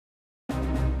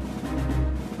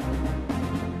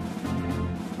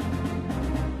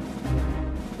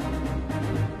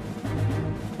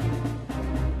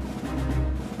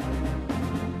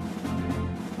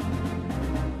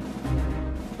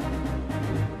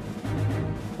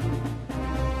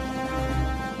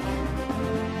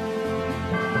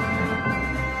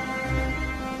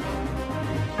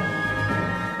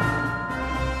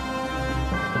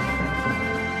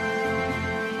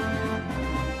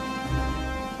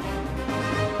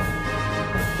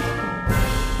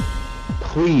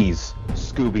Please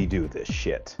Scooby-Doo this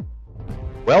shit.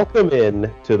 Welcome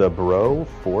in to the Bro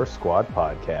Force Squad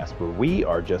podcast, where we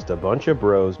are just a bunch of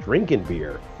bros drinking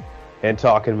beer and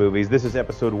talking movies. This is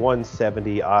episode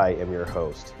 170. I am your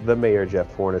host, the Mayor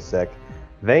Jeff Fornasek.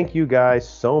 Thank you guys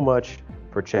so much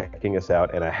for checking us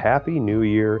out, and a happy new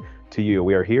year to you.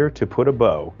 We are here to put a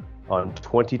bow on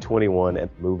 2021 and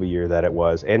the movie year that it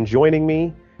was. And joining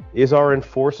me is our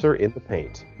enforcer in the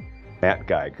paint, Matt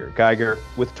Geiger. Geiger,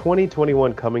 with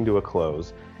 2021 coming to a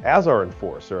close, as our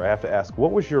enforcer, I have to ask,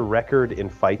 what was your record in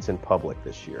fights in public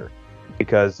this year?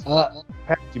 Because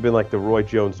you've been like the Roy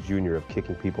Jones Jr. of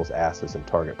kicking people's asses in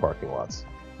Target parking lots.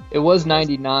 It was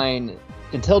 99.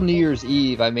 Until New Year's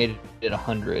Eve, I made it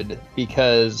 100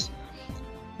 because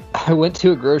I went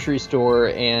to a grocery store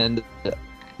and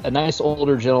a nice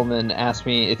older gentleman asked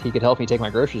me if he could help me take my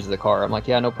groceries to the car. I'm like,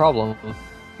 yeah, no problem.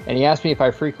 And he asked me if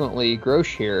I frequently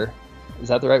grocery here. Is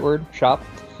that the right word? Shop?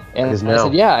 And I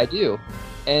said, yeah, I do.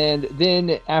 And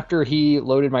then after he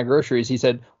loaded my groceries, he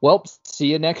said, well,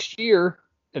 see you next year.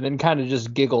 And then kind of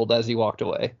just giggled as he walked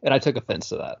away. And I took offense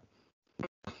to that.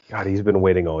 God, he's been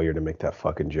waiting all year to make that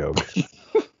fucking joke.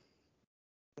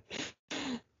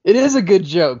 It is a good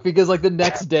joke because like the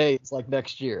next day it's like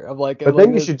next year. But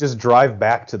then you should just drive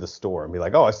back to the store and be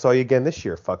like, oh, I saw you again this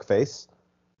year, fuckface.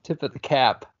 Tip at the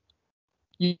cap.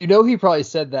 You know he probably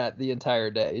said that the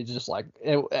entire day. He's just like,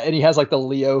 and he has like the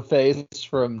Leo face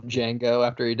from Django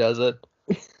after he does it.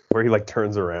 Where he like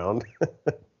turns around.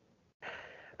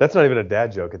 That's not even a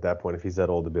dad joke at that point if he's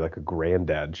that old to be like a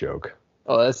granddad joke.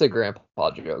 Oh, that's a grandpa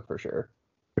joke for sure.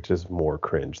 Which is more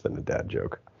cringe than a dad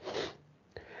joke.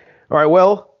 All right,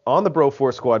 well, on the Bro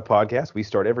Force Squad podcast, we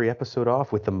start every episode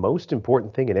off with the most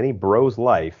important thing in any bro's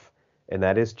life, and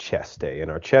that is chest day. And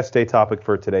our chest day topic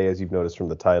for today, as you've noticed from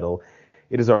the title,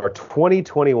 it is our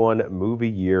 2021 movie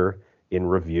year in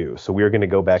review. So we are going to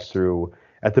go back through,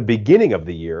 at the beginning of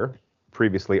the year,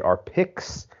 previously, our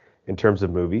picks in terms of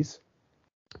movies,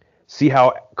 see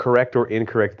how correct or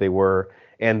incorrect they were,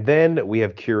 and then we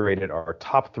have curated our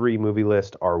top 3 movie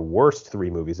list, our worst 3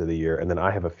 movies of the year, and then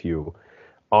I have a few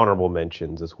honorable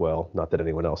mentions as well. Not that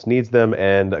anyone else needs them,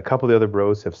 and a couple of the other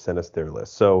bros have sent us their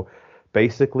list. So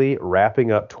basically,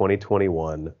 wrapping up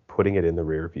 2021, putting it in the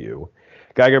rear view.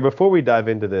 Geiger, before we dive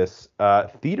into this,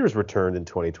 theaters returned in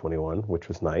 2021, which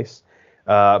was nice.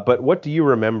 But what do you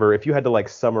remember, if you had to like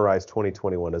summarize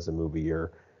 2021 as a movie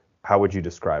year, how would you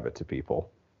describe it to people?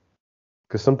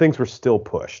 Because some things were still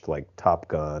pushed, like Top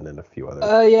Gun and a few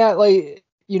others. Yeah, like,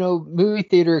 you know, movie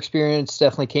theater experience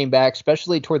definitely came back,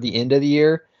 especially toward the end of the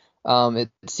year. It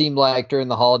seemed like during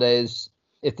the holidays,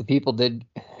 if the people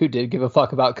who did give a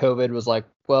fuck about COVID was like,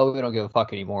 well, we don't give a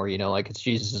fuck anymore, you know, like it's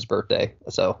Jesus' birthday,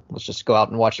 so let's just go out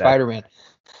and watch Spider-Man.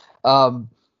 I'll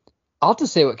have to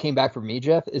say what came back for me,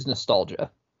 Jeff, is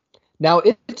nostalgia. Now,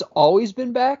 it's always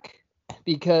been back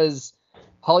because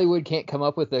Hollywood can't come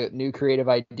up with a new creative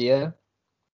idea.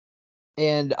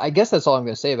 And I guess that's all I'm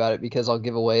going to say about it because I'll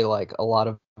give away like a lot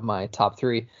of my top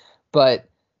 3. But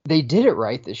they did it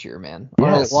right this year, man.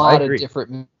 Yes, on a lot of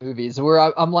different movies where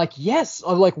I'm like, yes.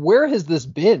 I'm like, where has this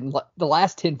been the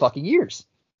last 10 fucking years?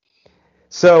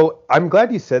 So I'm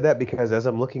glad you said that because as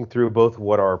I'm looking through both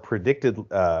what our predicted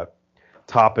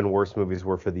top and worst movies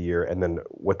were for the year and then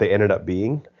what they ended up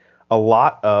being, a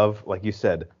lot of, like you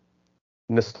said,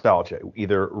 nostalgia,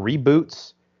 either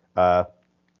reboots,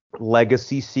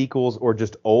 legacy sequels, or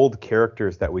just old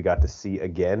characters that we got to see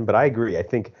again. But I agree. I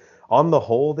think on the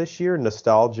whole this year,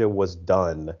 nostalgia was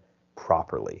done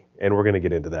properly. And we're going to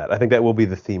get into that. I think that will be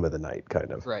the theme of the night,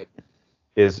 kind of. Right.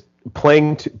 Is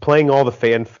playing all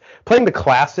the playing the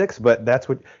classics, but that's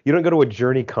what you don't go to a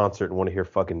Journey concert and want to hear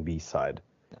fucking B-side.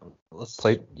 No, let's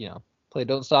play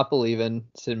Don't Stop Believin',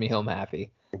 Send Me Home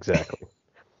Happy. Exactly.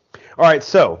 All right,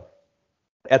 so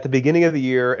at the beginning of the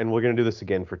year, and we're going to do this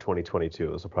again for 2022.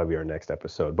 This will probably be our next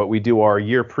episode, but we do our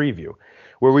year preview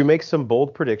where we make some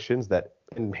bold predictions that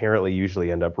inherently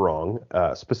usually end up wrong,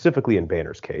 specifically in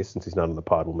Banner's case. Since he's not on the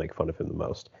pod, we'll make fun of him the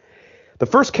most. The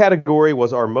first category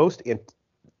was our most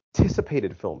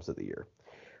anticipated films of the year.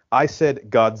 I said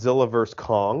Godzilla vs.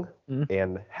 Kong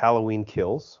and Halloween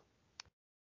Kills.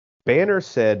 Banner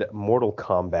said Mortal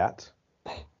Kombat.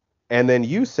 And then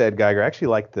you said, Geiger, I actually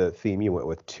like the theme you went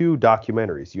with, 2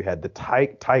 documentaries. You had the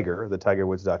Tiger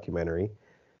Woods documentary,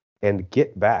 and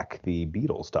Get Back, the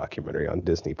Beatles documentary on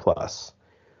Disney+. So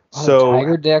the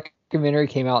Tiger documentary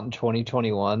came out in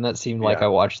 2021. That seemed like I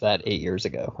watched that 8 years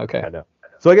ago. Okay. I know.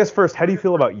 So I guess first, how do you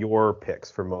feel about your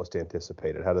picks for most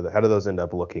anticipated? How do those end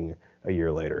up looking a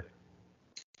year later?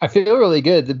 I feel really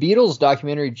good. The Beatles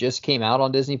documentary just came out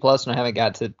on Disney Plus, and I haven't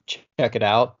got to check it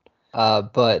out.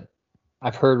 But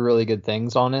I've heard really good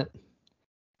things on it.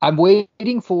 I'm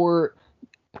waiting for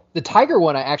the Tiger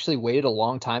one. I actually waited a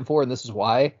long time for, and this is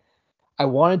why. I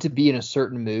wanted to be in a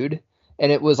certain mood,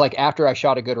 and it was like after I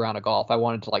shot a good round of golf, I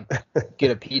wanted to like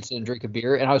get a pizza and drink a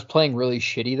beer, and I was playing really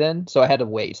shitty then, so I had to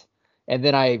wait. And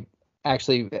then I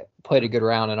actually played a good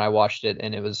round, and I watched it,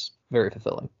 and it was very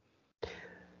fulfilling.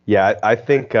 Yeah, I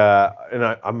think,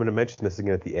 I'm going to mention this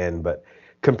again at the end, but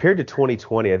compared to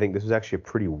 2020, I think this was actually a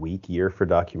pretty weak year for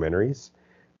documentaries.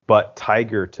 But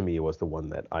Tiger, to me, was the one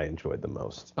that I enjoyed the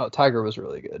most. Oh, Tiger was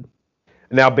really good.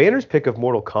 Now, Banner's pick of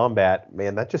Mortal Kombat,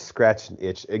 man, that just scratched an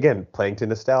itch. Again, playing to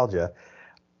nostalgia.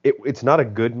 It's not a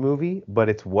good movie, but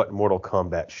it's what Mortal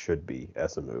Kombat should be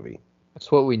as a movie.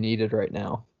 That's what we needed right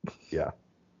now. Yeah.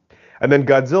 And then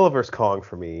Godzilla vs. Kong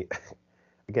for me,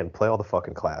 again, play all the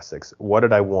fucking classics. What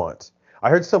did I want? I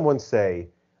heard someone say,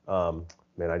 man,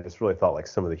 I just really thought like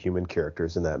some of the human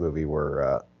characters in that movie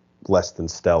were less than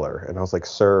stellar. And I was like,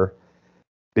 sir,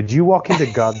 did you walk into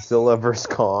Godzilla vs.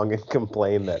 Kong and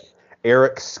complain that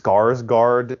Eric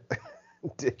Skarsgård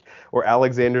or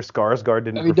Alexander Skarsgård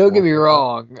didn't? I mean, don't get me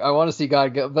wrong. I want to see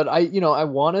God go, but I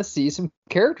want to see some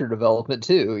character development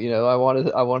too. I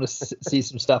want to see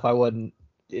some stuff I wasn't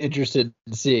interested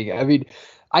in seeing. I mean,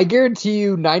 I guarantee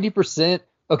you 90%,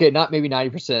 okay, not maybe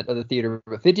 90% of the theater,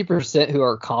 but 50% who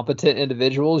are competent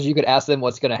individuals, you could ask them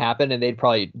what's going to happen and they'd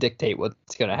probably dictate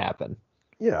what's going to happen.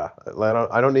 Yeah,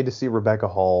 I don't need to see Rebecca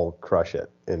Hall crush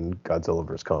it in Godzilla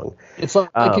vs. Kong. It's like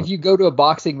if you go to a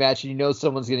boxing match and you know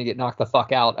someone's going to get knocked the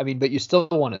fuck out, I mean, but you still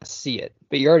want to see it,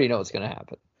 but you already know what's going to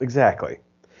happen. Exactly.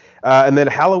 And then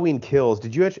Halloween Kills.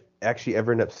 Did you actually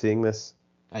ever end up seeing this?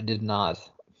 I did not.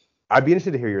 I'd be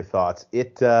interested to hear your thoughts.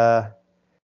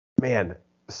 Man,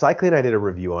 Cycling and I did a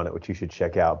review on it, which you should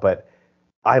check out, but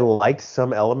I liked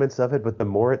some elements of it, but the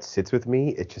more it sits with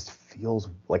me, it just feels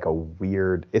like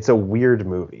it's a weird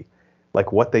movie.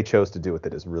 Like what they chose to do with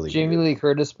it is really Jamie weird. Lee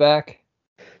Curtis back?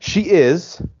 She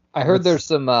is. I heard there's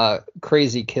some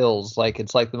crazy kills. Like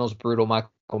it's like the most brutal Michael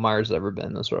Myers has ever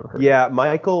been. That's what I've heard. Yeah,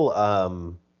 Michael,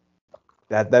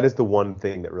 that is the one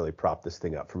thing that really propped this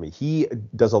thing up for me. He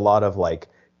does a lot of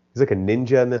he's like a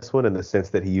ninja in this one in the sense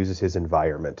that he uses his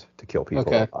environment to kill people.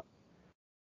 Okay. A lot.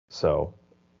 So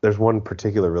there's one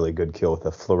particular really good kill with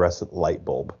a fluorescent light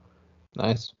bulb.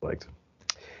 Nice. Liked.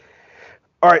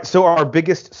 All right, so our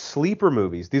biggest sleeper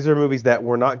movies. These are movies that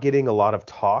were not getting a lot of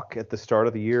talk at the start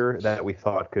of the year that we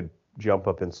thought could jump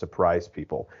up and surprise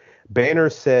people. Banner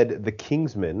said The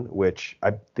Kingsman, which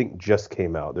I think just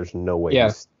came out. There's no way.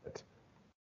 Yeah.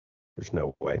 There's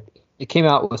no way. It came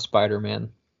out with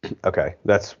Spider-Man. Okay,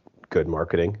 that's good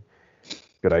marketing.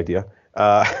 Good idea.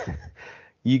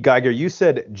 Geiger, you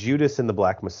said Judas and the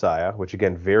Black Messiah, which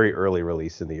again, very early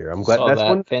release in the year. I'm glad that's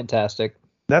one. Fantastic.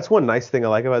 That's one nice thing I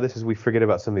like about this is we forget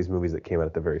about some of these movies that came out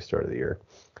at the very start of the year.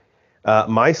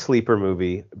 My sleeper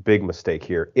movie, big mistake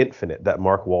here, Infinite, that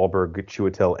Mark Wahlberg,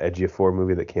 Chiwetel Ejiofor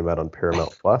movie that came out on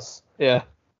Paramount Plus. Yeah.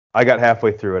 I got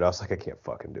halfway through it. I was like, I can't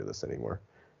fucking do this anymore.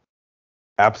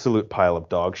 Absolute pile of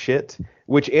dog shit,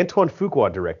 which Antoine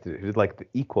Fuqua directed. Who did like The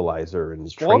Equalizer and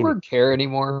Does Wahlberg care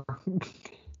anymore?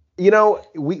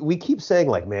 We keep saying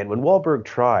like, man, when Wahlberg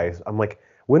tries, I'm like,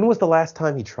 when was the last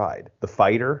time he tried? The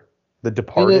Fighter? The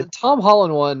Departed? The Tom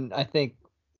Holland one, I think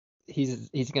he's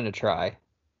gonna try.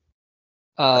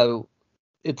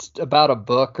 It's about a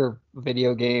book or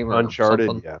video game or Uncharted.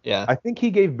 Something. Yeah. I think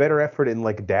he gave better effort in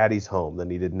like Daddy's Home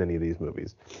than he did in any of these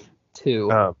movies.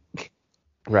 Too.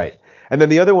 Right. And then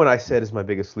the other one I said is my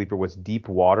biggest sleeper was Deep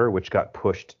Water, which got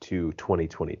pushed to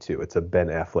 2022. It's a Ben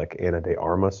Affleck, Ana de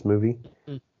Armas movie,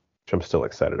 which I'm still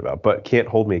excited about, but Can't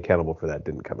Hold Me Accountable for that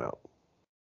didn't come out.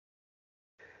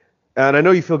 And I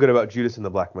know you feel good about Judas and the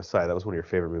Black Messiah. That was one of your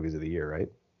favorite movies of the year, right?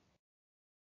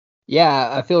 Yeah,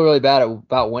 I feel really bad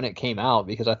about when it came out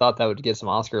because I thought that would get some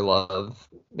Oscar love.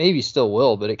 Maybe still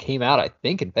will, but it came out, I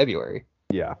think, in February.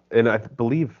 Yeah, and I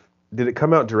believe, did it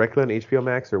come out directly on HBO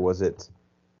Max or was it?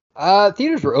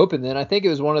 Theaters were open then. I think it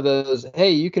was one of those,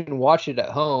 hey, you can watch it at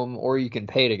home or you can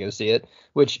pay to go see it,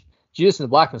 which Judas and the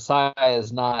Black Messiah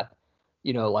is not,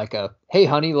 like a, hey,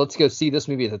 honey, let's go see this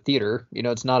movie at the theater.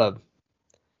 It's not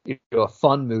a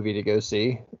fun movie to go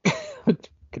see.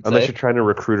 Unless you're trying to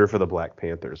recruit her for the Black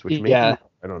Panthers, which maybe, yeah.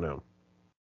 I don't know.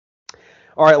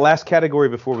 All right, last category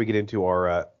before we get into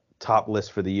our top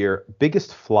list for the year.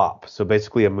 Biggest flop. So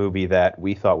basically a movie that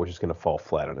we thought was just going to fall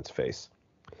flat on its face.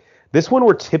 This one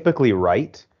we're typically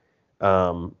right.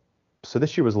 So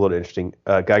this year was a little interesting.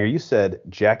 Geiger, you said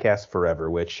Jackass Forever,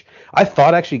 which I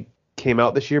thought actually came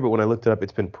out this year, but when I looked it up,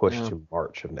 it's been pushed to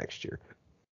March of next year.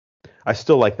 I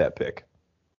still like that pick.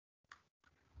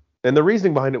 And the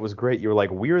reasoning behind it was great. You were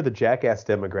like, we're the Jackass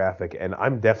demographic, and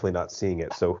I'm definitely not seeing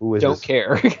it. So who is Don't this?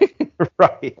 care.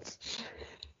 Right.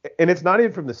 And it's not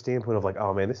even from the standpoint of like,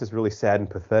 oh man, this is really sad and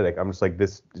pathetic. I'm just like,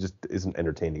 this just isn't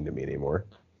entertaining to me anymore.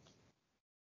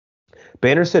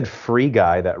 Banner said Free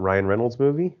Guy, that Ryan Reynolds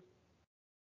movie.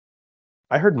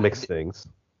 I heard mixed things.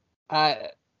 I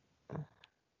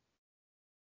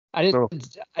I No.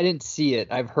 didn't see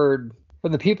it. I've heard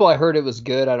from the people I heard it was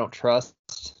good. I don't trust.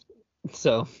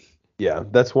 So Yeah,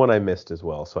 that's one I missed as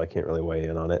well, so I can't really weigh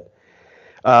in on it.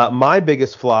 My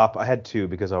biggest flop, I had two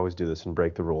because I always do this and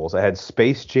break the rules. I had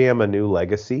Space Jam: A New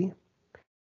Legacy,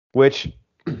 which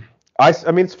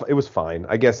I mean, it was fine.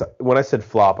 I guess when I said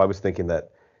flop, I was thinking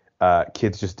that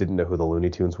kids just didn't know who the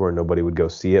Looney Tunes were and nobody would go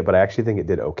see it. But I actually think it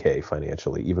did okay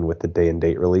financially, even with the day and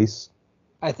date release.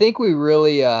 I think we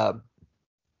really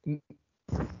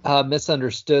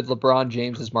misunderstood LeBron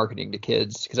James's marketing to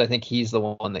kids because I think he's the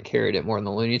one that carried it more than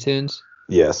the Looney Tunes.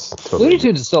 Yes, totally. Looney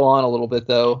Tunes is still on a little bit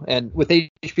though, and with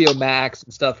HBO Max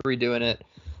and stuff redoing it,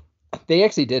 they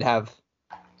actually they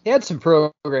had some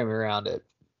programming around it.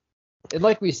 And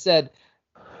like we said,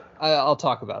 I'll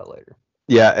talk about it later.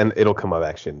 Yeah, and it'll come up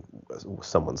actually in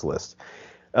someone's list.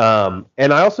 And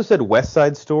I also said West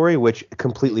Side Story, which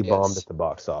completely bombed at the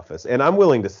box office. And I'm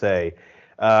willing to say,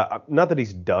 not that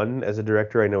he's done as a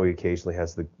director. I know he occasionally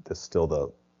has the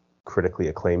critically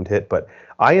acclaimed hit, but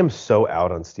I am so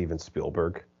out on Steven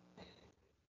Spielberg.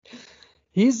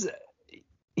 He's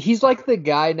like the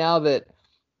guy now that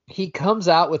he comes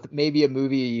out with maybe a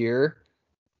movie a year,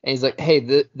 and he's like, hey,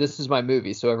 this is my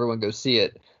movie, so everyone go see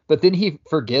it. But then he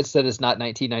forgets that it's not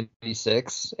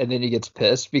 1996, and then he gets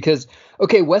pissed because,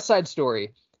 okay, West Side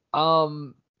Story,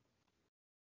 it's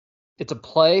a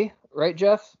play, right,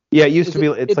 Jeff? Yeah, it used to be.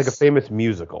 It's like a famous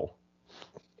musical.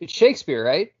 It's Shakespeare,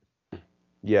 right?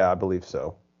 Yeah, I believe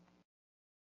so.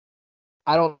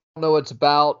 I don't know what it's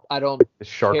about. I don't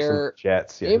Sharks care. And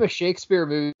jets. Yeah. Name a Shakespeare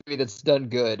movie that's done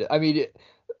good. I mean,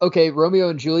 okay, Romeo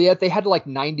and Juliet, they had to like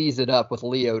 90s it up with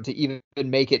Leo to even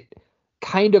make it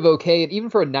kind of okay. And even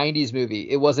for a 90s movie,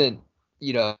 it wasn't,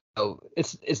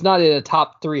 it's not in a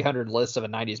top 300 list of a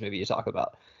 90s movie you talk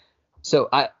about. So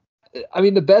I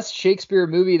mean, the best Shakespeare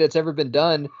movie that's ever been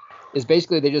done is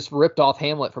basically they just ripped off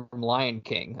Hamlet from Lion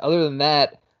King. Other than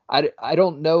that, I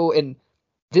don't know. And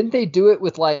didn't they do it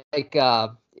with like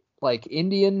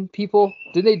Indian people?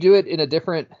 Didn't they do it in a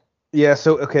different? Yeah.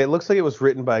 So okay, it looks like it was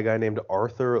written by a guy named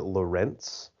Arthur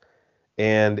Lawrence,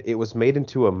 and it was made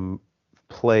into a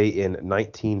play in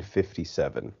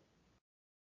 1957.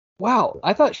 Wow,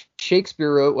 I thought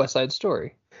Shakespeare wrote West Side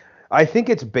Story. I think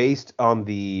it's based on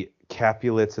the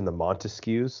Capulets and the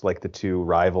Montesquieux, like the two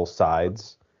rival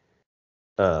sides.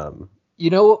 You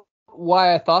know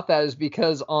why I thought that is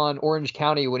because on Orange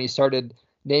County, when he started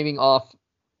naming off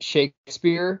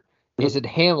Shakespeare, he said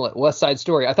Hamlet, West Side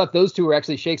Story. I thought those two were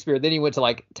actually Shakespeare. Then he went to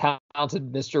like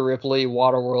Talented Mr. Ripley,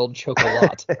 Waterworld,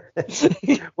 Chocolat.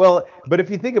 Well, but if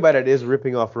you think about it, it is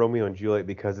ripping off Romeo and Juliet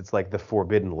because it's like the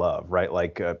forbidden love, right?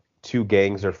 Like two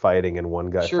gangs are fighting and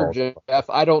one guy Sure, falls. Jeff.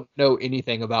 I don't know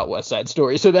anything about West Side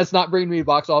Story, so that's not bringing me to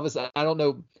box office. I don't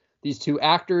know these two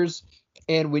actors.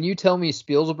 And when you tell me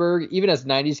Spielberg, even as a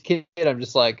 90s kid, I'm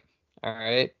just like, all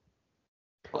right,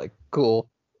 like, cool.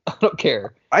 I don't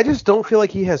care. I just don't feel like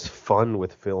he has fun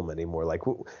with film anymore. Like,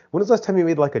 when was the last time he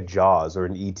made like a Jaws or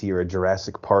an E.T. or a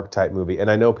Jurassic Park type movie? And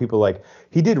I know people like,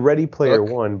 he did Ready Player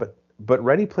One, but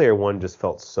Ready Player One just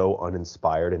felt so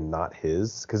uninspired and not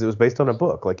his because it was based on a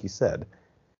book, like you said.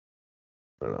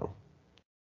 I don't know.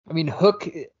 I mean, Hook,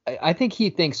 I think he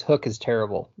thinks Hook is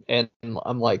terrible. And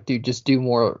I'm like, dude, just do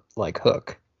more like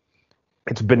Hook.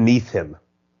 It's beneath him.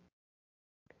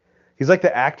 He's like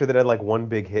the actor that had like one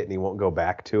big hit and he won't go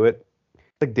back to it.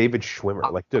 Like David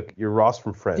Schwimmer. Like, look, you're Ross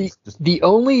from Friends. The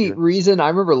only reason I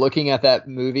remember looking at that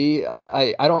movie,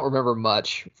 I don't remember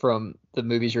much from the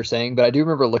movies you're saying, but I do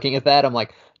remember looking at that. I'm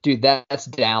like, dude, that's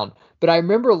down. But I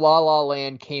remember La La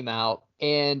Land came out,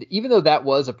 and even though that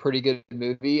was a pretty good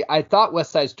movie, I thought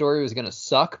West Side Story was going to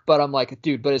suck. But I'm like,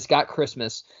 dude, but it's got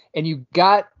Christmas. And you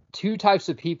got two types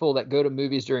of people that go to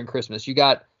movies during Christmas. You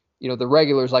got, the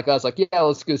regulars like us, like, yeah,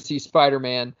 let's go see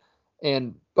Spider-Man.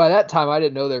 And by that time, I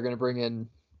didn't know they were going to bring in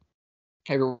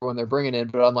everyone they're bringing in.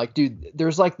 But I'm like, dude,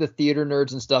 there's like the theater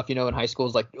nerds and stuff, in high school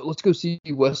is like, let's go see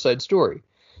West Side Story.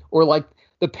 Or like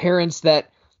the parents that,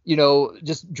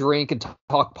 just drink and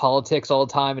talk politics all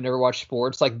the time and never watch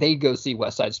sports. Like they go see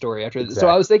West Side Story after this. Exactly.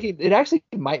 So I was thinking it actually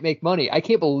might make money. I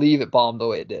can't believe it bombed the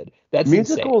way it did. That's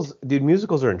musicals, insane. Dude,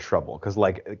 musicals are in trouble because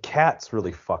like Cats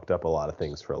really fucked up a lot of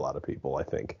things for a lot of people, I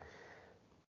think.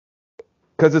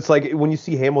 Because it's like when you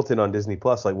see Hamilton on Disney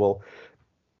Plus, like, well,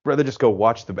 rather just go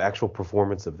watch the actual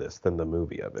performance of this than the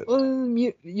movie of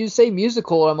it. You say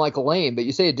musical, I'm like lame, but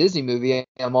you say a Disney movie,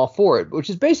 I'm all for it, which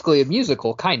is basically a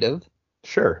musical, kind of.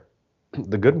 Sure.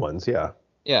 The good ones, yeah.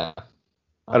 Yeah.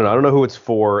 I don't know. I don't know who it's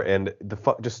for, and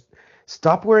just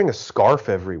stop wearing a scarf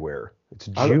everywhere. It's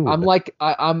June. I'm like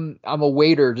I'm a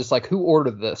waiter, just like, who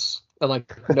ordered this? And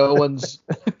like no one's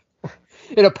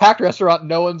in a packed restaurant,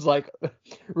 no one's like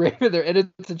raving there, and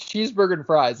it's a cheeseburger and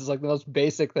fries. It's like the most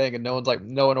basic thing, and no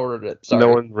one ordered it. Sorry. No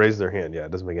one raised their hand. Yeah,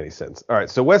 it doesn't make any sense. All right,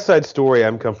 so West Side Story,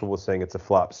 I'm comfortable saying it's a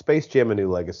flop. Space Jam: A New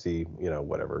Legacy,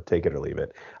 whatever, take it or leave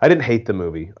it. I didn't hate the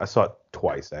movie. I saw it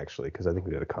twice actually because I think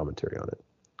we did a commentary on it.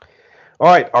 All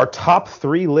right, our top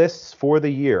 3 lists for the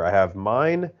year. I have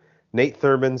mine, Nate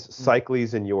Thurman's,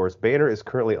 Cycles, and yours. Banner is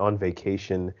currently on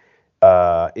vacation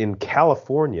in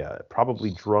California, probably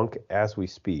drunk as we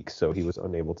speak, so he was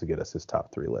unable to get us his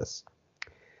top 3 lists.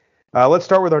 Let's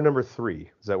start with our number 3.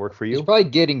 Does that work for you? He's probably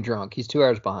getting drunk. He's 2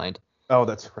 hours behind. Oh,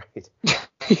 that's right.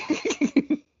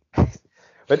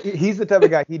 But he's the type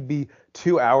of guy, he'd be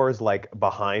 2 hours like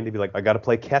behind. He'd be like, I got to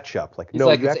play catch up. Like, he's no,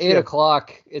 like, it's 8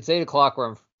 o'clock. It's 8 o'clock where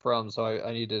I'm from, so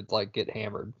I need to like get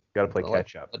hammered. Got to play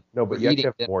catch up. No, but you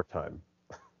actually have more time.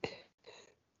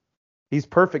 He's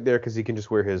perfect there because he can just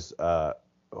wear his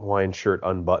Hawaiian shirt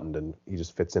unbuttoned, and he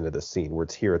just fits into the scene. Where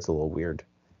it's here, it's a little weird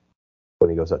when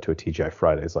he goes out to a TGI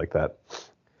Fridays like that.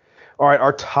 All right,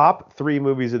 our top 3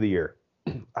 movies of the year.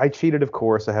 I cheated, of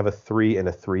course. I have a 3 and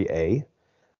a 3A.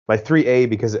 My 3A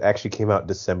because it actually came out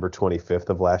December 25th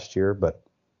of last year, but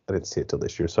I didn't see it till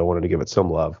this year, so I wanted to give it some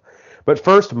love. But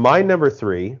first, my number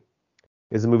 3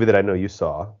 is a movie that I know you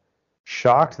saw.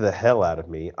 Shocked the hell out of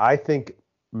me. I think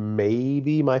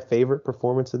maybe my favorite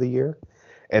performance of the year,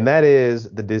 and that is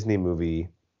the Disney movie,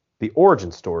 The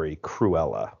Origin Story,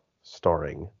 Cruella,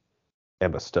 starring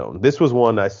Emma Stone. This was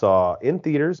one I saw in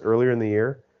theaters earlier in the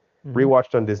year,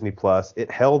 rewatched on Disney Plus.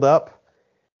 It held up.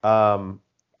 I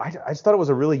just thought it was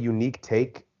a really unique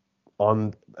take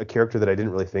on a character that I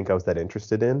didn't really think I was that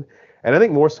interested in. And I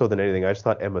think more so than anything, I just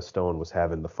thought Emma Stone was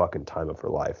having the fucking time of her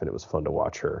life, and it was fun to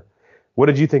watch her. What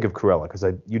did you think of Cruella? Because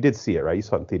you did see it, right? You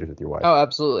saw it in theaters with your wife. Oh,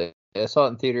 absolutely. I saw it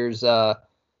in theaters. It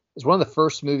was one of the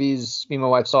first movies me and my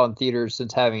wife saw in theaters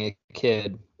since having a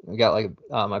kid. We got like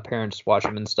my parents watch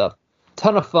them and stuff.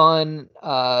 Ton of fun.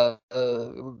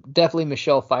 Definitely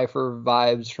Michelle Pfeiffer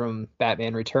vibes from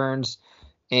Batman Returns.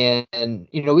 And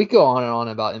we go on and on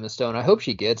about Emma Stone. I hope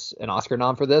she gets an Oscar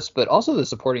nom for this, but also the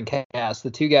supporting cast. The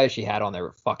 2 guys she had on there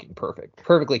were fucking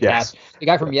perfectly cast. The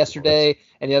guy from Yesterday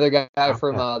and the other guy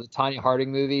from the Tanya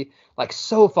Harding movie, like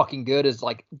so fucking good as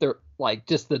like they're like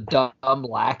just the dumb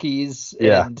lackeys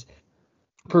and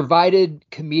provided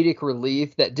comedic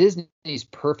relief that Disney's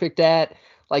perfect at.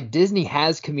 Like Disney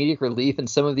has comedic relief in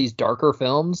some of these darker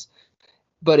films,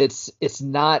 but it's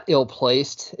not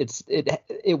ill-placed.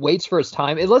 It waits for its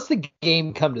time. It lets the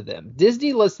game come to them.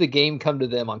 Disney lets the game come to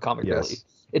them on comic relief.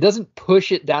 It doesn't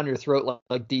push it down your throat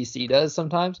like DC does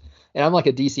sometimes. And I'm like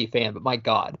a DC fan, but my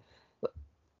God.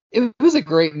 It was a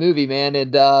great movie, man.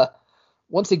 And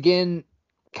once again,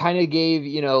 kind of gave,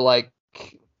 kind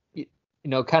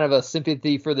of a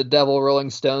sympathy for the devil Rolling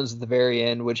Stones at the very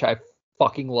end, which I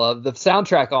fucking love. The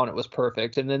soundtrack on it was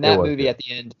perfect. And then that movie at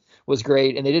the end was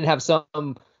great, and they didn't have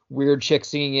some weird chick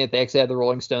singing it. They actually had the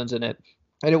Rolling Stones in it,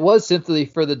 and it was simply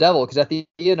for the devil. Because at the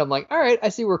end, I'm like, all right, I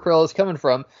see where Cruella is coming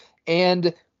from.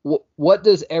 And what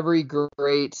does every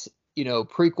great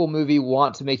prequel movie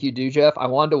want to make you do, Jeff? I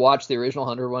wanted to watch the original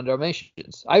 101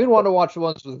 Dalmatians. I even wanted to watch the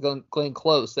ones with Glenn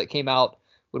Close that came out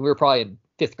when we were probably in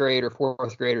 5th grade or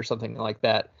 4th grade or something like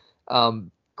that.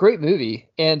 Great movie,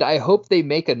 and I hope they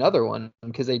make another one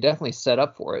because they definitely set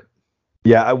up for it.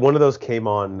 Yeah, one of those came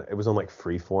on. It was on like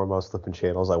Freeform. I was flipping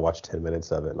channels. I watched 10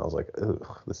 minutes of it, and I was like,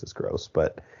 "Ugh, this is gross."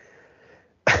 But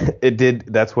it did.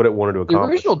 That's what it wanted to accomplish.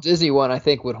 The original Disney one, I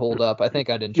think, would hold up. I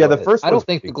think I'd enjoy. Yeah, the first. I don't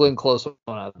think the Glenn Close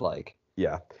one I'd like.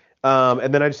 Yeah,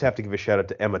 and then I just have to give a shout out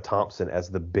to Emma Thompson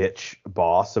as the bitch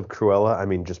boss of Cruella. I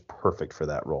mean, just perfect for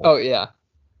that role. Oh yeah.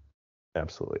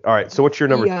 Absolutely. All right. So what's your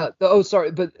number? Yeah. Oh,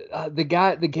 sorry, but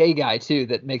the gay guy too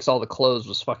that makes all the clothes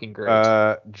was fucking great.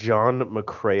 John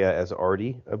McCrea as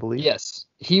Artie, I believe. Yes,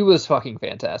 he was fucking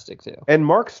fantastic too. And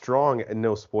Mark Strong, and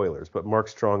no spoilers, but Mark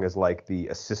Strong is like the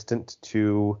assistant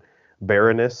to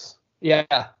Baroness.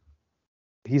 Yeah.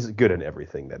 He's good in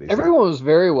everything that he's. Everyone was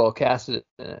very well casted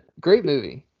in it. Great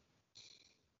movie.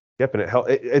 Yep, and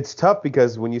it's tough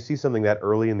because when you see something that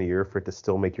early in the year for it to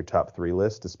still make your top 3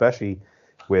 list, especially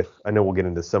with, I know we'll get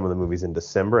into some of the movies in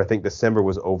December. I think December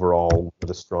was overall one of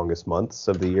the strongest months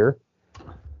of the year.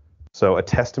 So a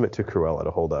testament to Cruella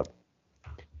to hold up.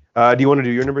 Do you want to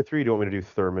do your number 3? Or do you want me to do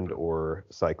Thurmond or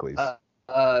Cycles?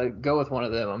 go with one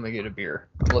of them. I'm gonna get a beer.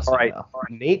 All right.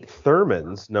 Nate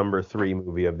Thurman's number 3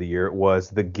 movie of the year was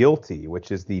The Guilty,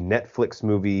 which is the Netflix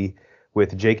movie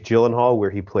with Jake Gyllenhaal where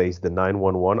he plays the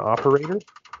 911 operator.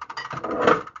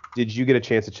 Did you get a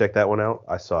chance to check that one out?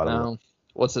 I saw it. No.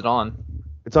 What's it on?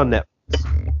 It's on Netflix.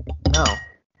 No,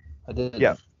 I didn't.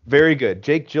 Yeah, very good.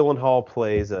 Jake Gyllenhaal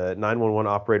plays a 911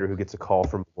 operator who gets a call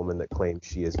from a woman that claims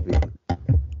she has been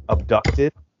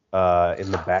abducted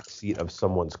in the backseat of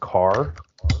someone's car,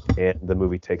 and the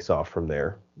movie takes off from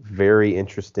there. Very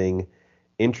interesting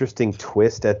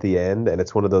twist at the end, and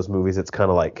it's one of those movies that's kind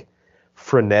of like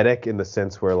frenetic in the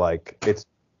sense where like it's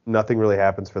nothing really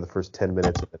happens for the first 10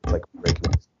 minutes, and it's like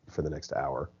breaking for the next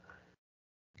hour.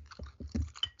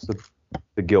 So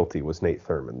The Guilty was Nate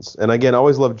Thurman's. And again, I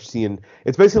always loved seeing,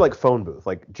 it's basically like Phone Booth,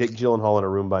 like Jake Gyllenhaal in a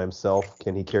room by himself.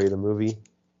 Can he carry the movie?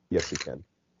 Yes, he can.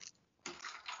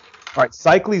 All right,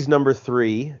 Cycly's number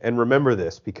 3, and remember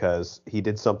this because he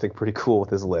did something pretty cool with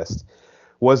his list,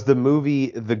 was the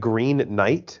movie The Green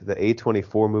Knight, the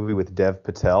A24 movie with Dev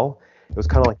Patel. It was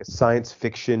kind of like a science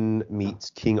fiction meets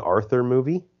King Arthur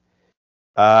movie.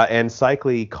 And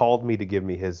Cycly called me to give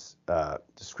me his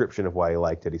description of why he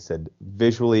liked it. He said,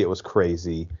 visually, it was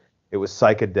crazy. It was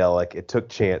psychedelic. It took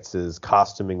chances.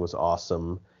 Costuming was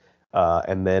awesome.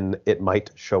 And then it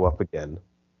might show up again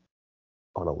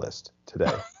on a list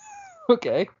today.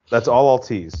 Okay. That's all I'll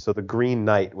tease. So The Green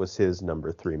Knight was his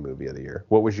number 3 movie of the year.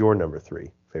 What was your number 3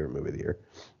 favorite movie of the year?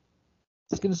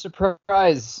 It's going to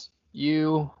surprise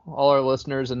you, all our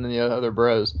listeners, and the other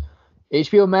bros.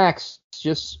 HBO Max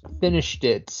just finished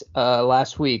it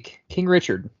last week. King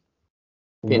Richard.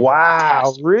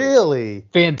 Wow, really?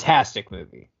 Fantastic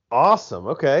movie. Awesome.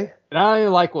 Okay. And I don't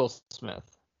even like Will Smith.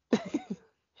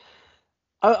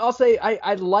 I'll say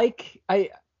I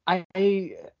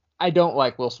don't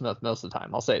like Will Smith most of the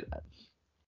time. I'll say that.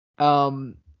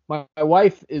 My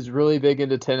wife is really big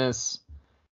into tennis.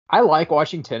 I like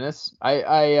watching tennis.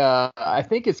 I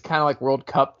think it's kind of like World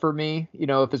Cup for me. You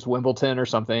know, if it's Wimbledon or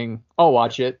something, I'll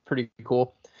watch it. Pretty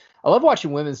cool. I love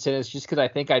watching women's tennis just because I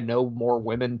think I know more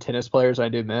women tennis players than I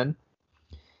do men.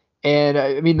 And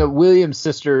I mean, the Williams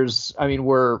sisters, I mean,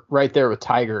 were right there with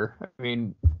Tiger. I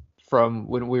mean, from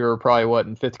when we were probably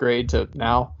in 5th grade to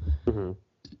now.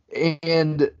 Mm-hmm.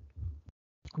 And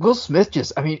Will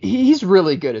Smith I mean, he's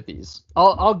really good at these.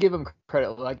 I'll give him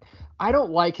credit. Like, I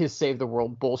don't like his save the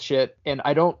world bullshit, and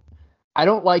I don't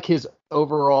like his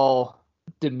overall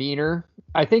demeanor.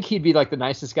 I think he'd be like the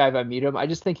nicest guy if I meet him. I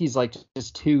just think he's like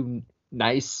just too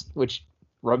nice, which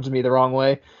rubs me the wrong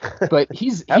way. But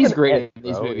he's great in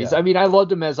these movies. Yeah. I mean, I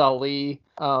loved him as Ali.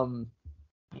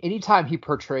 Anytime he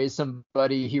portrays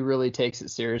somebody, he really takes it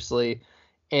seriously.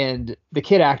 And the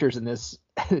kid actors in this,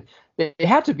 they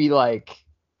have to be like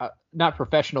not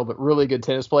professional, but really good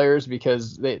tennis players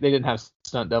because they didn't have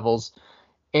stunt devils.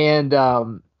 And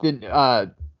then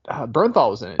Bernthal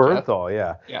was in it. Bernthal,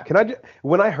 yeah.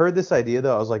 When I heard this idea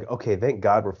though, I was like, okay, thank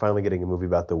God we're finally getting a movie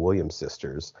about the Williams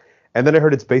sisters. And then I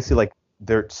heard it's basically like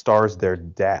their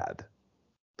dad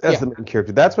as the main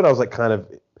character. That's what I was like kind of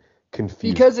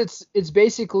confused. Because it's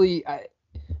basically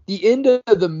the end of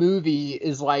the movie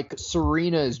is like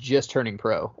Serena is just turning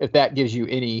pro. If that gives you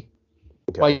any.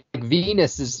 Okay. Like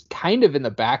Venus is kind of in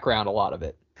the background a lot of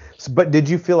it. But did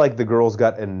you feel like the girls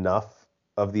got enough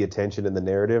of the attention in the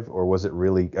narrative, or was it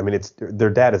really? I mean, it's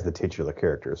their dad is the titular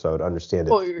character, so I would understand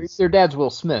it. Well, their dad's Will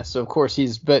Smith, so of course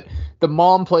but the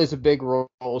mom plays a big role.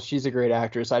 She's a great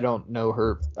actress. I don't know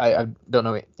her. I don't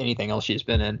know anything else she's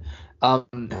been in.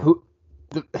 The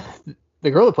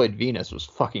girl that played Venus was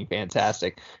fucking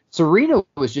fantastic. Serena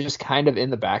was just kind of in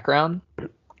the background,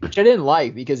 which I didn't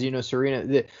like because, you know, Serena,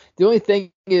 the only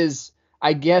thing is,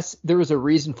 I guess there was a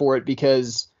reason for it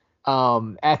because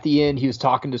at the end he was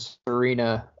talking to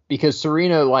Serena because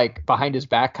Serena, like, behind his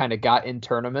back kind of got in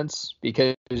tournaments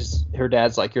because her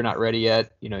dad's like, you're not ready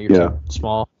yet. You know, you're too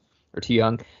small or too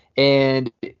young.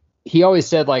 And he always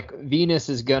said, like, Venus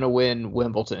is going to win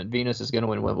Wimbledon. Venus is going to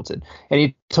win Wimbledon. And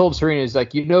he told Serena, he's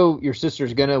like, you know, your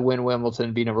sister's going to win Wimbledon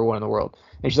and be number 1 in the world.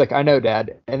 And she's like, I know,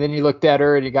 Dad. And then he looked at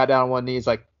her and he got down on one knee. He's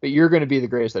like, but you're going to be the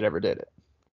greatest that ever did it.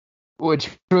 Which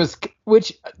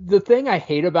the thing I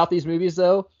hate about these movies,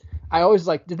 though, I always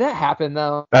like, did that happen,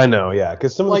 though? I know, yeah,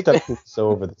 because some of the stuff is so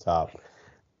over the top.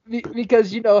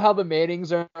 Because you know how the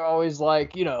Mannings are always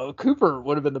like, you know, Cooper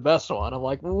would have been the best one. I'm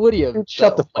like, well, what do you?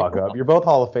 Shut the fuck up. You're both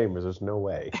Hall of Famers. There's no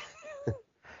way.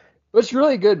 It's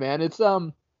really good, man. It's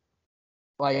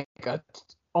like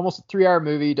almost a 3-hour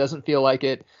movie. Doesn't feel like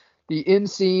it. The end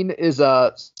scene is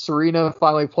Serena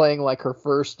finally playing like her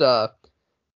first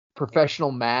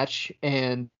professional match,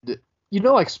 and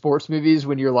like sports movies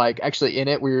when you're like actually in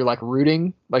it, where you're like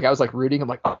rooting. Like I was like rooting. I'm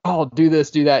like, oh, do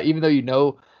this, do that, even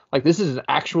though like this is an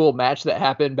actual match that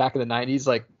happened back in the 90s.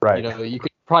 Like Right. you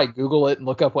could probably Google it and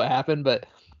look up what happened, but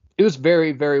it was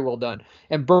very, very well done.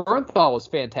 And Bernthal was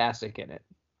fantastic in it.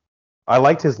 I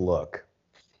liked his look.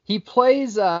 He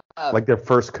plays like their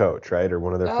first coach, right, or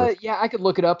one of their first. Yeah, I could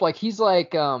look it up. Like he's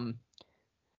like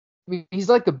he's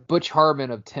like the Butch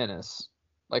Harmon of tennis.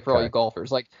 Like for all you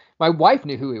golfers. Like my wife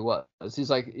knew who he was. He's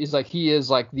like he is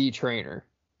like the trainer,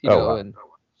 wow. and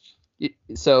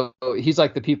so he's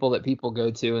like the people that people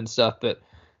go to and stuff. But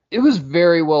it was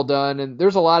very well done, and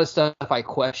there's a lot of stuff I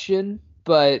question,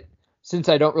 but since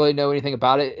I don't really know anything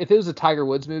about it, if it was a Tiger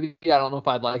Woods movie, I don't know if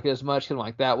I'd like it as much. Cause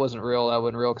like that wasn't real,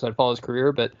 because I'd follow his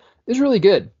career, but it's really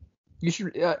good. You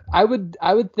should. I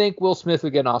would think Will Smith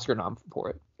would get an Oscar nom for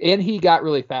it, and he got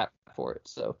really fat for it.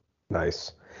 So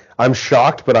nice. I'm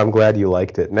shocked, but I'm glad you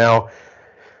liked it. Now,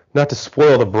 not to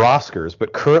spoil the Broscars,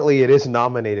 but currently it is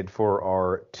nominated for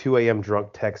our 2 a.m. drunk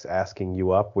text asking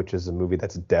you up, which is a movie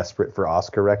that's desperate for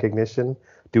Oscar recognition.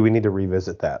 Do we need to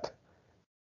revisit that?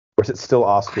 Or is it still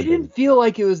Oscar? I didn't feel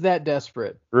like it was that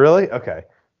desperate. Really? Okay.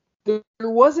 There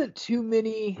wasn't too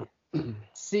many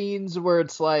scenes where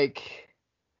it's like,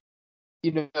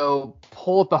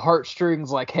 pull at the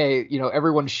heartstrings, like, hey,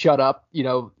 everyone shut up,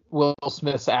 Will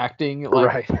Smith's acting.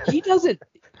 Like, right. He doesn't.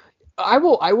 I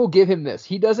will give him this.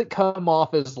 He doesn't come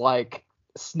off as like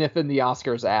sniffing the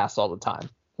Oscars ass all the time.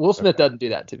 Will Smith doesn't do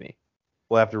that to me.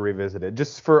 We'll have to revisit it.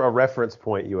 Just for a reference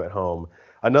point, you at home,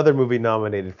 another movie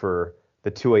nominated for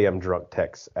the 2 a.m. drunk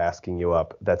text asking you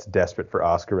up that's desperate for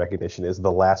Oscar recognition is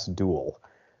The Last Duel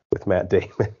with Matt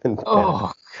Damon.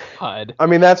 Oh, God. I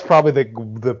mean, that's probably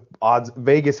the odds.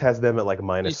 Vegas has them at like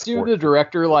 -. You see the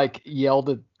director like yelled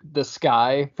at the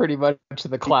sky pretty much to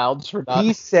the clouds for not.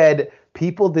 He said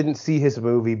people didn't see his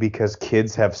movie because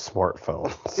kids have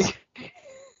smartphones.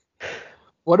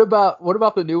 What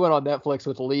about the new one on Netflix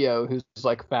with Leo, who's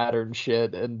like fatter and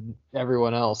shit, and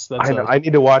everyone else? I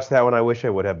need to watch that one. I wish I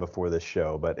would have before this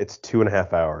show, but it's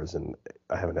 2.5 hours, and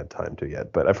I haven't had time to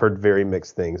yet. But I've heard very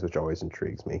mixed things, which always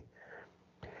intrigues me.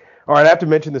 All right, I have to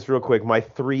mention this real quick. My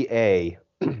 3A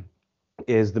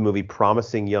is the movie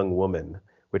Promising Young Woman,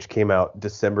 which came out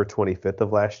December 25th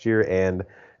of last year, and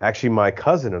actually my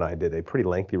cousin and I did a pretty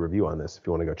lengthy review on this if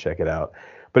you want to go check it out.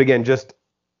 But again, just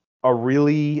a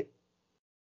really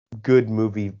good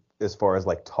movie as far as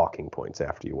like talking points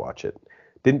after you watch it.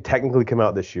 Didn't technically come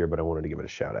out this year, but I wanted to give it a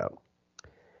shout out.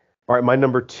 All right, my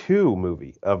number 2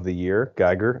 movie of the year,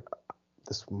 Geiger,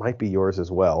 this might be yours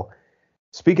as well.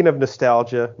 Speaking of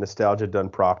nostalgia done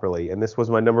properly, and this was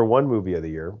my number 1 movie of the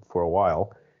year for a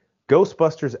while,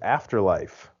 Ghostbusters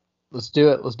Afterlife. Let's do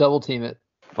it. Let's double team it.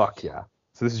 Fuck yeah.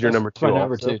 So this is your number 2 my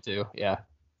number 2 too. Yeah,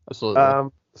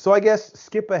 absolutely. So I guess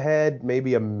skip ahead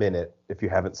maybe a minute if you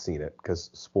haven't seen it, because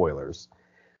spoilers.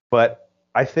 But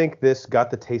I think this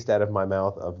got the taste out of my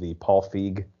mouth of the Paul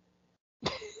Feig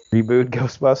reboot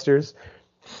Ghostbusters.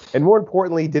 And more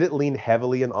importantly, did it lean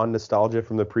heavily on nostalgia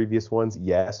from the previous ones?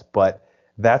 Yes, but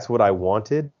that's what I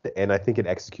wanted, and I think it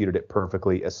executed it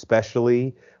perfectly,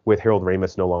 especially with Harold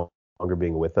Ramis no longer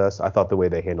being with us. I thought the way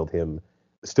they handled him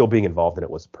still being involved in it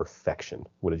was perfection.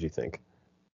 What did you think?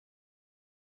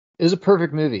 It was a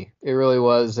perfect movie. It really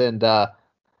was. And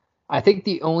I think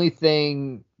the only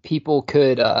thing people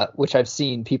could, which I've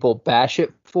seen people bash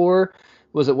it for,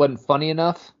 was it wasn't funny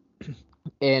enough.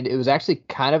 And it was actually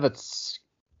kind of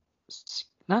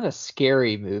not a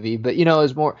scary movie, but it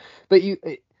was more. But you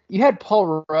had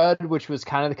Paul Rudd, which was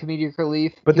kind of the comedic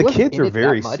relief. But the kids are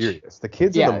very serious. The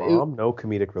kids and the mom, no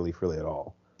comedic relief really at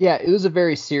all. Yeah, it was a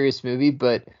very serious movie,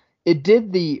 but it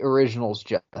did the originals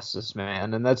justice,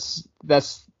 man, and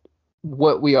that's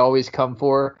what we always come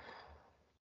for.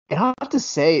 And I have to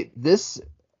say this.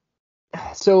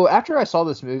 So after I saw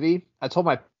this movie, I told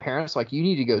my parents, like, you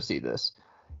need to go see this.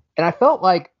 And I felt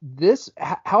like this,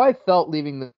 how I felt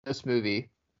leaving this movie,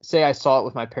 say I saw it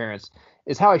with my parents,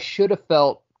 is how I should have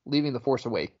felt leaving The Force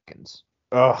Awakens.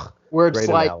 Ugh. Where it's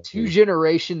like analogy. 2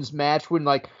 generations match when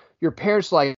like your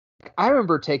parents like, I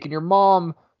remember taking your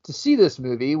mom to see this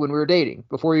movie when we were dating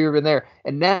before you were even there.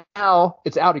 And now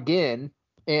it's out again.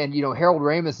 And, Harold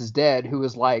Ramis is dead, who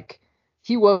was like,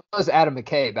 he was Adam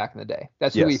McKay back in the day.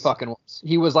 That's who he fucking was.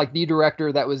 He was like the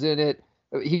director that was in it.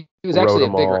 He was actually a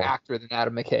bigger actor than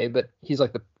Adam McKay, but he's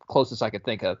like the closest I could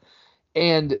think of.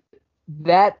 And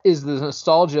that is the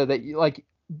nostalgia that you like.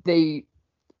 They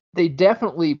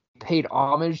definitely paid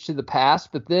homage to the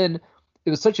past, but then it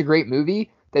was such a great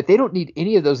movie that they don't need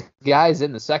any of those guys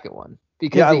in the second one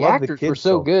because the actors were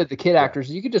so good. The kid actors,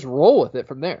 you could just roll with it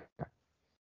from there.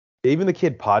 Even the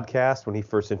kid podcast, when he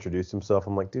first introduced himself,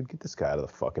 I'm like, dude, get this guy out of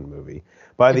the fucking movie.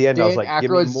 By the end, I was Dan like,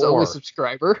 give me Aykroyd's only more.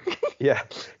 subscriber. Yeah.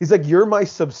 He's like, you're my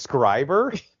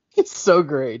subscriber? It's so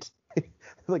great.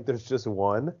 Like, there's just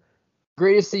one?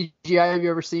 Greatest CGI have you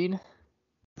ever seen?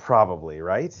 Probably,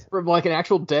 right? From like an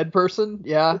actual dead person?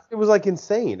 Yeah. It was like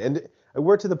insane. And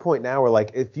we're to the point now where,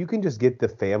 like, if you can just get the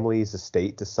family's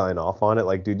estate to sign off on it,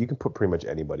 like, dude, you can put pretty much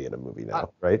anybody in a movie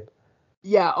now, right?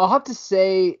 Yeah, I'll have to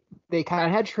say they kind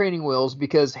of had training wheels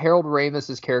because Harold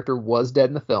Ramis's character was dead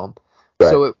in the film. Right.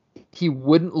 So he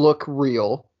wouldn't look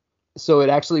real. So it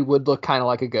actually would look kind of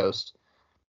like a ghost.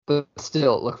 But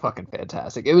still, it looked fucking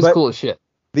fantastic. It was cool as shit.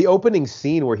 The opening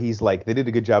scene where he's like, they did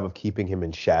a good job of keeping him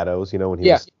in shadows, when he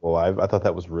was alive. I thought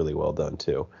that was really well done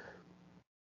too.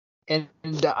 And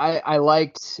I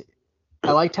liked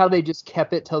how they just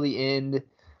kept it till the end.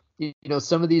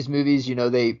 Some of these movies,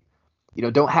 they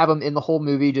don't have them in the whole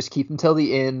movie, just keep them till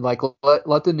the end. Like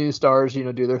let the new stars,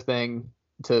 do their thing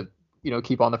to,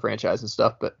 keep on the franchise and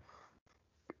stuff. But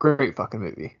great fucking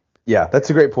movie. Yeah, that's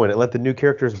a great point. It let the new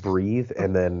characters breathe,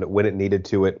 and then when it needed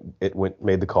to, it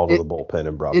made the call to the bullpen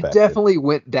and brought back. It definitely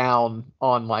went down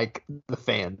on like the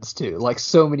fans too. Like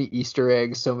so many Easter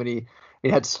eggs, it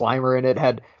had Slimer in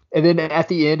it, and then at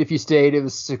the end, if you stayed, it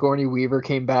was Sigourney Weaver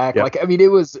came back. Yep. Like, I mean, it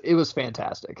was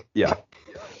fantastic. Yeah.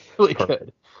 Really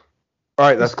good. All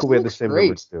right, that's cool. We had the same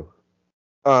numbers too.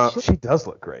 She does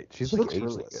look great. She's like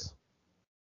ageless. Really good.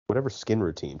 Whatever skin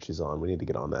routine she's on, we need to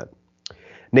get on that.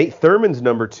 Nate Thurman's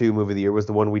number 2 movie of the year was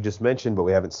the one we just mentioned, but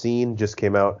we haven't seen. Just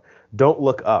came out. Don't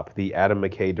Look Up, the Adam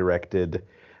McKay directed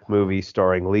movie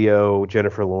starring Leo,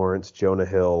 Jennifer Lawrence, Jonah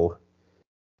Hill,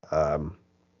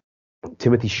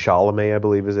 Timothy Chalamet, I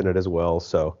believe, is in it as well.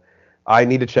 So I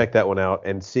need to check that one out.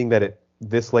 And seeing that it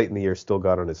this late in the year still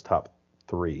got on his top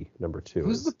 3, number 2.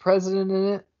 Who's the president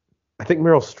in it? I think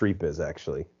Meryl Streep is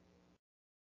actually.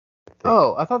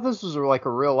 I thought this was like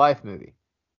a real life movie.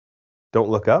 Don't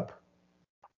Look Up?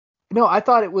 No, I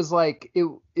thought it was like it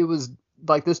was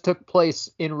like this took place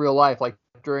in real life, like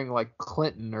during like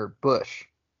Clinton or Bush.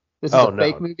 This is a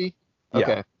fake movie? Yeah.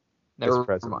 Okay. Never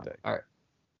mind. All right.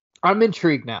 I'm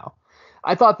intrigued now.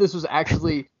 I thought this was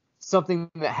actually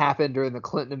something that happened during the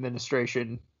Clinton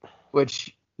administration,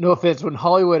 which, no offense, when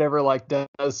Hollywood ever like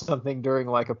does something during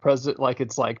like a president, like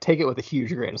it's like take it with a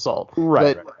huge grain of salt.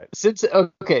 Right. Since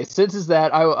it's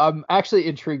that, I'm actually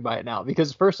intrigued by it now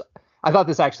because first I thought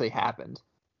this actually happened.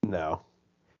 No.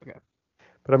 Okay.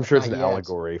 But I'm sure it's an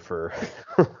allegory for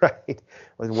right.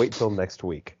 Let's wait till next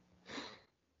week.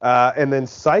 And then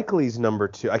Cycles number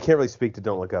 2. I can't really speak to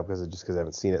Don't Look Up because I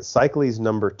haven't seen it. Cycles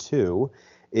number 2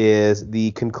 is the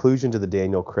conclusion to the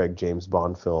Daniel Craig James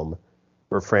Bond film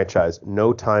or franchise,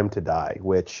 No Time to Die,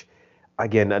 which,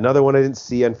 again, another one I didn't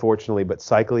see, unfortunately, but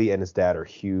Cycles and his dad are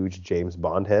huge James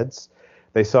Bond heads.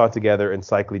 They saw it together, and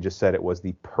Cycles just said it was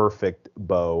the perfect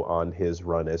bow on his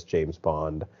run as James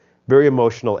Bond. Very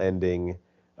emotional ending.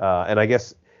 And I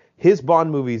guess his Bond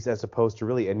movies, as opposed to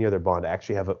really any other Bond,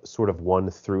 actually have a sort of one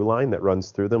through line that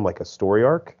runs through them, like a story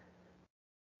arc,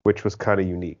 which was kind of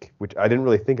unique, which I didn't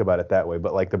really think about it that way.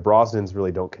 But like the Brosnans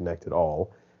really don't connect at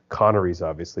all. Connery's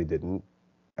obviously didn't.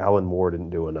 Alan Moore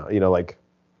didn't do enough. Like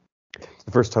it's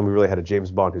the first time we really had a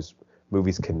James Bond whose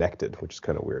movies connected, which is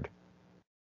kind of weird.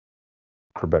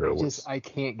 For better or worse. I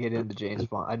can't get into James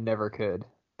Bond. I never could.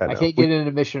 I can't get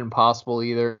into Mission Impossible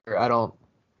either. I don't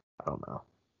know.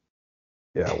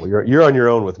 Yeah, well, you're on your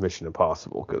own with Mission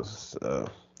Impossible because,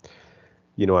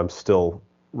 I'm still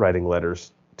writing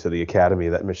letters to the Academy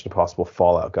that Mission Impossible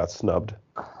Fallout got snubbed.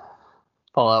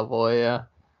 Fallout Boy, yeah.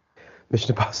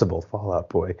 Mission Impossible Fallout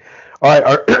Boy. All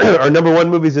right, our number 1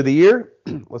 movies of the year.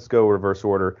 Let's go reverse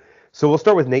order. So we'll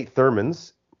start with Nate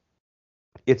Thurman's.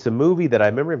 It's a movie that I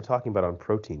remember him talking about on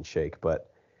Protein Shake,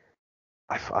 but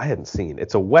I hadn't seen.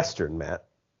 It's a Western, Matt,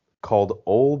 called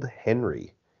Old Henry.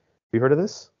 Have you heard of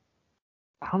this?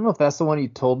 I don't know if that's the one you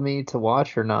told me to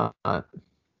watch or not.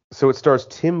 So it stars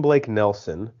Tim Blake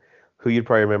Nelson, who you'd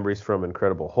probably remember. He's from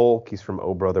Incredible Hulk. He's from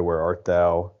Oh Brother, Where Art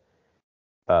Thou?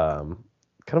 Kind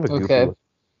of a goofy one.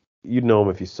 You'd know him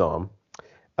if you saw him.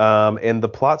 And the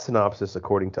plot synopsis,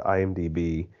 according to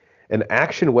IMDb, an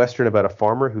action western about a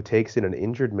farmer who takes in an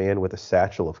injured man with a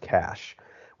satchel of cash.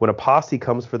 When a posse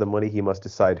comes for the money, he must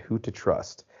decide who to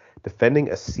trust. Defending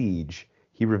a siege,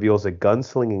 he reveals a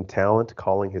gunslinging talent,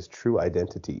 calling his true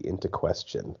identity into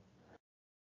question.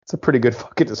 It's a pretty good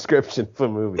fucking description of a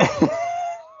movie.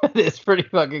 It's pretty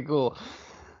fucking cool.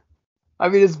 I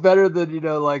mean, it's better than,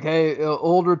 like, hey,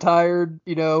 old retired,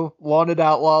 wanted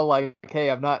outlaw, like,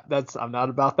 hey, I'm not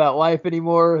about that life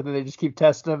anymore. And then they just keep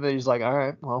testing him. And he's like, all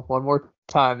right, well, one more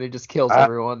time. He just kills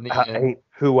everyone. I ain't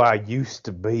who I used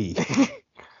to be.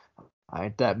 I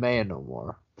ain't that man no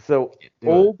more. So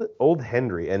Do old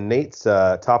Henry and Nate's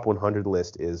top 100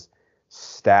 list is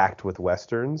stacked with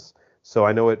westerns. So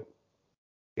I know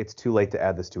it's too late to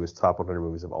add this to his top 100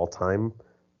 movies of all time.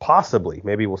 Possibly,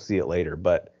 maybe we'll see it later.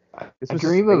 But this I was his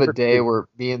dream of a favorite day movie. where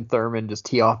me and Thurman just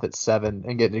tee off at 7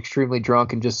 and get extremely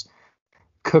drunk and just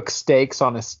cook steaks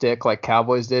on a stick like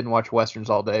cowboys did and watch westerns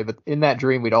all day. But in that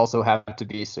dream, we'd also have to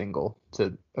be single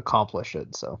to accomplish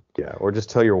it. So Yeah, or just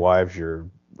tell your wives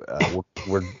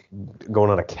we're going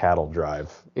on a cattle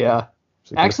drive. yeah,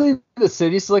 So you can- actually, the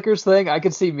City Slickers thing, I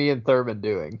could see me and Thurman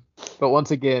doing. But once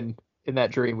again, in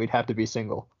that dream, we'd have to be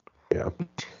single. yeah,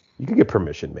 you could get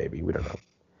permission, maybe. We don't know.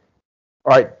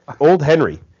 All right, Old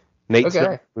Henry, Nate's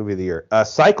Okay. movie of the year.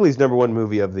 Cycly's number one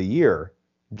movie of the year,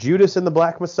 Judas and the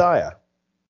Black Messiah.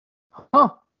 Huh.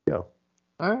 Yeah,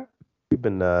 All right. we've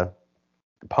been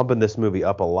pumping this movie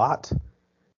up a lot.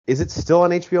 Is it still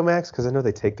on HBO Max? Because I know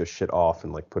they take their shit off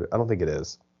and like put it. I don't think it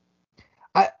is.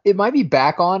 It might be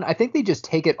back on. I think they just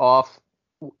take it off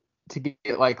to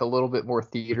get like a little bit more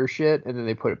theater shit, and then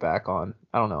they put it back on.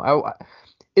 I don't know.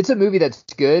 It's a movie that's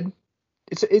good.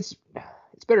 It's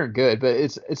better than good, but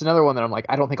it's another one that I'm like,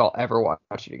 I don't think I'll ever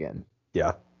watch it again.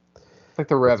 Yeah. It's like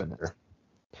The Revenant.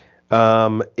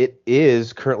 It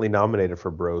is currently nominated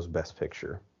for Bros Best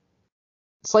Picture.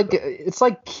 It's like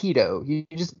keto.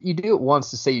 You do it once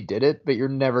to say you did it, but you're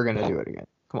never gonna do it again.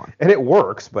 Come on, And it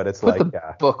works, but it's put like, the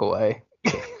yeah. book away.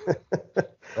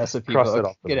 Recipe Cross it book.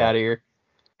 off the Get book. out of here.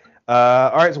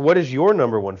 All right, so what is your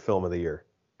number one film of the year?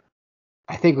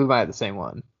 I think we might have the same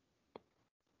one.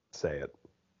 Say it.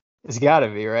 It's gotta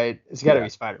be, right? It's gotta Yeah. be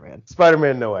Spider-Man.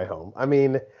 Spider-Man No Way Home. I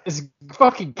mean, It's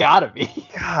fucking gotta be.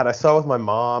 God, I saw it with my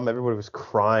mom. Everybody was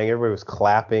crying. Everybody was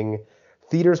clapping.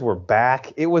 Theaters were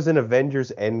back. It was an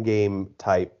Avengers Endgame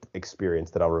type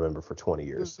experience that I'll remember for 20 It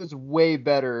years. was way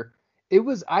better.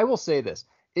 I will say this.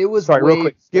 It was Sorry, way real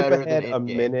quick. Skip better ahead than a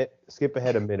Endgame. minute. Skip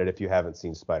ahead a minute if you haven't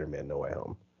seen Spider-Man No Way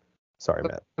Home. Sorry,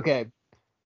 Matt. Okay.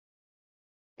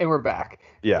 And we're back.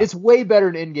 Yeah. It's way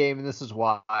better than Endgame, and this is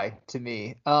why to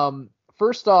me.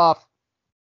 First off,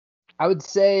 I would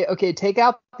say, okay, take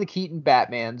out the Keaton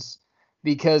Batmans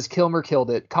because Kilmer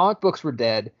killed it. Comic books were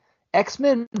dead.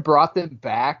 X-Men brought them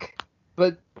back,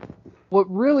 but what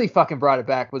really fucking brought it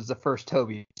back was the first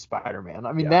Tobey Spider-Man.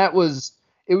 I mean, Yeah. it was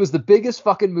the biggest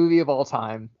fucking movie of all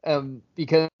time.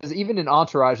 Because even in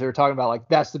Entourage, they were talking about like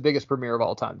that's the biggest premiere of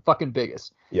all time, fucking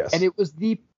biggest. Yes. And it was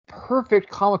the perfect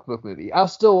comic book movie. I'll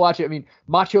still watch it. I mean,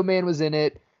 Macho Man was in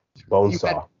it. You had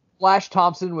Bonesaw. Flash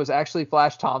Thompson was actually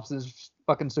Flash Thompson's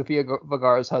fucking Sofia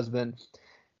Vergara's husband.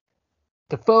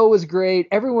 Defoe was great.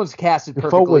 Everyone's casted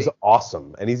perfectly. Defoe was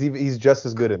awesome, and he's just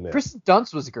as good in this. Kristen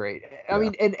Dunst was great. I Yeah.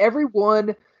 mean, and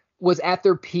everyone was at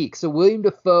their peak. So William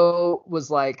Defoe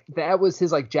was like, that was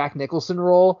his like Jack Nicholson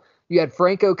role. You had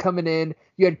Franco coming in.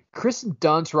 You had Kristen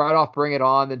Dunst right off Bring It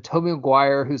On. Then Tobey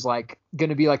Maguire, who's like going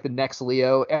to be like the next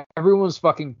Leo. Everyone was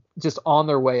fucking just on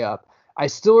their way up. I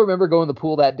still remember going to the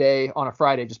pool that day on a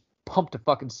Friday, just pumped to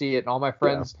fucking see it. And all my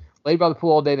friends laid by the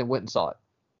pool all day, then went and saw it.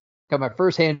 Got my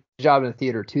first hand job in the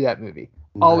theater to that movie.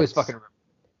 Always Nice. fucking remember.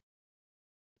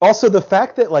 Also, the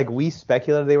fact that like we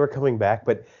speculated they were coming back,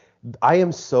 but I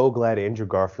am so glad Andrew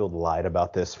Garfield lied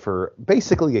about this for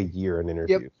basically a year in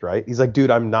interviews, right? He's like,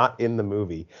 dude, I'm not in the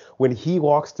movie. When he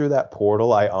walks through that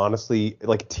portal, I honestly,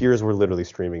 like, tears were literally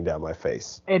streaming down my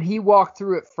face. And he walked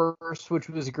through it first, which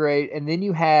was great. And then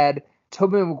you had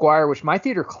Tobey Maguire, which my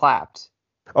theater clapped.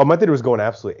 Oh, my theater was going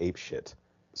absolutely ape shit.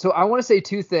 So I want to say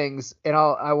two things, and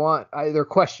they're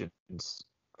questions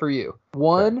for you.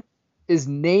 One is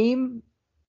name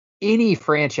any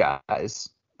franchise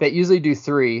that usually do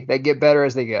 3 that get better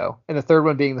as they go, and the third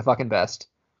one being the fucking best.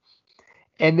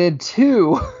 And then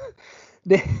 2,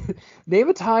 name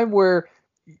a time where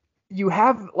you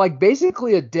have like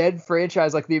basically a dead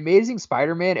franchise, like the Amazing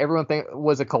Spider-Man. Everyone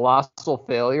was a colossal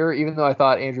failure, even though I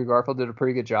thought Andrew Garfield did a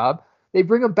pretty good job. They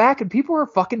bring him back, and people are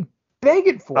fucking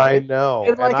begging for it. I know.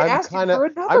 And like I'm asking for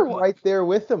another one. right there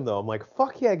with him, though. I'm like,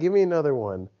 fuck yeah, give me another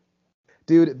one.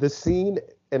 Dude, the scene,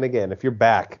 and again, if you're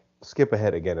back, skip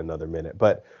ahead again another minute,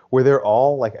 but where they're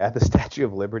all like at the Statue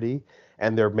of Liberty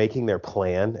and they're making their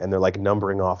plan and they're like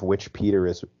numbering off which Peter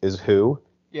is who.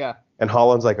 Yeah. And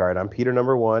Holland's like, all right, I'm Peter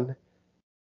number 1.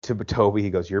 To Toby, he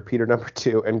goes, you're Peter number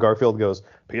 2. And Garfield goes,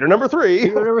 Peter number 3.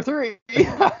 Peter number 3.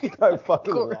 I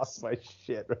fucking lost my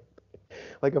shit.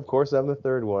 Like, of course, I'm the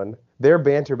third one. Their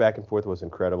banter back and forth was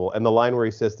incredible. And the line where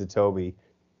he says to Toby,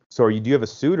 so do you have a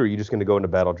suit, or are you just going to go into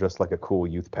battle just like a cool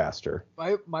youth pastor?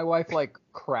 My wife like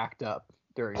cracked up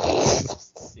during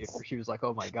the She was like,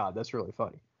 oh my God, that's really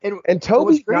funny. And Toby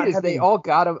what's great is they all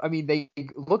got him. I mean, they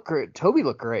look great. Toby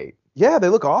looked great. Yeah, they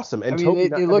look awesome. And I mean, Toby they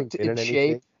not having looked been in in anything,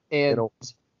 shape. And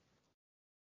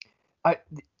I,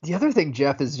 the other thing,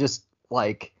 Jeff, is just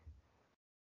like,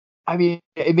 I mean,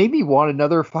 it made me want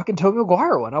another fucking Tobey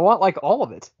Maguire one. I want like all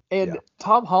of it. yeah, And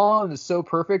Tom Holland is so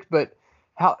perfect, but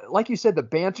how, like you said, the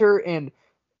banter and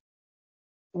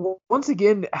once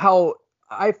again, how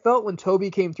I felt when Toby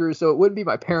came through. So it wouldn't be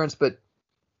my parents, but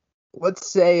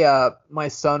let's say my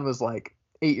son was like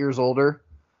 8 years older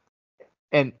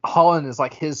and Holland is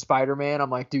like his Spider-Man. I'm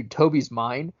like, dude, Toby's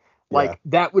mine. yeah. Like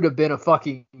that would have been a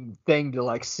fucking thing to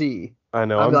like see. I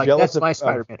know. I'd be I'm like, jealous that's my of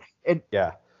Spider-Man. And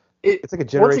yeah. it It's like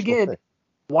a once generational again, thing.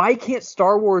 why can't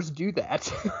Star Wars do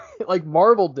that? Like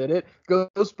Marvel did it,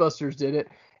 Ghostbusters did it,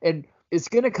 and it's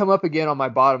gonna come up again on my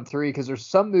bottom three because there's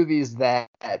some movies that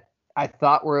I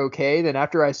thought were okay. Then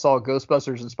after I saw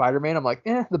Ghostbusters and Spider-Man, I'm like,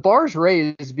 the bar's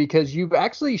raised because you've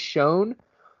actually shown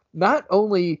not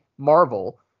only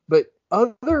Marvel but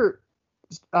other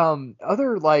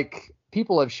like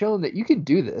people have shown that you can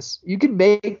do this. You can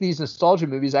make these nostalgia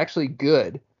movies actually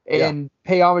good Yeah. and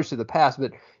pay homage to the past.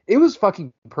 But it was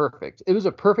fucking perfect. It was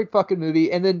a perfect fucking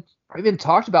movie. And then I even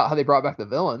talked about how they brought back the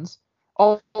villains.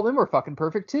 All of them were fucking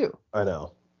perfect too. I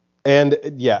know. And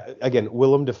yeah, again,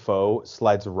 Willem Dafoe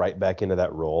slides right back into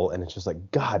that role, and it's just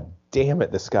like, God damn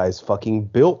it, this guy's fucking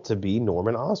built to be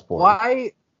Norman Osborn.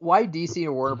 Why DC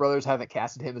and Warner Brothers haven't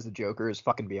casted him as a Joker is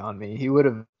fucking beyond me. He would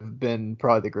have been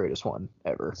probably the greatest one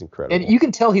ever. It's incredible. And you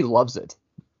can tell he loves it.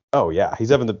 Oh yeah, he's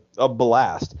having a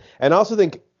blast. And I also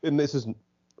think, and this is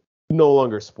no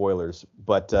longer spoilers,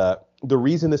 but the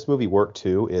reason this movie worked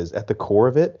too is at the core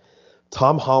of it,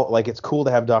 Tom Holland, like it's cool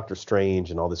to have Doctor Strange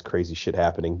and all this crazy shit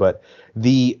happening, but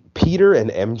the Peter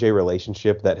and MJ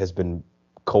relationship that has been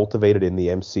cultivated in the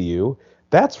MCU,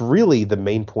 that's really the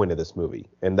main point of this movie,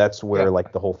 and that's where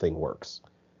like the whole thing works.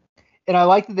 And I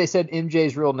like that they said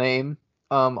MJ's real name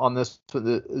on this with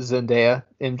the Zendaya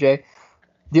MJ.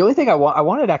 The only thing I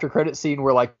wanted after credit scene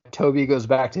where like Toby goes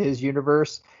back to his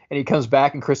universe and he comes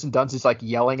back and Kristen Dunst is like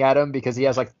yelling at him because he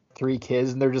has like 3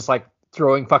 kids and they're just like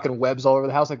throwing fucking webs all over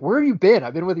the house. Like, where have you been?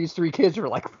 I've been with these 3 kids for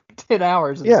like 10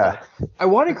 hours. And stuff. I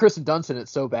wanted Kristen Dunst in it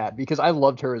so bad because I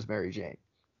loved her as Mary Jane.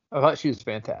 I thought she was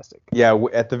fantastic. Yeah,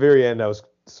 at the very end, I was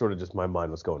sort of just, my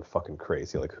mind was going fucking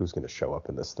crazy. Like, who's going to show up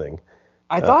in this thing?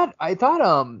 I thought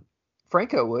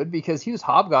Franco would because he was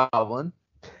Hobgoblin.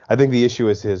 I think the issue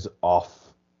is his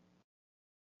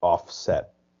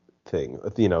offset thing.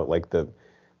 You know, like the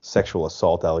sexual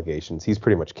assault allegations. He's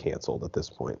pretty much canceled at this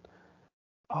point.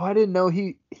 Oh, I didn't know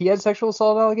he had sexual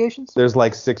assault allegations. There's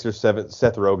like 6 or 7.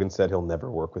 Seth Rogen said he'll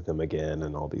never work with him again,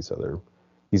 and all these other.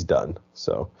 He's done.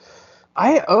 So.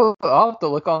 I'll have to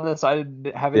look on this. I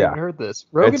haven't even heard this.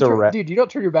 Rogen, dude, you don't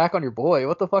turn your back on your boy.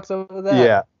 What the fuck's up with that?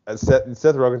 Yeah,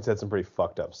 Seth Rogen said some pretty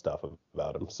fucked up stuff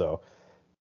about him. So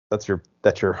that's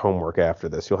your homework after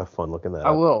this. You'll have fun looking that up.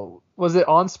 I will. Was it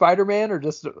on Spider-Man or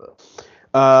just?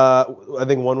 I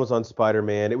think one was on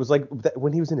Spider-Man. It was like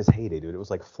when he was in his heyday, dude. It was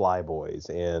like Fly Boys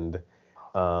and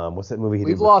what's that movie he did?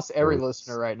 We've lost every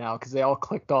listener right now because they all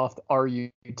clicked off our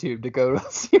YouTube to go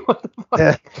to see what the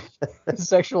fuck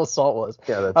sexual assault was.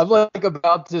 Yeah, I'm like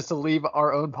about just to leave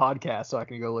our own podcast so I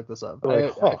can go look this up.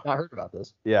 I've not heard about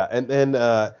this. Yeah, and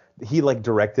then he like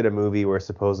directed a movie where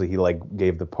supposedly he like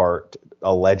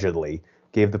allegedly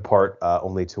gave the part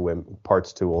only to women,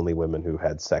 parts to only women who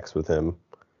had sex with him,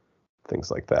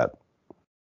 things like that.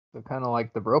 So kind of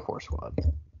like the Broforce Squad.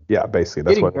 Yeah, basically.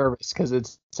 That's getting nervous because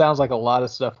it sounds like a lot of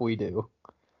stuff we do.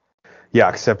 Yeah,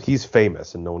 except he's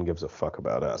famous and no one gives a fuck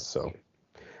about us. So,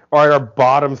 all right, our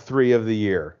bottom 3 of the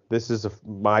year. This is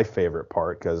my favorite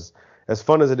part because as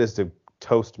fun as it is to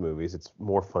toast movies, it's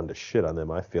more fun to shit on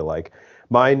them, I feel like.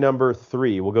 My number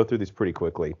 3, we'll go through these pretty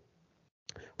quickly.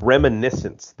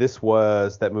 Reminiscence. This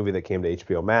was that movie that came to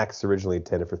HBO Max, originally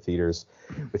intended for theaters,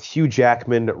 with Hugh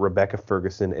Jackman, Rebecca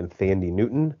Ferguson, and Thandie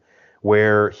Newton,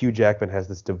 where Hugh Jackman has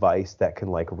this device that can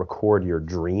like record your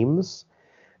dreams,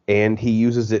 and he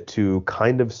uses it to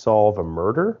kind of solve a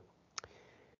murder.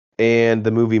 And the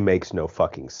movie makes no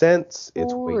fucking sense.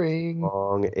 It's way too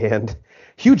long, and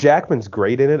Hugh Jackman's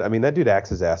great in it. I mean, that dude acts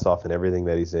his ass off in everything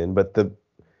that he's in, but the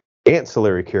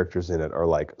ancillary characters in it are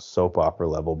like soap opera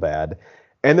level bad.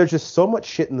 And there's just so much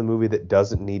shit in the movie that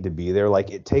doesn't need to be there. Like,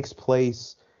 it takes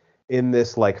place in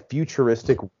this like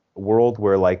futuristic world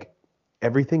where like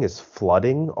everything is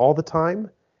flooding all the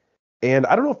time. And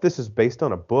I don't know if this is based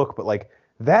on a book, but like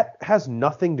that has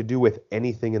nothing to do with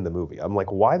anything in the movie. I'm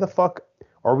like, why the fuck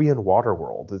are we in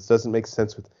Waterworld? This doesn't make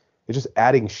sense. It's just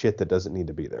adding shit that doesn't need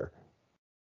to be there.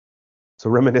 So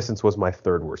Reminiscence was my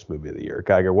 3rd worst movie of the year.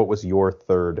 Geiger, what was your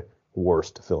 3rd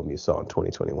worst film you saw in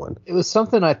 2021? It was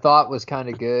something I thought was kind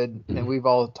of good, and we've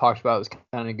all talked about it was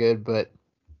kind of good, but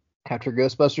after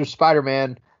Ghostbusters,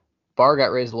 Spider-Man, bar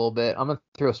got raised a little bit. I'm gonna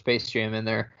throw Space Jam in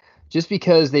there, just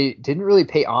because they didn't really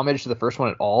pay homage to the first one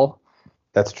at all.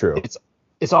 That's true.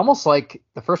 It's almost like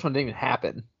the first one didn't even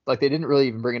happen. Like they didn't really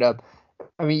even bring it up.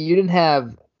 I mean, you didn't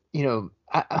have,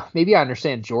 maybe I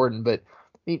understand Jordan, but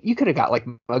I mean, you could have got like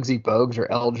Muggsy Bogues or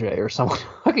LJ or someone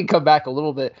who could come back a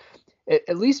little bit.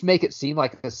 At least make it seem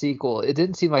like a sequel. It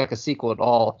didn't seem like a sequel at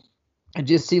all. It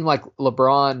just seemed like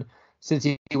LeBron, since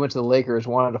he went to the Lakers,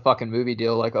 wanted a fucking movie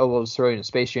deal. Like, oh, we'll just throw you in a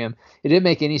Space Jam. It didn't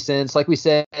make any sense. Like we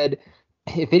said,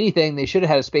 if anything, they should have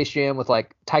had a Space Jam with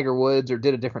like Tiger Woods or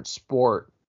did a different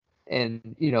sport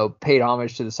and, paid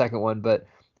homage to the second one. But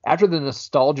after the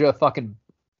nostalgia fucking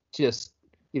just,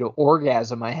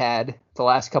 orgasm I had the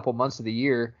last couple months of the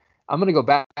year, I'm going to go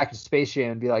back to Space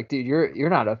Jam and be like, dude, you're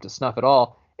not up to snuff at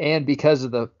all. And because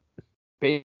of the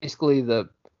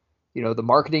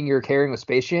marketing you're carrying with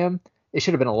Space Jam, it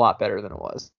should have been a lot better than it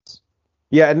was.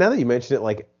 Yeah, and now that you mention it,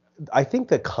 like, I think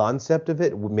the concept of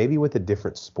it, maybe with a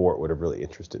different sport, would have really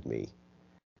interested me.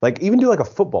 Like, even do like a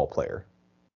football player.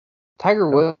 Tiger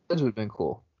Woods would have been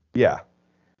cool. Yeah.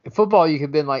 In football, you could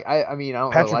have been like, I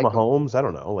don't Patrick know. Like Mahomes, I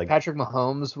don't know. Like Patrick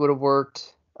Mahomes would have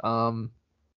worked.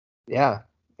 Yeah,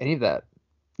 any of that.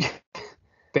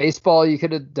 Baseball, you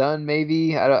could have done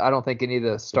maybe. I don't think any of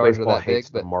the stars are that big.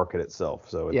 But the market itself,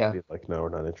 so it'd be like, no, we're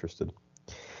not interested.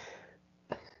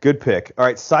 Good pick. All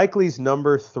right, Cycly's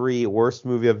number 3 worst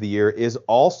movie of the year is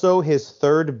also his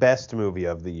third best movie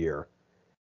of the year,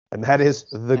 and that is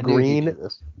The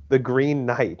Green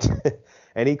Knight.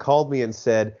 And he called me and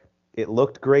said, it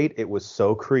looked great. It was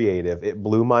so creative. It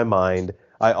blew my mind.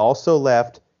 I also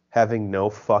left having no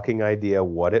fucking idea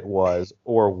what it was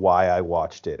or why I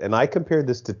watched it. And I compared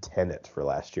this to Tenet for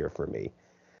last year for me,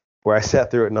 where I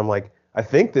sat through it and I'm like, I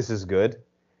think this is good.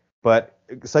 But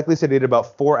Cycly said he did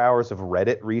about 4 hours of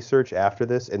Reddit research after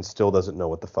this and still doesn't know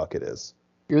what the fuck it is.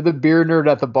 You're the beer nerd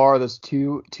at the bar that's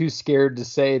too scared to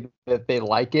say that they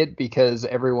like it because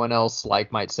everyone else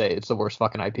might say it's the worst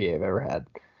fucking IPA I've ever had.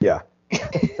 Yeah.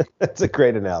 That's a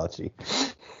great analogy.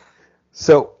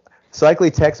 So Cycly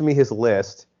texted me his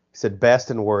list. He said best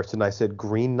and worst, and I said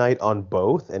Green Knight on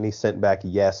both, and he sent back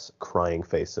yes, crying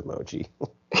face emoji.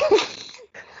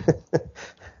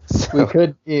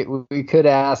 So, we could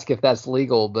ask if that's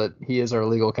legal, but he is our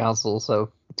legal counsel,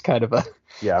 so it's kind of a...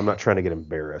 Yeah, I'm not trying to get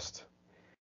embarrassed.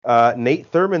 Nate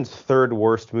Thurman's third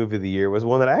worst movie of the year was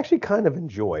one that I actually kind of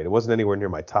enjoyed. It wasn't anywhere near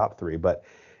my top 3, but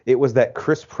it was that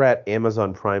Chris Pratt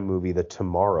Amazon Prime movie, The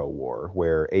Tomorrow War,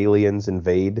 where aliens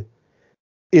invade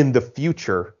in the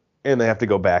future, and they have to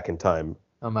go back in time.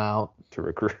 I'm out. To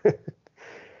recruit.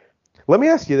 Let me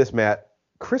ask you this, Matt.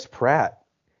 Chris Pratt,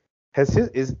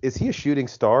 is he a shooting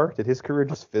star? Did his career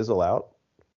just fizzle out?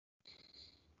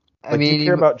 I mean, do you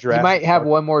care about Jurassic he might have Park?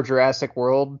 one more Jurassic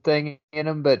World thing in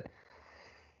him, but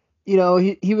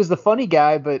he was the funny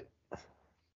guy. But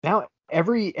now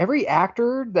every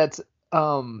actor that's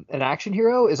an action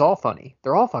hero is all funny.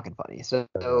 They're all fucking funny. So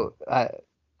I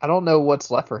don't know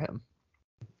what's left for him.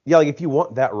 Yeah, like if you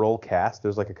want that role cast,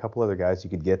 there's like a couple other guys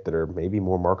you could get that are maybe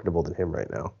more marketable than him right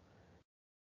now.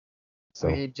 So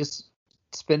I mean, just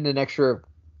spend an extra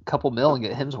couple mil and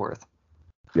get Hemsworth.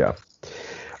 Yeah.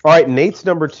 All right, Nate's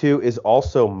number 2 is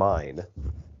also mine.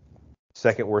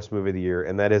 Second worst movie of the year,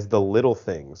 and that is The Little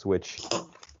Things, which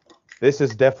this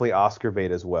is definitely Oscar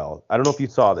bait as well. I don't know if you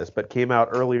saw this, but came out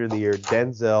earlier in the year.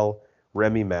 Denzel,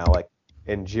 Rami Malek,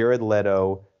 and Jared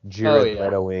Leto,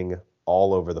 Letoing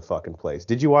all over the fucking place.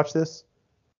 Did you watch this?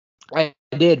 I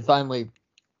did, finally.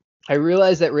 I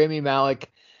realized that Rami Malek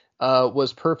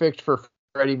was perfect for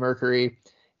Freddie Mercury,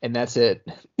 and that's it.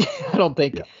 I don't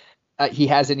think he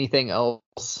has anything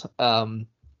else.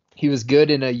 He was good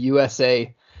in a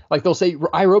USA. Like they'll say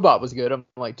iRobot was good. I'm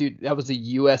like, dude, that was a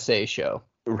USA show.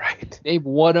 Right. Name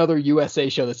one other USA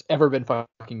show that's ever been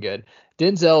fucking good.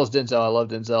 Denzel is Denzel. I love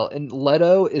Denzel. And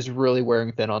Leto is really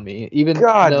wearing thin on me. Even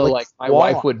though like my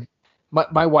wife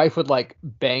would like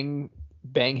bang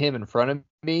him in front of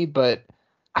me, but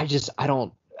he's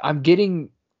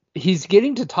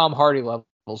getting to Tom Hardy levels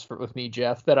with me,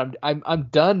 Jeff, that I'm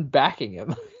done backing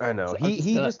him. I know. So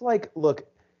he just like, look,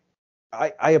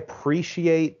 I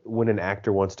appreciate when an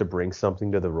actor wants to bring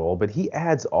something to the role, but he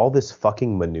adds all this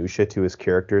fucking minutia to his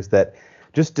characters that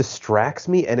just distracts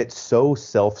me, and it's so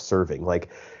self-serving. Like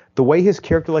the way his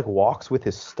character like walks with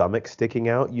his stomach sticking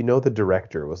out, the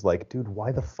director was like, dude,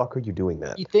 why the fuck are you doing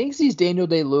that? He thinks he's Daniel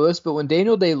Day-Lewis, but when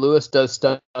Daniel Day-Lewis does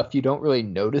stuff, you don't really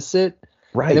notice it.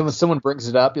 Right. And then when someone brings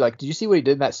it up, you're like, did you see what he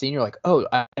did in that scene? You're like, oh,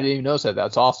 I didn't even notice that.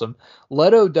 That's awesome.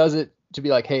 Leto does it to be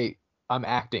like, hey, I'm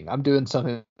acting. I'm doing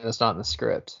something that's not in the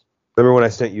script. Remember when I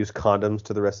sent you condoms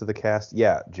to the rest of the cast?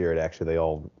 Yeah, Jared, actually, they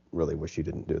all really wish you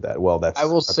didn't do that. Well, I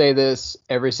will say this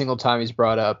every single time he's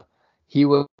brought up. He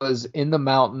was in the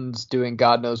mountains doing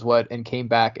God knows what and came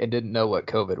back and didn't know what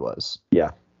COVID was.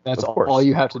 Yeah. That's all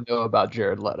you have to know about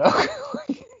Jared Leto.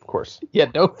 Of course. Yeah,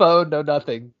 no phone, no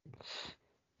nothing.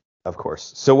 Of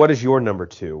course. So what is your number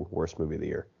 2 worst movie of the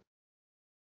year?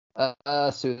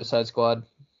 Suicide Squad.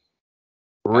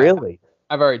 Really?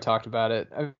 I've already talked about it.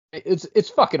 It's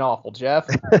fucking awful, Jeff.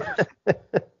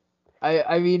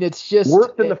 I mean, it's just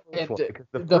worse than the first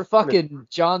one. The fucking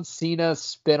John Cena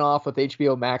spinoff with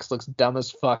HBO Max looks dumb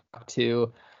as fuck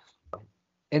too.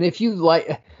 And if you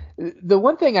like, the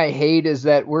one thing I hate is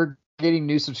that we're getting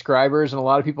new subscribers, and a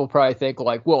lot of people probably think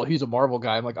like, well, he's a Marvel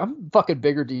guy. I'm like, I'm a fucking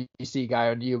bigger DC guy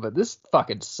on you, but this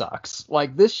fucking sucks.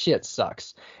 Like, this shit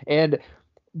sucks. And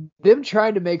them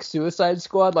trying to make Suicide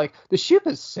Squad, like, the ship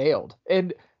has sailed.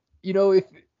 And, you know, if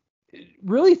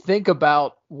really think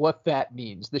about what that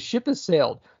means. The ship has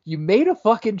sailed. You made a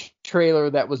fucking trailer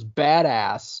that was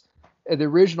badass, the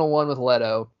original one with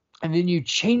Leto, and then you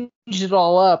changed it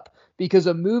all up because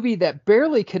a movie that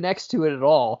barely connects to it at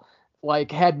all,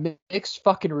 like, had mixed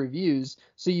fucking reviews.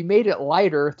 So you made it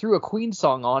lighter, threw a Queen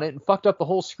song on it, and fucked up the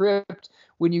whole script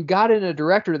when you got in a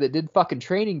director that did fucking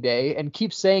Training Day and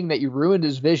keeps saying that you ruined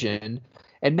his vision.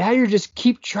 And now you're just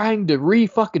keep trying to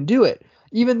fucking do it.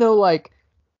 Even though, like,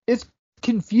 it's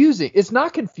confusing. It's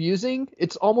not confusing.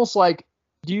 It's almost like,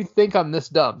 do you think I'm this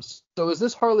dumb? So is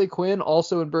this Harley Quinn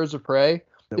also in Birds of Prey?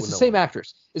 It's the same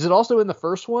actress. Is it also in the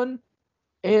first one?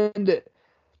 And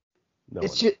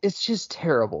it's just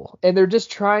terrible. And they're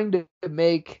just trying to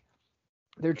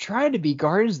be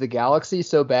Guardians of the Galaxy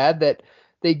so bad that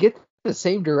they get the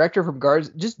same director from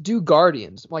Guardians. Just do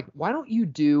Guardians. I'm like, why don't you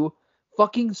do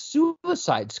fucking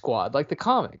Suicide Squad like the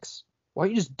comics? Why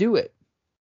don't you just do it?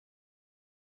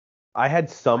 I had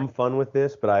some fun with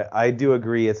this, but I do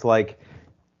agree. It's like,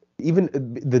 even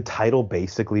the title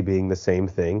basically being the same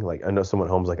thing. Like, I know someone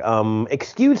at home's like,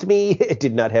 excuse me, it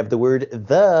did not have the word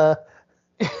the.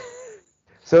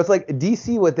 So it's like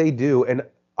DC, what they do, and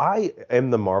I am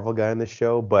the Marvel guy on this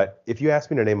show, but if you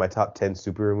ask me to name my top 10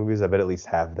 superhero movies, I bet at least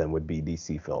half of them would be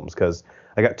DC films, because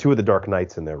I got 2 of the Dark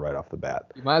Knights in there right off the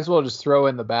bat. You might as well just throw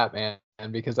in the Batman,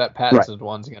 because that Pattinson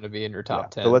one's going to be in your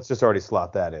top 10. So let's just already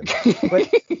slot that in. But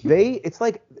it's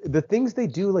like the things they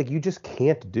do, like, you just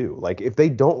can't do. Like, if they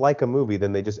don't like a movie,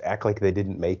 then they just act like they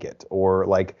didn't make it, or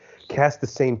like cast the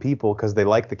same people because they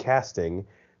like the casting,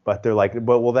 but they're like,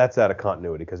 well, that's out of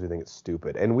continuity because we think it's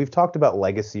stupid. And we've talked about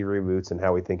legacy reboots and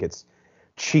how we think it's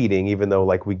cheating, even though,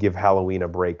 like, we give Halloween a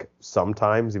break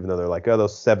sometimes, even though they're like, oh,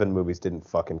 those 7 movies didn't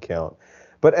fucking count.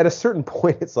 But at a certain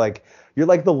point, it's like, you're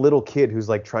like the little kid who's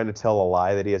like trying to tell a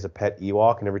lie that he has a pet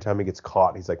Ewok, and every time he gets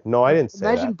caught, he's like, no, I didn't say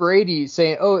that. Imagine Brady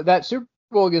saying, oh, that Super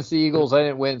Bowl against the Eagles, I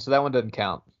didn't win, so that one doesn't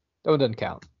count. That one doesn't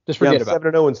count. Just forget about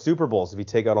it. 7-0 in Super Bowls if you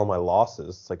take out all my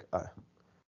losses. It's like,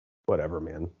 whatever,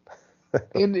 man.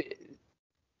 And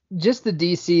just the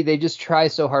DC, they just try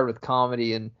so hard with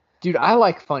comedy. And, dude, I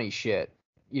like funny shit,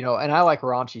 you know, and I like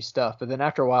raunchy stuff. But then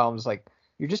after a while, I'm just like,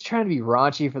 you're just trying to be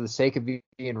raunchy for the sake of being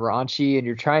raunchy, and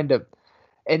you're trying to,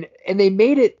 and they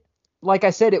made it, like I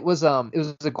said, it was a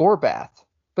gore bath,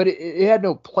 but it had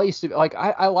no place to, like,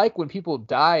 I like when people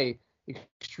die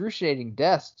excruciating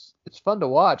deaths. It's fun to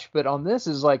watch, but on this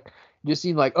is like, it just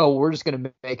seemed like, oh, we're just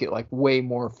gonna make it like way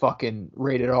more fucking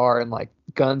rated R and like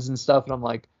guns and stuff, and I'm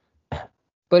like,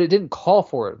 but it didn't call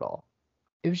for it at all.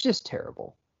 It was just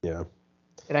terrible. Yeah.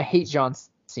 And I hate John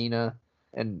Cena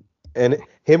and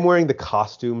him wearing the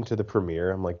costume to the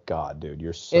premiere. I'm like, God, dude,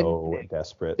 you're so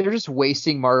desperate. They're just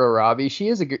wasting Margot Robbie.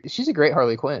 She's a great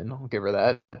Harley Quinn. I'll give her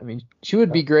that. I mean, she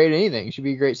would be great at anything. She'd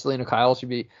be great Selena Kyle.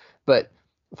 But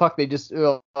fuck, they just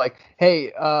like,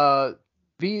 hey,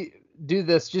 do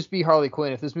this. Just be Harley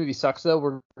Quinn. If this movie sucks though,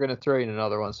 we're gonna throw you in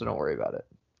another one, so don't worry about it.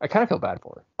 I kind of feel bad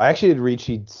for her. I actually did read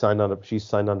she's signed on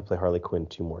to play Harley Quinn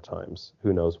 2 more times.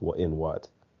 Who knows what?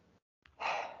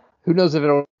 Who knows if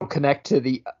it'll connect to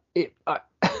the.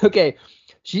 Okay,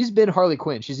 she's been Harley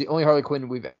Quinn. She's the only Harley Quinn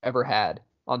we've ever had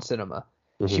on cinema.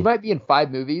 Mm-hmm. She might be in 5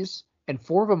 movies, and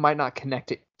 4 of them might not connect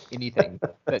to anything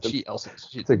that she else is.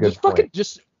 That's a good point.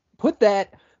 Just put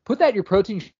that in your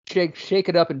protein shake, shake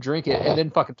it up and drink it, and then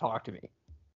fucking talk to me.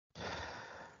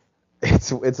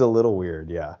 It's a little weird,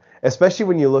 yeah. Especially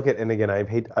when you look at, and again,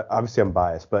 obviously I'm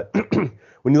biased, but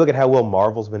when you look at how well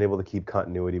Marvel's been able to keep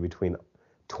continuity between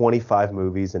 25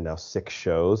 movies and now 6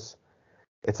 shows,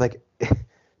 it's like,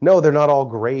 no, they're not all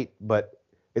great, but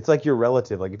it's like your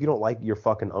relative. Like, if you don't like your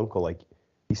fucking uncle, like,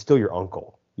 he's still your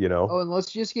uncle. you know? Oh, and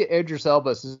let's just get Idris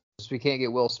Elba since we can't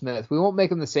get Will Smith. We won't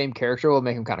make him the same character. We'll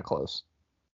make him kind of close.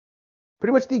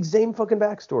 Pretty much the same fucking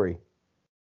backstory.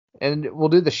 And we'll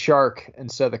do the shark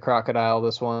instead of the crocodile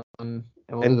this one. And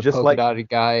we'll do the polka dotted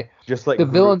guy. Just like the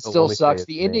villain Groot, still only sucks. say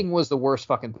The his ending name. was the worst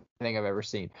fucking thing I've ever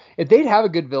seen. If they'd have a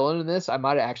good villain in this, I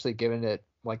might have actually given it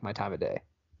like my time of day.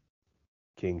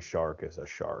 King Shark is a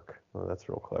shark. Oh, that's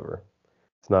real clever.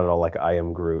 It's not at all like I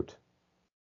am Groot.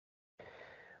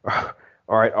 All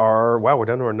right, wow, we're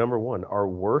down to our number one, our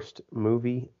worst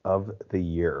movie of the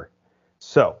year.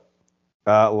 So,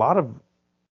 a lot of.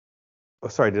 Oh,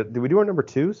 sorry, did we do our number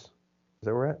twos? Is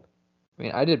that where we're at? I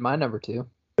mean, I did my number 2.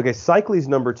 Okay, Cycly's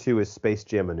number 2 is Space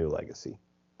Jam: A New Legacy.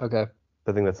 Okay.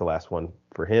 I think that's the last one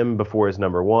for him before his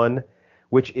number 1,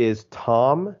 which is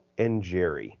Tom and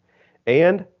Jerry.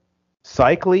 And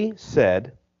Cycly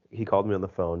said, he called me on the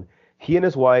phone, he and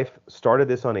his wife started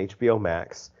this on HBO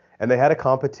Max, and they had a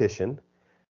competition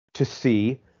to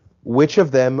see which of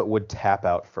them would tap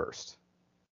out first.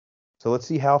 So let's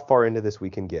see how far into this we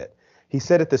can get. He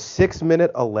said at the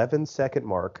 6-minute, 11-second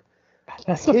mark,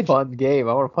 that's a fun game.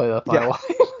 I want to play that with my wife.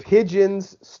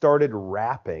 pigeons started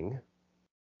rapping,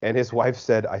 and his wife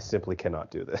said, I simply cannot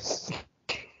do this.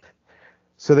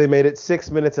 So they made it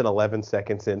 6 minutes and 11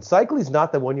 seconds in. Cycly's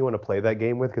not the one you want to play that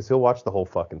game with because he'll watch the whole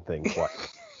fucking thing twice.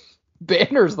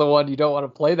 Banner's the one you don't want to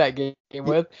play that game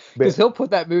with because he'll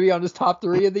put that movie on his top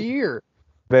 3 of the year.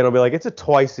 Ben will be like, it's a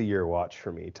twice-a-year watch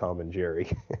for me, Tom and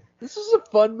Jerry. This is a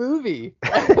fun movie.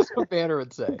 That's what Banner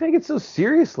would say. Don't take it so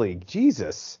seriously.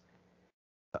 Jesus.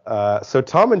 So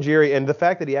Tom and Jerry, and the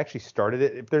fact that he actually started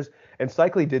it, and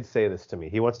Cycly did say this to me.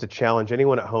 He wants to challenge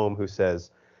anyone at home who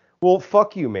says, well,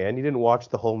 fuck you, man. You didn't watch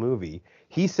the whole movie.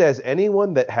 He says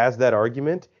anyone that has that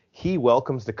argument, he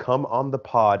welcomes to come on the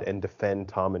pod and defend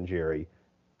Tom and Jerry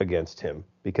against him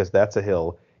because that's a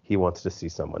hill he wants to see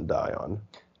someone die on.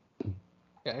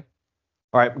 Okay.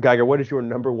 All right, Geiger, what is your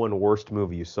number 1 worst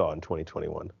movie you saw in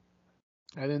 2021?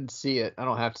 I didn't see it. I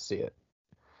don't have to see it.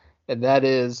 And that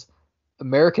is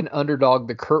American Underdog,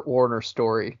 the Kurt Warner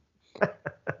story.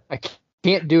 I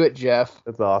can't do it, Jeff.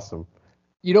 That's awesome.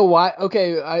 You know why?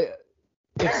 Okay,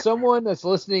 if someone that's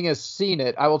listening has seen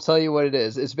it, I will tell you what it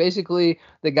is. It's basically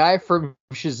the guy from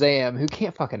Shazam who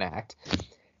can't fucking act.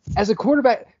 As a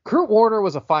quarterback, Kurt Warner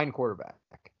was a fine quarterback.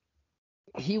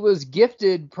 He was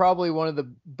gifted probably one of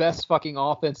the best fucking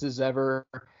offenses ever.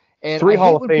 And 3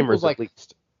 Hall of Famers at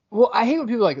least. Well, I hate when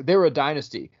people are like, they were a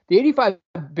dynasty. The 85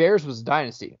 Bears was a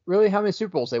dynasty. Really? How many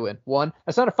Super Bowls they win? 1?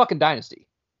 That's not a fucking dynasty.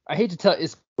 I hate to tell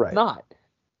it's not.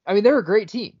 I mean, they're a great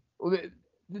team.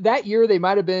 That year, they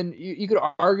might have been, you could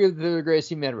argue that they're the greatest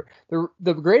team ever.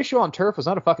 The greatest show on turf was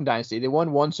not a fucking dynasty. They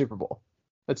won 1 Super Bowl.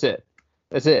 That's it.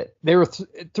 They were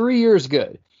 3 years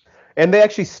good. And they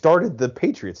actually started the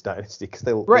Patriots dynasty because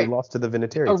they lost to the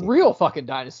Vinatieri team. Real fucking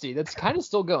dynasty that's kind of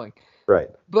still going. Right.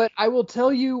 But I will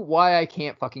tell you why I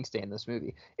can't fucking stand this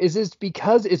movie. It's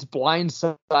because it's Blind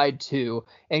Side 2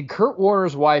 and Kurt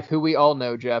Warner's wife, who we all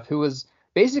know, Jeff, who was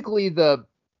basically the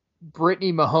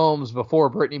Brittany Mahomes before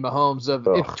Brittany Mahomes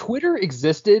if Twitter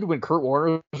existed when Kurt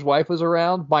Warner's wife was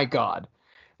around, my God.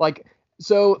 Like,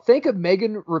 so think of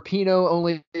Megan Rapinoe,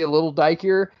 only a little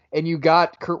dykier, and you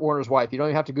got Kurt Warner's wife. You don't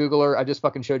even have to Google her. I just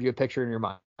fucking showed you a picture in your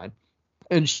mind.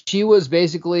 And she was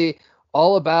basically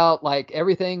all about, like,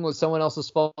 everything was someone else's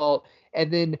fault.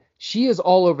 And then she is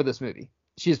all over this movie.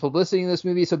 She is publicity in this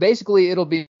movie. So basically it'll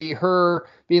be her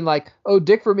being like, oh,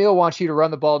 Dick Vermeil wants you to run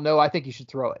the ball. No, I think you should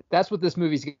throw it. That's what this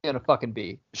movie's going to fucking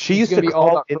be. She used to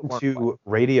call into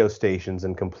radio stations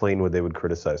and complain when they would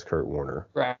criticize Kurt Warner.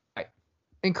 Right.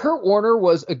 And Kurt Warner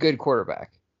was a good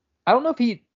quarterback. I don't know if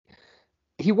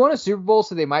he won a Super Bowl,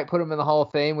 so they might put him in the Hall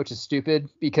of Fame, which is stupid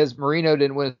because Marino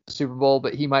didn't win a Super Bowl,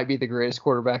 but he might be the greatest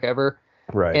quarterback ever.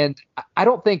 Right. And I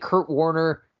don't think Kurt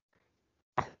Warner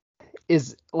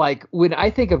is like, when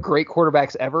I think of great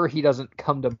quarterbacks ever, he doesn't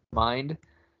come to mind.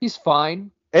 He's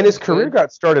fine. And his career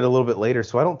got started a little bit later,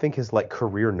 so I don't think his like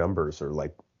career numbers are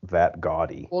like that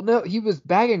gaudy. Well, no, he was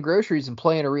bagging groceries and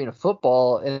playing arena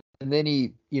football, and then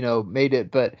he, made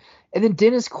it. And then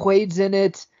Dennis Quaid's in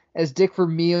it as Dick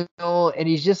Vermeil, and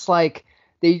he's just like,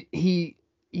 he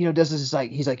does this,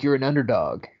 like, he's like, you're an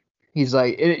underdog. He's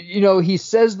like, he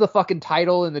says the fucking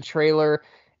title in the trailer,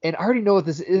 and I already know what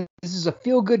this is. This is a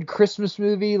feel-good Christmas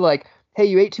movie. Like, hey,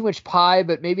 you ate too much pie,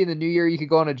 but maybe in the new year you could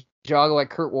go on a jog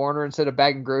like Kurt Warner. Instead of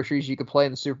bagging groceries, you could play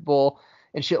in the Super Bowl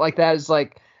and shit like that. It's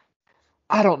like,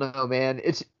 I don't know, man.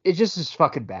 It just is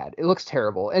fucking bad. It looks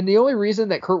terrible. And the only reason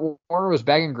that Kurt Warner was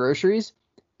bagging groceries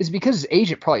is because his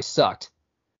agent probably sucked.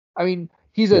 I mean,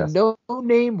 he's a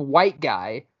no-name white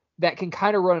guy that can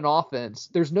kind of run an offense,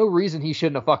 there's no reason he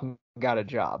shouldn't have fucking got a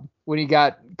job when he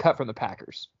got cut from the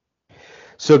Packers.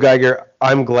 So, Geiger,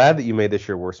 I'm glad that you made this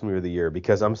your worst movie of the year,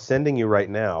 because I'm sending you right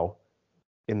now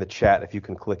in the chat, if you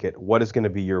can click it, what is going to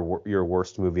be your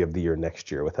worst movie of the year next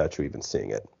year without you even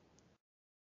seeing it.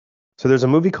 So there's a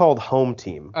movie called Home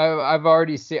Team. I've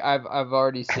already seen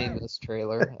this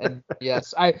trailer, and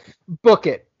yes, I book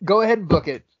it. Go ahead and book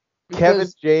it. Kevin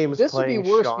James. This would be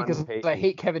worse Sean because Payton. I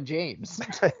hate Kevin James.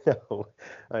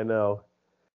 I know.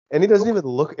 And he doesn't even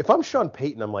look. If I'm Sean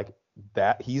Payton, I'm like,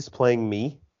 that he's playing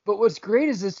me. But what's great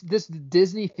is this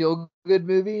Disney feel-good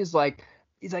movie is like,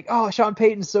 he's like, oh, Sean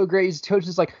Payton's so great. His coach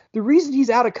is like, the reason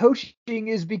he's out of coaching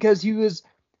is because he was,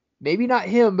 maybe not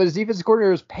him, but his defensive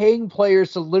coordinator was paying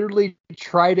players to literally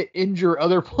try to injure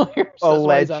other players.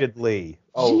 Allegedly.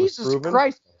 Jesus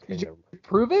Christ. Did you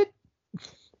prove it?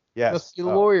 Yes. Must be a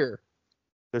lawyer.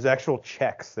 There's actual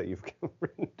checks that you've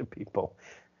written to people.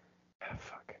 Oh,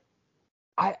 fuck.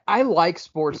 I like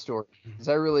sports stories,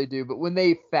 I really do. But when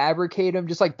they fabricate them,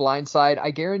 just like Blindside, I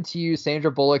guarantee you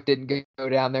Sandra Bullock didn't go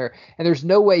down there, and there's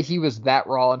no way he was that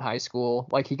raw in high school.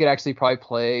 Like, he could actually probably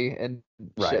play and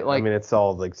right. shit. Like, I mean, it's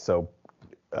all like so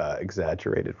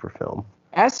exaggerated for film.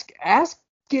 Ask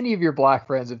any of your black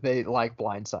friends if they like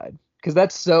Blindside, because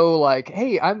that's so like,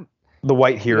 hey, I'm the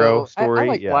white hero story. I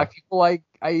like black people. I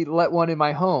let one in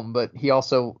my home, but he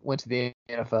also went to the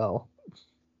NFL.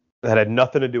 That had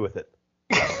nothing to do with it.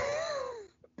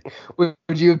 Would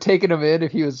you have taken him in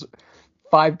if he was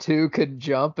 5'2", couldn't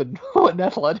jump, and wasn't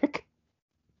athletic?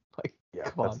 Like,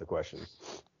 yeah, that's the question.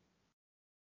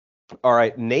 All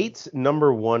right, Nate's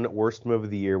number one worst movie of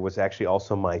the year was actually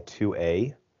also my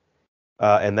 2A,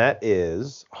 and that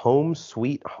is Home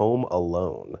Sweet Home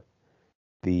Alone.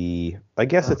 I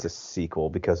guess it's a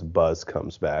sequel because Buzz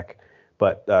comes back,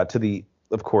 but to the,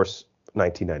 of course,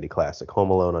 1990 classic Home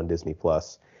Alone on Disney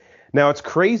Plus. Now, it's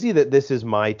crazy that this is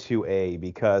my 2A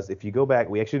because if you go back,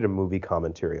 we actually did a movie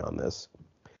commentary on this.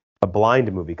 A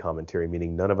blind movie commentary,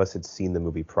 meaning none of us had seen the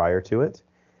movie prior to it.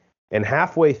 And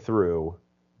halfway through,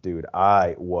 dude,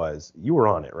 you were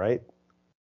on it, right?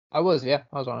 I was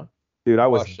on it. Dude, I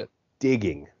was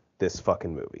digging this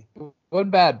fucking movie.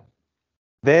 Wasn't bad.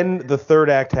 Then the third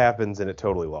act happens and it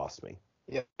totally lost me.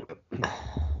 Yep.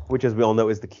 Which, as we all know,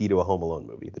 is the key to a Home Alone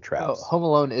movie, the traps. Oh, Home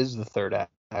Alone is the third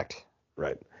act.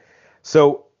 Right.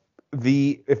 So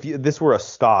if this were a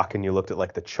stock and you looked at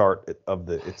like the chart of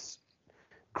its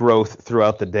growth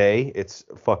throughout the day, it's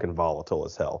fucking volatile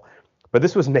as hell. But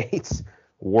this was Nate's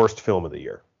worst film of the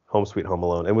year, Home Sweet Home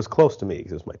Alone, and was close to me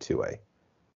because it was my 2A.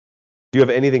 Do you have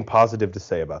anything positive to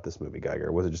say about this movie, Geiger?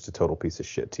 Or was it just a total piece of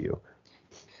shit to you?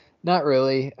 Not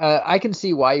really. I can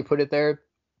see why you put it there.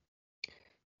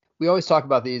 We always talk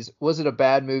about these. Was it a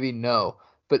bad movie? No.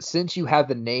 But since you have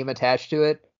the name attached to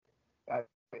it,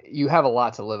 you have a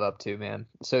lot to live up to, man.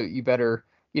 So you better,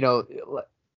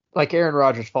 like Aaron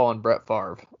Rodgers following Brett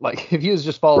Favre. Like, if he was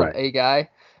just following a guy,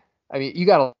 I mean, you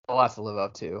got a lot to live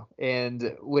up to.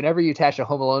 And whenever you attach a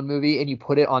Home Alone movie and you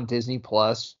put it on Disney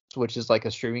Plus, which is like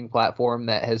a streaming platform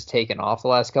that has taken off the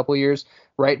last couple of years,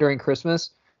 right during Christmas,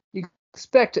 you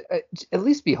expect at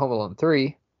least be Home Alone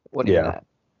 3. What do you that?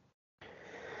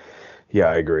 Yeah,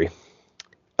 I agree.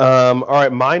 All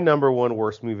right, my number one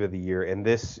worst movie of the year, and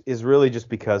this is really just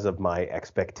because of my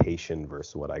expectation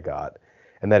versus what I got,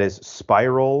 and that is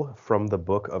Spiral from the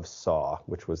Book of Saw,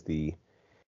 which was the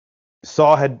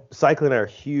Sawhead. Cycling and I are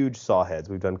huge Saw heads.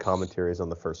 We've done commentaries on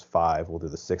the first 5. We'll do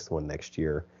the 6th one next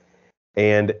year.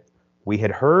 And we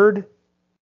had heard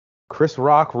Chris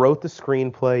Rock wrote the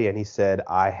screenplay, and he said,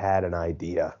 I had an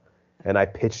idea. And I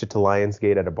pitched it to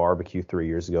Lionsgate at a barbecue 3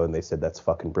 years ago, and they said, that's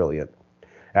fucking brilliant.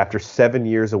 After 7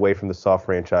 years away from the Saw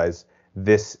franchise,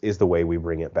 this is the way we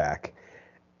bring it back.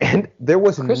 And there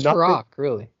was Chris Rock,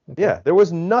 really? Okay. Yeah, there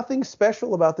was nothing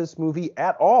special about this movie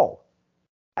at all.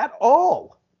 At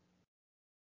all.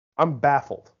 I'm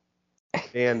baffled.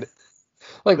 And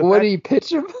like, what did he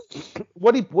pitch him?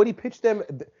 What he pitched them,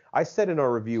 I said in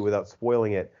our review without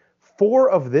spoiling it, 4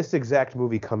 of this exact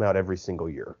movie come out every single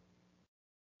year.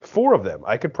 4 of them.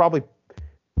 I could probably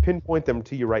pinpoint them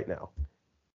to you right now.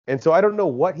 And so I don't know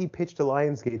what he pitched to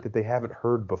Lionsgate that they haven't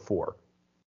heard before.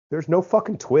 There's no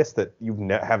fucking twist that you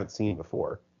haven't seen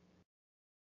before.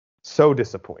 So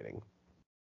disappointing.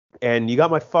 And you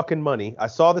got my fucking money. I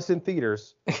saw this in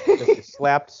theaters. They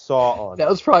slapped Saw on. That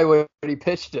was probably what he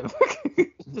pitched him.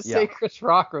 Just say Chris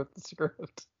Rock wrote the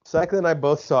script. Cycling and I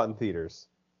both saw it in theaters.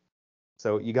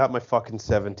 So you got my fucking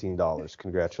 $17.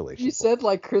 Congratulations. You said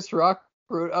like Chris Rock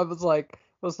wrote. I was like,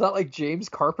 Well, it's not like James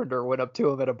Carpenter went up to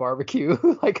him at a barbecue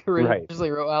like Right.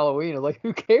 originally wrote Halloween. Like,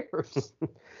 who cares?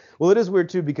 Well, it is weird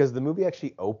too because the movie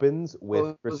actually opens with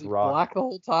Was Chris he Rock. black the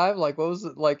whole time? Like, what was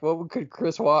it like? What could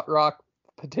Chris Rock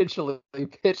potentially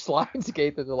pitch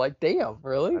Lionsgate? And they're like, damn,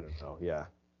 really? I don't know. Yeah,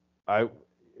 I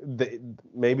they,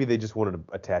 maybe they just wanted to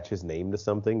attach his name to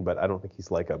something, but I don't think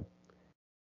he's like a.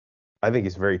 I think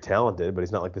he's very talented, but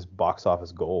he's not like this box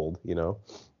office gold, you know.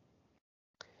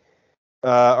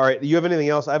 All right, do you have anything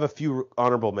else? I have a few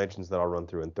honorable mentions that I'll run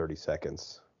through in 30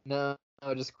 seconds. No,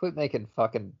 just quit making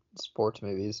fucking sports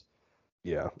movies.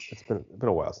 Yeah, it's been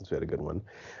a while since we had a good one.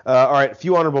 All right, a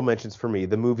few honorable mentions for me.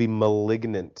 The movie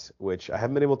 *Malignant*, which I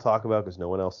haven't been able to talk about because no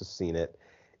one else has seen it.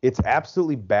 It's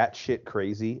absolutely batshit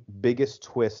crazy. Biggest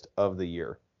twist of the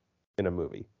year in a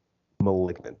movie.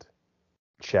 *Malignant*.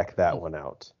 Check that one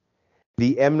out.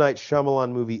 The M. Night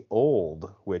Shyamalan movie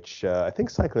 *Old*, which I think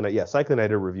Cycling Night. Yeah, Cycling Night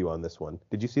did a review on this one.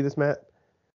 Did you see this, Matt?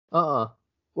 Well,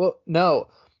 no,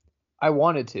 I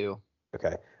wanted to.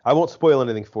 Okay. I won't spoil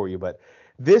anything for you, but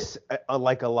this,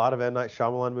 like a lot of M. Night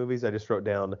Shyamalan movies, I just wrote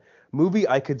down, movie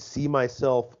I could see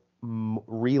myself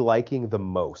re-liking the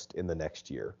most in the next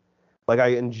year. Like, I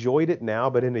enjoyed it now,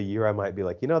 but in a year I might be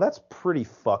like, that's pretty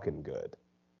fucking good.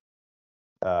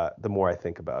 The more I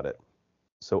think about it.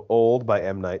 So Old by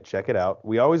M. Night, check it out.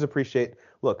 We always appreciate,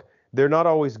 look, they're not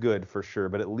always good for sure,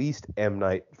 but at least M.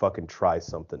 Night fucking tries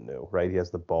something new, right? He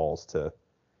has the balls to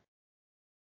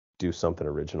do something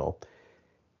original.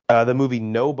 The movie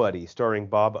Nobody, starring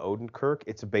Bob Odenkirk.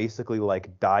 It's basically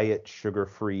like diet,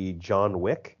 sugar-free John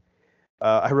Wick.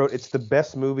 I wrote, it's the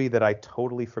best movie that I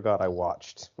totally forgot I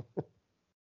watched.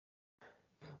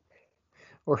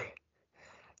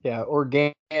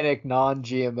 Organic,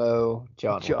 non-GMO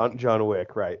John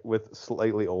Wick, right, with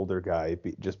slightly older guy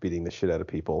just beating the shit out of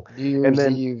people.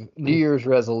 New Year's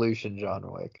resolution, John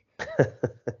Wick.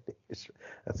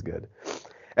 That's good.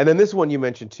 And then this one you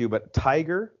mentioned too, but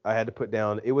Tiger, I had to put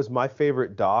down. It was my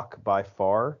favorite doc by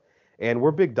far. And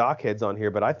we're big doc heads on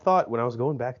here, but I thought when I was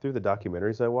going back through the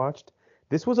documentaries I watched,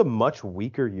 this was a much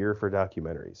weaker year for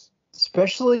documentaries.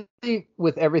 Especially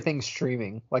with everything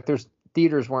streaming. Like,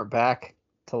 theaters weren't back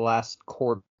to last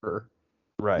quarter.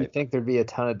 Right. You'd think there'd be a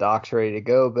ton of docs ready to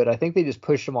go, but I think they just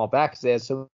pushed them all back because they had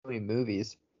so many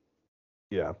movies.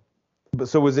 Yeah. But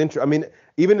so it was interesting. I mean,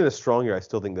 even in a strong year, I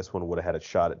still think this one would have had a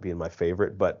shot at being my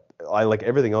favorite. But I like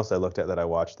everything else I looked at that I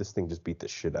watched. This thing just beat the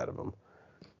shit out of them.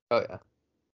 Oh, yeah.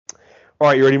 All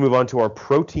right, you ready to move on to our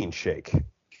protein shake?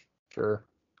 Sure.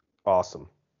 Awesome.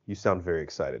 You sound very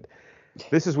excited.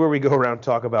 This is where we go around and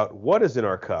talk about what is in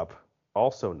our cup,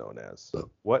 also known as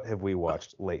what have we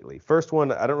watched lately. First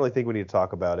one, I don't really think we need to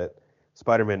talk about it.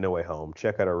 Spider-Man No Way Home.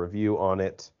 Check out our review on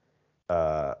it.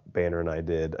 Banner and I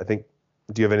did. I think.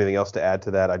 Do you have anything else to add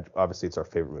to that? Obviously, it's our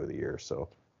favorite movie of the year. So.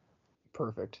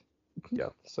 Perfect. Yeah.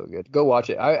 So good. Go watch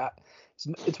it.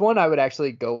 It's one I would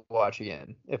actually go watch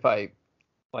again if I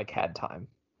had time.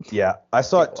 Yeah, I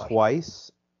saw it twice.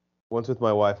 Once with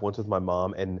my wife, once with my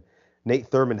mom, and Nate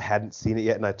Thurman hadn't seen it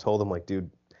yet, and I told him, like,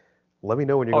 dude, let me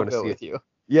know when you're going to see it. I'll go with you.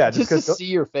 Yeah, just to see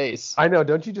your face. I know.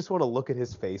 Don't you just want to look at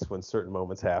his face when certain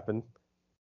moments happen?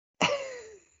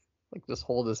 Like, just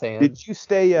hold his hand. Did you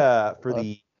stay for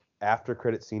the after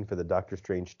credit scene for the Doctor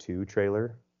Strange 2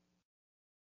 trailer?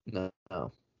 No.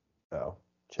 Oh.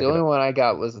 The only one I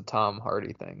got was the Tom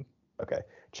Hardy thing. Okay.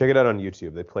 Check it out on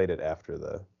YouTube. They played it after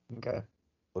the. Okay.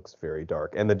 Looks very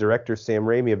dark. And the director, Sam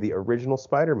Raimi, of the original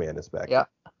Spider-Man is back. Yeah.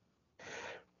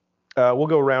 We'll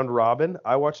go round robin.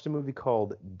 I watched a movie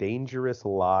called Dangerous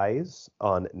Lies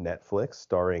on Netflix,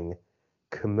 starring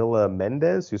Camila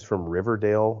Mendes, who's from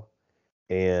Riverdale.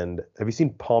 And have you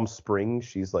seen Palm Springs?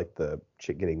 She's like the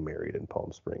chick getting married in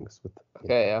Palm Springs.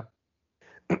 Okay,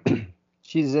 yeah.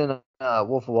 She's in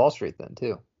Wolf of Wall Street then,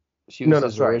 too. She was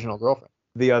his original girlfriend.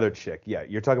 The other chick, yeah.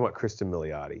 You're talking about Kristen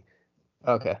Milioti.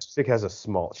 Okay. Chick has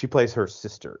she plays her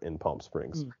sister in Palm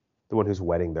Springs, the one whose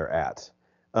wedding they're at.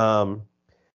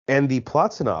 And the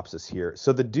plot synopsis here.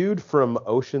 So the dude from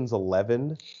Ocean's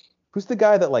 11, who's the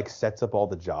guy that sets up all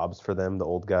the jobs for them, the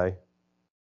old guy?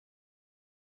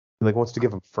 He wants to give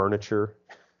them furniture.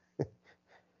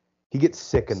 He gets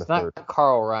sick in the third. It's not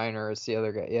Carl Reiner, it's the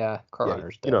other guy. Yeah, Carl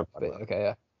Reiner's dead.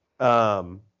 Okay, yeah.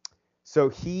 So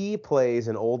he plays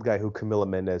an old guy who Camila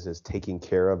Mendes is taking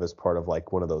care of as part of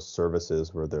one of those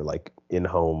services where they're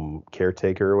in-home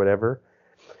caretaker or whatever.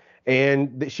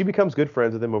 And she becomes good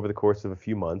friends with him over the course of a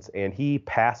few months, and he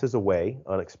passes away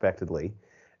unexpectedly.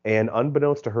 And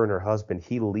unbeknownst to her and her husband,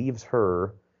 he leaves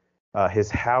her his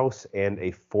house and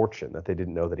a fortune that they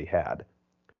didn't know that he had.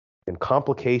 And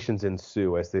complications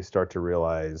ensue as they start to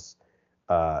realize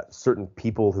certain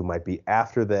people who might be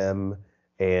after them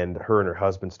and her and her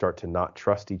husband start to not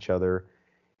trust each other.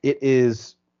 It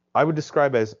is, I would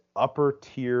describe as upper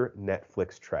tier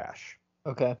Netflix trash.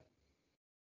 Okay.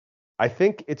 I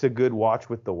think it's a good watch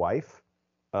with the wife,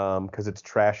 because it's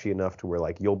trashy enough to where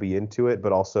like you'll be into it,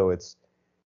 but also it's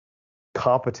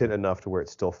competent enough to where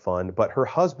it's still fun. But her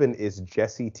husband is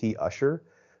Jesse T. Usher,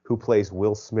 who plays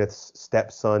Will Smith's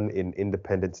stepson in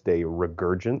Independence Day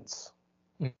Regurgence.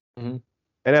 Mm-hmm.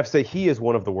 And I have to say, he is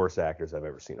one of the worst actors I've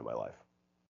ever seen in my life.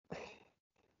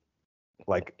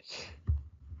 Like,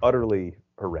 utterly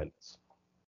horrendous.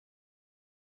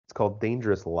 It's called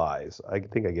Dangerous Lies. I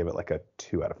think I give it like a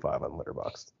 2 out of 5 on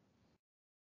Letterboxd.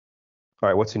 All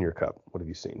right, what's in your cup? What have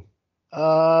you seen?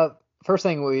 First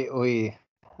thing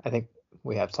I think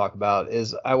we have to talk about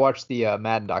is I watched the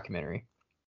Madden documentary.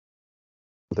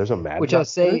 There's a Madden which I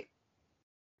documentary? say,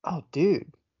 oh,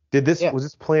 dude. Was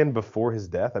this planned before his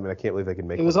death? I mean, I can't believe they could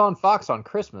make it was one. on Fox on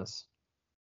Christmas.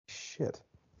 Shit.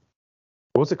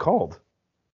 What was it called?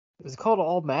 It was called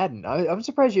All Madden. I'm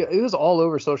surprised it was all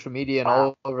over social media and Wow.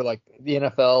 all over like the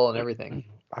NFL and everything.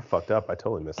 I fucked up. I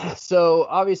totally missed it. So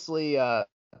obviously,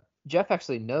 Jeff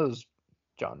actually knows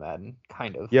John Madden,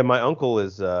 kind of. Yeah, my uncle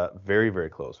is very, very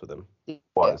close with him.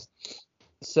 Was. Yeah.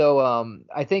 So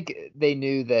I think they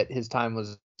knew that his time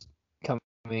was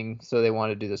coming, so they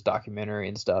wanted to do this documentary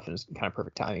and stuff, and it's kind of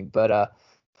perfect timing. But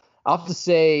I'll have to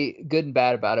say good and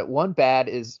bad about it. One bad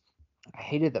is I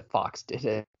hated that Fox did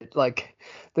it. Like,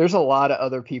 there's a lot of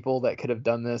other people that could have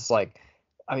done this. Like,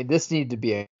 I mean, this needed to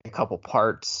be a couple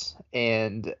parts.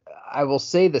 And I will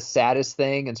say the saddest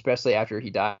thing, especially after he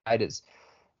died, is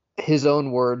his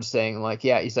own words saying, like,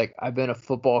 yeah, he's like, I've been a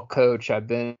football coach, I've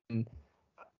been an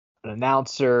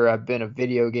announcer, I've been a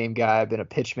video game guy, I've been a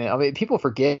pitchman. I mean, people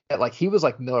forget that, like, he was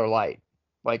like Miller Lite.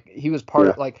 Like, he was part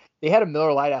of, like, they had a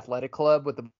Miller Lite athletic club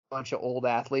with a bunch of old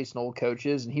athletes and old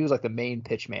coaches, and he was like the main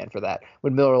pitch man for that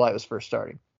when Miller Lite was first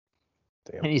starting.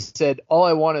 Damn. And he said, all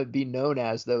I want to be known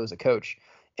as, though, is a coach.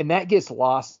 And that gets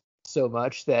lost so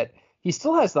much that he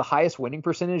still has the highest winning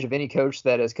percentage of any coach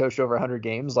that has coached over 100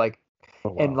 games. Like, oh,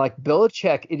 wow. And like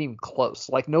Belichick isn't even close.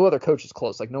 Like, no other coach is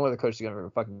close. Like, no other coach is going to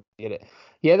fucking get it.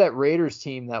 He had that Raiders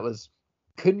team that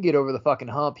couldn't get over the fucking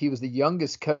hump. He was the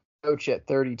youngest coach at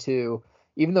 32.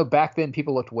 Even though back then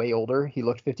people looked way older, he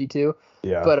looked 52.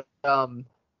 Yeah. But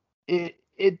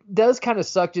it does kind of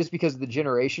suck just because of the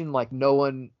generation. Like, no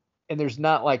one, and there's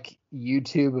not like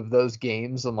YouTube of those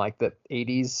games in like the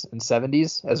 80s and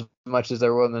 70s as much as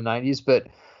there were in the 90s. But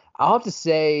I'll have to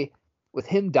say, with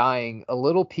him dying, a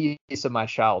little piece of my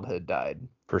childhood died.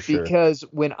 For sure. Because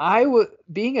when I was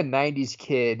being a 90s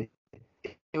kid,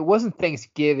 it wasn't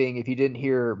Thanksgiving if you didn't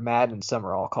hear Madden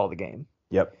Summerall call the game.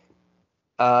 Yep.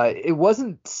 It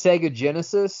wasn't Sega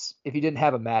Genesis if you didn't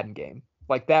have a Madden game.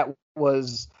 Like, that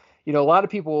was, a lot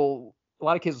of kids will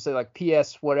say like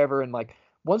PS whatever, and like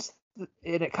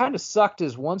and it kind of sucked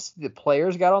is once the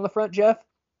players got on the front, Jeff,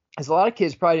 as a lot of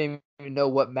kids probably didn't even know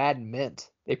what Madden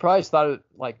meant. They probably just thought it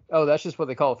like, oh, that's just what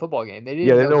they call a football game. They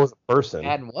didn't know it was a person.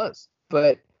 Madden was.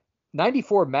 But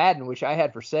 94 Madden, which I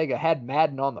had for Sega, had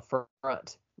Madden on the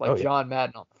front. Like, John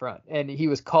Madden on the front. And he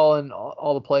was calling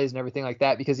all the plays and everything like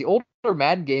that, because the older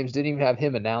Madden games didn't even have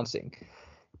him announcing.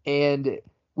 And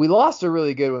we lost a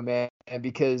really good one, man,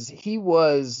 because he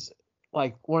was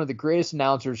like one of the greatest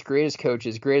announcers, greatest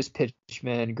coaches, greatest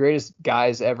pitchmen, greatest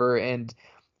guys ever. And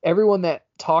everyone that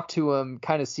talked to him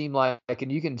kind of seemed like,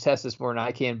 and you can test this more than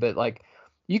I can, but like,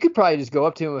 you could probably just go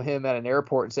up to him at an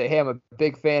airport and say, hey, I'm a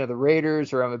big fan of the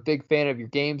Raiders, or I'm a big fan of your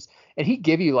games. And he'd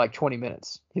give you like 20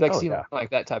 minutes. He seemed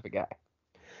like that type of guy.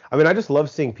 I mean, I just love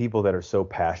seeing people that are so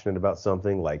passionate about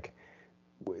something, like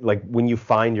when you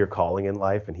find your calling in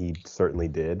life, and he certainly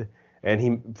did.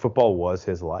 And football was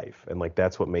his life. And like,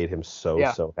 that's what made him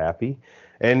so happy.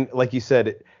 And like you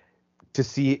said, to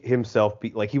see himself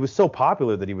be like, he was so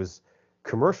popular that he was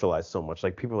commercialized so much.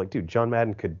 Like, people are like, dude, John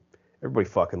Madden everybody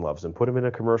fucking loves him. Put him in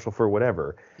a commercial for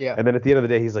whatever. Yeah. And then at the end of the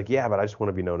day, he's like, yeah, but I just want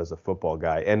to be known as a football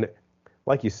guy. And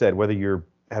like you said, whether you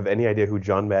have any idea who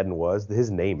John Madden was, his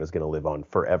name is going to live on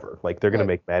forever. Like, they're going to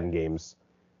make Madden games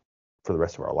for the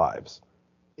rest of our lives.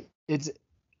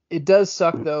 It does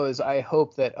suck, though, as I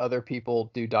hope that other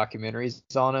people do documentaries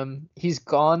on him. He's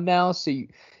gone now,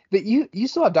 but you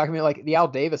still have documentary, like the Al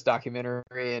Davis documentary,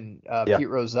 and Pete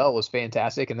Rozelle was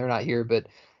fantastic, and they're not here, but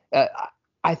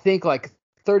I think like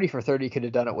 30 for 30 could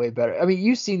have done it way better. I mean,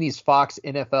 you've seen these Fox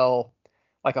NFL,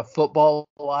 like a football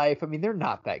life. I mean, they're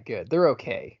not that good. They're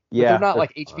okay. Yeah. But they're not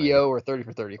like HBO or 30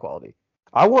 for 30 quality.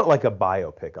 I want like a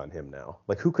biopic on him now.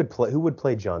 Like, who would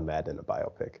play John Madden in a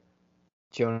biopic?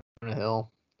 Jonah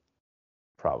Hill.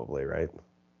 Probably, right?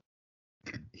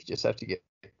 You just have to get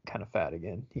kind of fat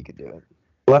again. He could do it.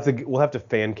 We'll have to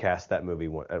fan cast that movie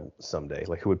someday.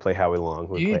 Like who would play Howie Long?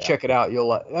 Who would You need play to check it out.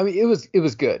 I mean, it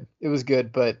was good. It was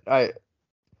good, but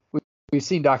we've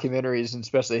seen documentaries and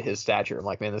especially his stature. I'm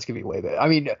like, man, this could be way better. I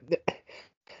mean,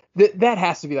 that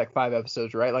has to be like 5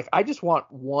 episodes, right? Like, I just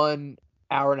want 1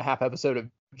 hour and a half episode of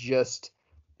just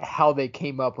how they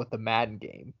came up with the Madden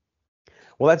game.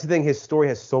 Well, that's the thing. His story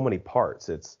has so many parts.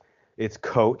 It's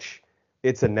coach,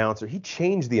 it's announcer. He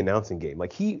changed the announcing game.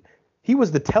 Like he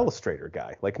was the telestrator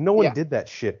guy. Like no one did that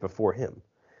shit before him.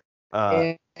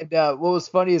 And what was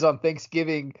funny is on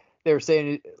Thanksgiving they were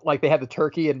saying like they had the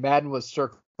turkey and Madden was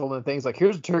circling things like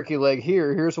here's a turkey leg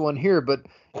here, here's one here, but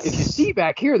if you see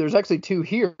back here, there's actually 2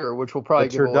 here, which will probably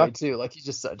give away too. Like he's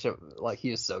just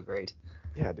he is so great.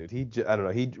 Yeah, dude. I don't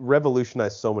know. He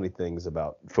revolutionized so many things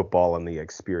about football and the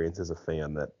experience as a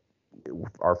fan that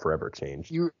are forever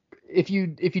changed. If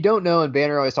you don't know, and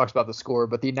Banner always talks about the score,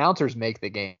 but the announcers make the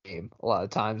game a lot of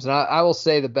times. And I will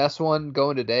say the best one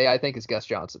going today, I think, is Gus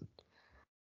Johnson.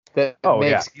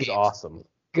 He's awesome.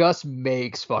 Gus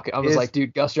makes fucking. I was like,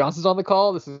 dude, Gus Johnson's on the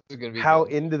call. This is gonna be how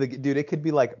good. Into the dude. It could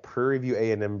be like Prairie View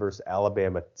A&M versus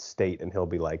Alabama State, and he'll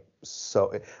be like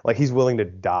he's willing to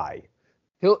die.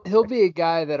 He'll be a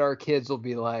guy that our kids will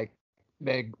be like,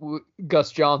 man,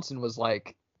 Gus Johnson was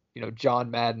like,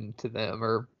 John Madden to them,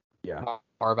 or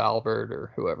Marv Albert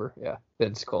or whoever. Yeah,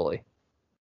 Ben Scully.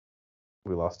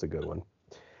 We lost a good one.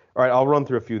 All right, I'll run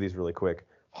through a few of these really quick.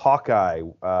 Hawkeye,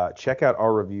 check out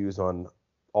our reviews on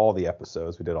all the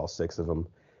episodes. We did all 6 of them.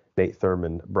 Nate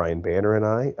Thurman, Brian Banner, and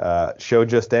I. Show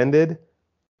just ended.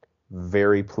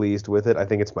 Very pleased with it. I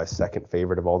think it's my second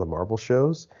favorite of all the Marvel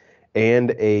shows.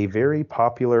 And a very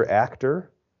popular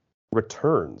actor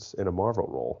returns in a Marvel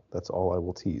role. That's all I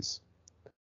will tease.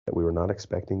 That we were not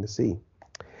expecting to see.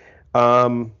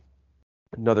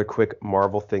 Another quick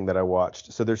Marvel thing that I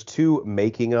watched. So there's 2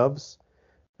 making ofs.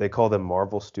 They call them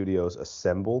Marvel Studios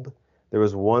Assembled. There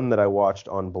was one that I watched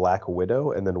on Black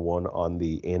Widow and then one on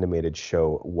the animated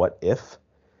show What If.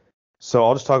 So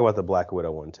I'll just talk about the Black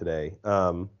Widow one today.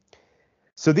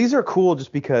 So these are cool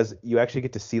just because you actually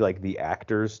get to see like the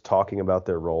actors talking about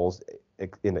their roles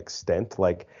in extent.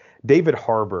 Like David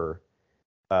Harbour,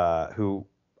 who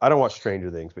I don't watch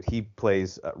Stranger Things, but he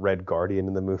plays Red Guardian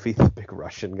in the movie, the big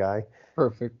Russian guy.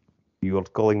 Perfect. You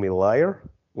calling me liar?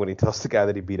 When he tells the guy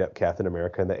that he beat up Captain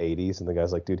America in the 80s, and the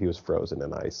guy's like, dude, he was frozen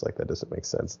in ice. Like, that doesn't make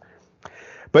sense.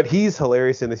 But he's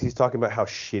hilarious in this. He's talking about how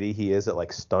shitty he is at,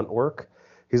 like, stunt work.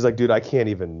 He's like, dude, I can't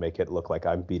even make it look like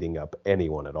I'm beating up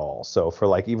anyone at all. So for,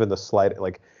 like, even the slight,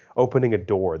 like, opening a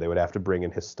door, they would have to bring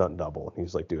in his stunt double. And he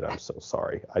was like, dude, I'm so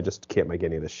sorry. I just can't make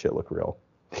any of this shit look real.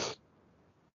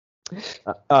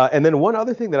 And then one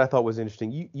other thing that I thought was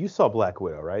interesting. You saw Black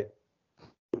Widow, right?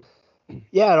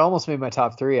 Yeah, it almost made my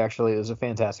top 3, actually. It was a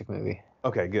fantastic movie.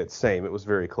 Okay, good. Same. It was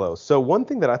very close. So one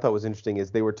thing that I thought was interesting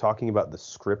is they were talking about the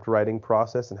script writing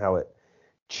process and how it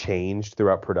changed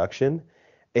throughout production.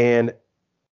 And,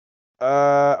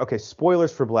 okay,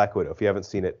 spoilers for Black Widow. If you haven't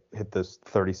seen it, hit this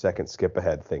 30-second skip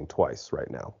ahead thing twice right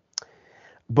now.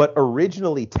 But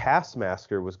originally,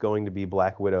 Taskmaster was going to be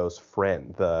Black Widow's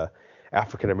friend, the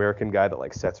African-American guy that,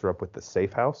 like, sets her up with the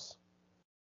safe house.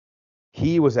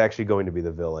 He was actually going to be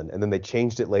the villain, and then they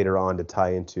changed it later on to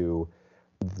tie into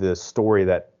the story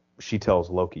that she tells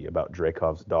Loki about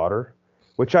Dreykov's daughter,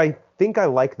 which I think I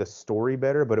like the story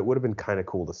better, but it would have been kind of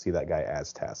cool to see that guy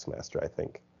as Taskmaster, I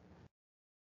think.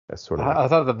 That's sort of. I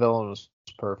thought the villain was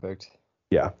perfect.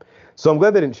 Yeah. So I'm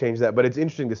glad they didn't change that, but it's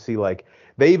interesting to see, like,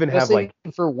 they even have, like.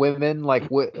 For women,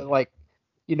 when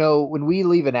we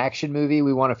leave an action movie,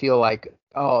 we want to feel like,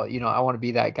 oh, I want to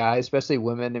be that guy, especially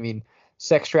women. I mean,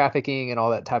 sex trafficking and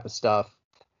all that type of stuff.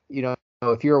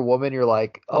 If you're a woman, you're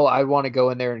like, oh, I want to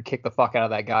go in there and kick the fuck out of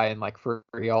that guy and like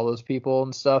free all those people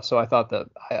and stuff. So I thought that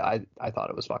I thought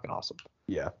it was fucking awesome.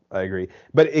 Yeah, I agree.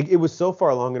 But it was so far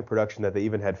along in production that they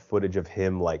even had footage of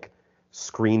him like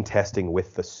screen testing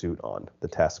with the suit on, the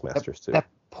Taskmaster suit. That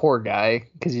poor guy,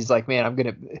 because he's like, man, I'm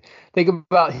gonna think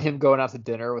about him going out to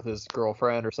dinner with his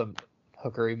girlfriend or some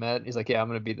hooker he met. He's like, yeah, I'm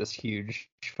gonna be this huge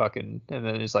fucking, and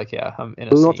then he's like, yeah, I'm in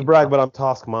a not to brag, but I'm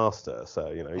Taskmaster, so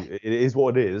it is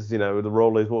what it is. The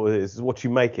role is what it is. It's what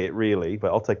you make it, really.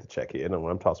 But I'll take the check here.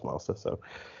 I'm Taskmaster, so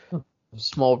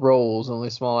small roles, only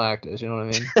small actors. You know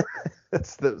what I mean?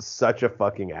 That's such a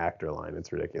fucking actor line.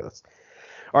 It's ridiculous.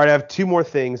 All right, I have 2 more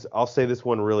things. I'll say this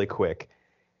one really quick.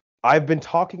 I've been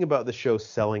talking about the show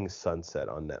Selling Sunset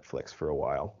on Netflix for a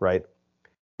while, right?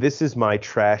 This is my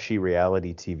trashy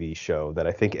reality TV show that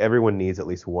I think everyone needs at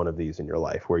least one of these in your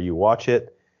life, where you watch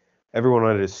it, everyone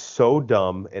on it is so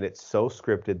dumb and it's so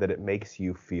scripted that it makes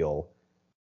you feel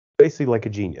basically like a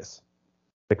genius.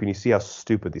 Like when you see how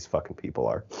stupid these fucking people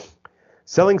are.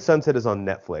 Selling Sunset is on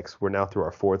Netflix. We're now through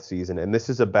our 4th season, and this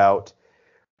is about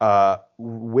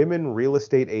women real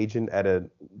estate agent at a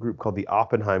group called the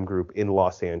Oppenheim Group in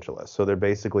Los Angeles. So they're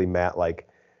basically like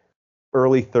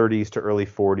early 30s to early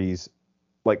 40s,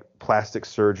 like plastic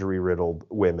surgery riddled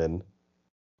women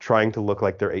trying to look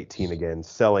like they're 18 again,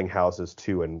 selling houses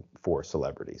to and for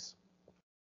celebrities.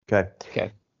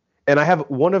 Okay. And I have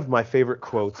one of my favorite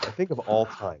quotes, I think, of all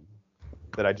time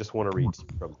that I just want to read to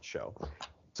you from the show.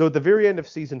 So at the very end of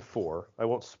season 4, I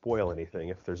won't spoil anything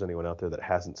if there's anyone out there that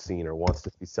hasn't seen or wants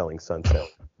to see Selling Sunset.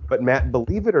 But Matt,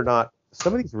 believe it or not,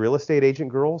 some of these real estate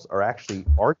agent girls are actually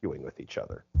arguing with each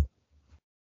other.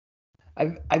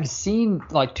 I've seen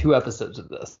like 2 episodes of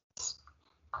this.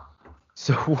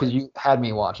 So because you had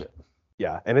me watch it.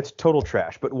 Yeah, and it's total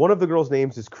trash. But one of the girls'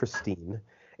 names is Christine,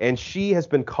 and she has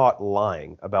been caught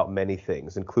lying about many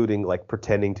things, including like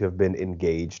pretending to have been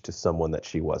engaged to someone that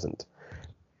she wasn't.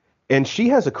 And she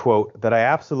has a quote that I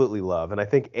absolutely love, and I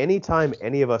think anytime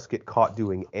any of us get caught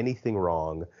doing anything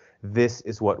wrong, this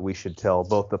is what we should tell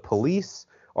both the police,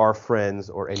 our friends,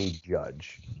 or any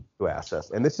judge who asks us.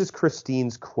 And this is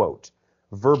Christine's quote,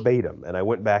 verbatim, and I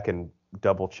went back and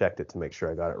double-checked it to make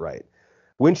sure I got it right.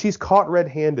 When she's caught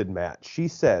red-handed, Matt, she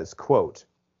says, quote,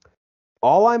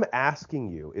 "All I'm asking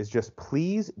you is just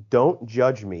please don't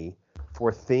judge me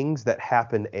for things that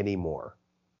happen anymore."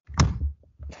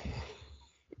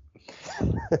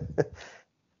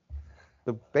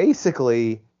 So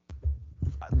basically,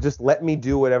 just let me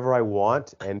do whatever I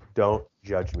want and don't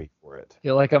judge me for it. I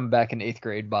feel like I'm back in 8th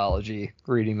grade biology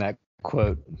reading that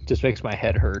quote. Just makes my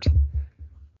head hurt.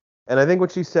 And I think when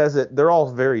she says it, they're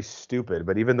all very stupid,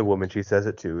 but even the woman she says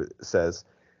it to says,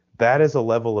 that is a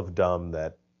level of dumb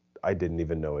that I didn't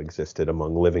even know existed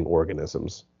among living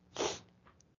organisms.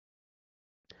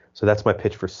 So that's my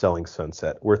pitch for Selling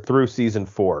Sunset. We're through season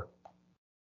 4.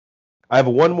 I have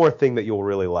one more thing that you'll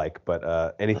really like,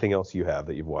 but anything else you have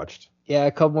that you've watched? Yeah,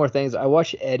 a couple more things. I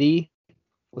watched Eddie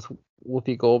with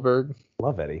Whoopi Goldberg.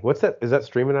 Love Eddie. What's that? Is that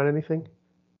streaming on anything?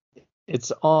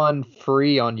 It's on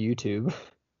free on YouTube.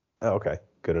 Oh, okay.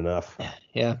 Good enough.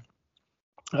 Yeah.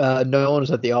 No one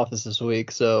was at the office this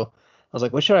week, so I was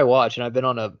like, what should I watch? And I've been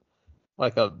on a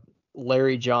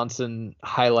Larry Johnson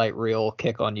highlight reel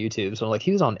kick on YouTube. So I'm like,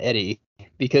 he was on Eddie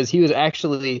because he was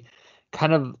actually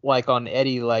kind of like on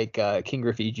Eddie like King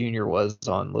Griffey Jr. was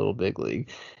on Little Big League.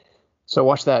 So I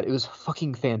watched that. It was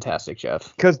fucking fantastic,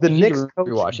 Jeff. Because the Knicks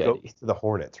coach goes to the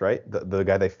Hornets, right? The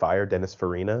guy they fired, Dennis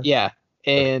Farina? Yeah,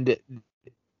 and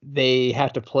they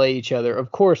have to play each other.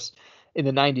 Of course, in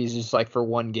the 90s, it's like for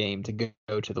one game to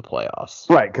go to the playoffs.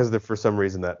 Right, because for some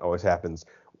reason that always happens.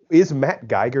 Is Matt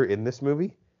Geiger in this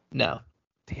movie? No.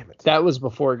 Damn it. That was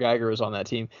before Geiger was on that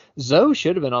team. Zoe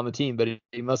should have been on the team, but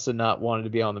he must have not wanted to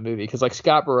be on the movie because like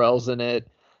Scott Burrell's in it,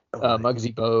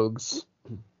 Muggsy Bogues.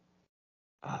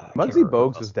 Muggsy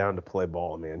Bogues was down to play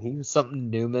ball, man. He was something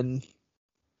Newman,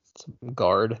 some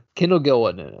guard. Kendall Gill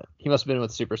wasn't in it. He must have been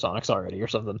with Supersonics already or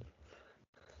something.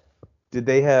 Did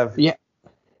they have? Yeah.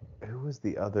 Who was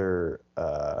the other?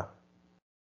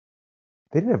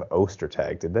 They didn't have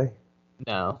Ostertag, did they?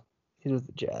 No, he was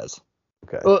with the Jazz.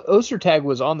 Okay. Well, Ostertag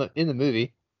was in the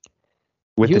movie.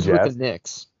 With he the was Jazz? with the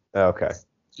Knicks. Oh, okay.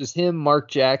 Just him, Mark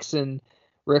Jackson,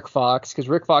 Rick Fox, because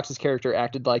Rick Fox's character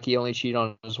acted like he only cheated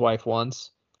on his wife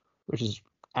once, which is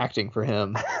acting for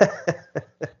him.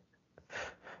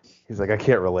 He's like, I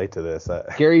can't relate to this.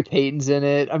 Gary Payton's in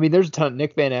it. I mean, there's a ton.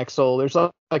 Nick Van Exel. There's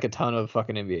like a ton of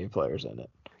fucking NBA players in it.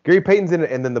 Gary Payton's in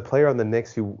it, and then the player on the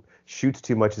Knicks who shoots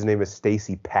too much, his name is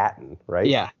Stacey Patton, right?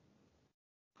 Yeah.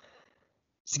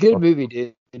 It's a good movie,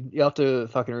 dude. You'll have to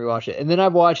fucking rewatch it. And then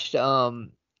I've watched,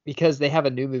 because they have a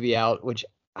new movie out, which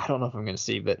I don't know if I'm going to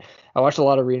see, but I watched a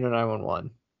lot of Reno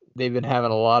 911. They've been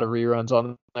having a lot of reruns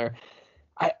on there.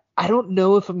 I don't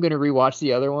know if I'm going to rewatch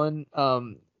the other one.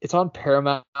 It's on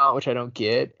Paramount, which I don't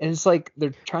get. And it's like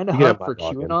they're trying to hunt for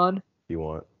QAnon. If you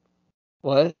want.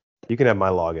 What? You can have my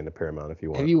login to Paramount if you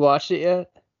want. Have you watched it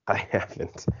yet? I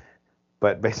haven't.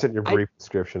 But based on your brief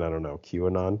description, I don't know.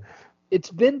 QAnon? It's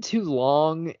been too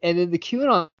long, and then the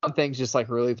QAnon thing's just like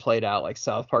really played out. Like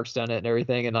South Park's done it and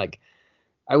everything, and like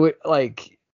I would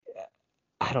like,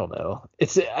 I don't know.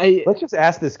 Let's just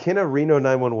ask this: can a Reno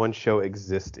 911 show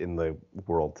exist in the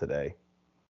world today?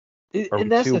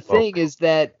 And that's the thing is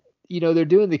that they're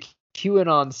doing the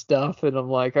QAnon stuff, and I'm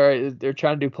like, all right, they're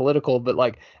trying to do political, but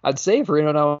like I'd say if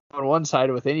Reno 911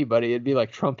 sided with anybody, it'd be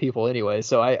like Trump people anyway.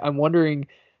 So I'm wondering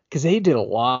because they did a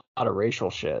lot of racial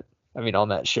shit. I mean, on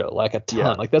that show, like a ton.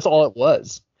 Yeah. Like that's all it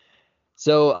was.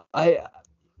 So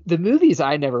the movies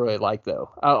I never really liked though.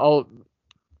 I'll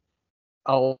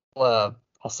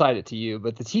I'll cite it to you,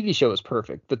 but the TV show was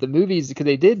perfect. But the movies, because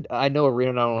they did, I know a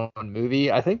Reno 911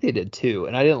 movie. I think they did two,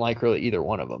 and I didn't like really either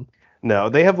one of them. No,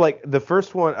 they have like the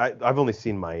first one. I've only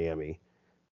seen Miami,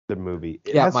 the movie.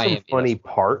 It has Miami, some funny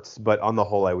parts, but on the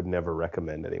whole, I would never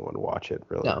recommend anyone watch it.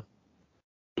 Really. No.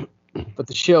 But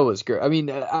the show was great. I mean,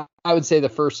 I would say the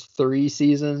first 3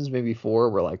 seasons, maybe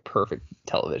 4, were like perfect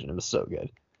television. It was so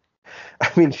good.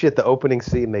 I mean, shit, the opening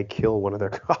scene, they kill one of their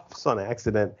cops on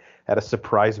accident at a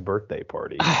surprise birthday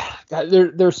party. God,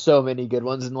 there's so many good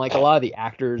ones, and like a lot of the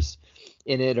actors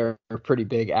in it are pretty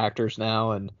big actors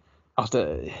now. And I'll have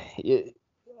to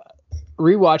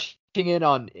rewatching it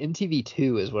on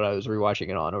MTV2 is what I was rewatching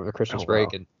it on over the Christmas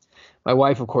break, wow. and my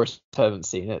wife, of course, hasn't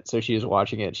seen it, so she was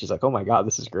watching it. And she's like, "Oh my God,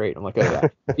 this is great!" I'm like, "Oh yeah,"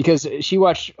 because she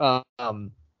watched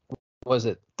was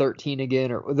it 13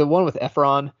 again, or the one with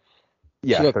Efron?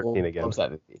 Yeah, She 13 again. loves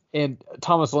that movie. And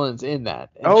Thomas Lennon's in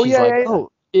that. And Oh, she's yeah, like, yeah.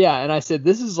 oh, yeah. And I said,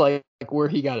 this is like where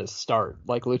he got his start,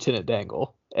 like Lieutenant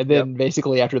Dangle. And then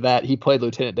basically after that, he played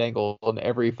Lieutenant Dangle in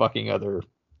every fucking other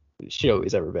show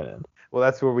he's ever been in. Well,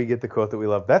 that's where we get the quote that we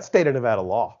love. That's state of Nevada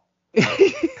law.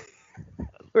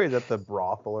 Where is that, the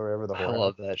brothel or whatever? I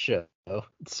love that show.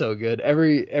 It's so good.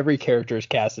 Every character is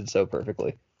casted so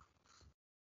perfectly.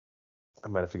 I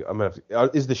might have to go.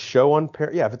 Is the show on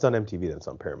Paramount? Yeah, if it's on MTV, then it's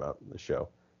on Paramount. The show.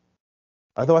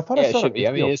 Although I thought I saw it should be.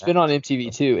 I mean, it's been on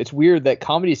MTV too. It's weird that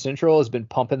Comedy Central has been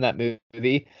pumping that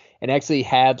movie and actually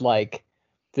had like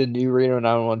the new Reno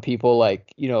 911 people,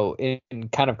 like, you know, in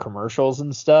kind of commercials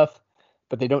and stuff,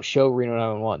 but they don't show Reno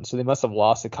 911, so they must have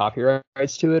lost the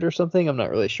copyrights to it or something. I'm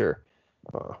not really sure.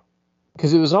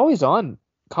 Because it was always on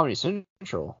Comedy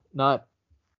Central, not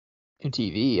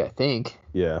MTV, I think.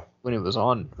 Yeah. When it was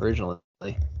on originally.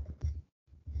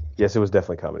 Yes, it was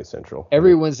definitely Comedy Central.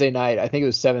 Every Wednesday night, I think it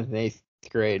was 7th and 8th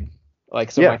grade. Like,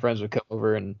 some of my friends would come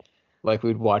over and like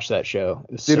we'd watch that show.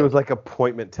 It was like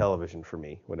appointment television for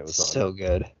me when it was on. So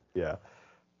good. Yeah.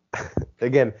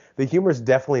 Again, the humor is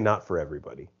definitely not for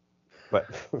everybody,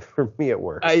 but for me it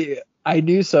works. I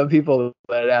knew some people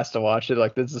that asked to watch it,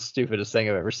 like, this is the stupidest thing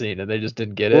I've ever seen, and they just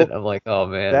didn't get it. I'm like, oh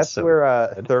man. That's so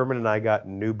where Thurman and I got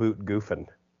New Boot Goofing.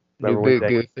 New Boot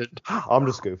Goofing. I'm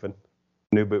just goofing.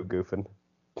 New Boot Goofing.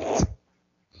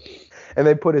 And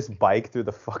they put his bike through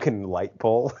the fucking light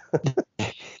pole.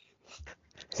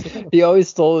 He always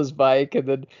stole his bike, and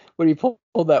then when he pulled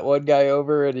that one guy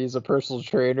over, and he's a personal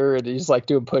trainer, and he's like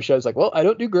doing push-ups, like, well, I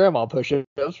don't do grandma push-ups,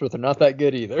 but they're not that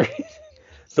good either.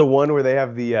 The one where they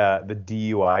have the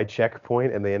DUI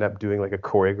checkpoint, and they end up doing like a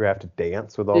choreographed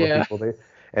dance with all the people there,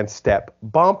 and step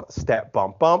bump,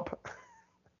 bump.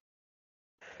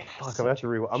 Fuck, I'm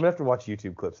gonna have to watch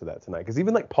YouTube clips of that tonight, because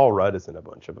even like Paul Rudd is in a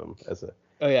bunch of them as a.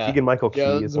 Oh yeah. Keegan-Michael Key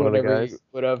is one of the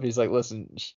guys. He's like,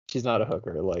 listen, she's not a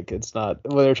hooker. Like, it's not.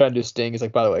 When they're trying to do Sting, he's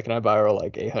like, by the way, can I borrow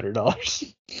like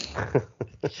 $800?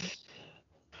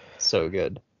 So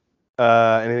good.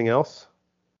 Anything else?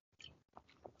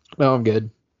 No, I'm good.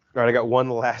 All right, I got one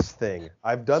last thing.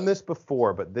 I've done this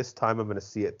before, but this time I'm going to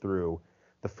see it through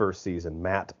the first season.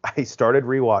 Matt, I started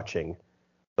rewatching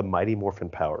the Mighty Morphin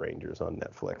Power Rangers on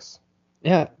Netflix.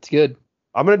 Yeah, it's good.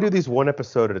 I'm going to do these one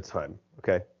episode at a time,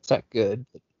 okay? It's not good.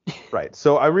 Right.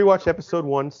 So I rewatched episode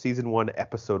 1, season 1,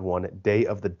 episode 1, Day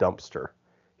of the Dumpster.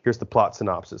 Here's the plot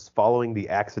synopsis. Following the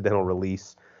accidental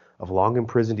release of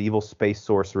long-imprisoned evil space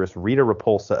sorceress Rita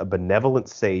Repulsa, a benevolent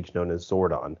sage known as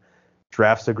Zordon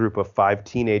drafts a group of 5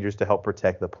 teenagers to help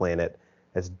protect the planet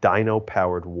as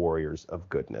dino-powered warriors of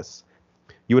goodness.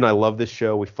 You and I love this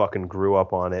show. We fucking grew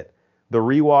up on it. The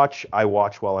rewatch I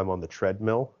watch while I'm on the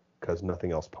treadmill, because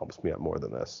nothing else pumps me up more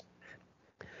than this.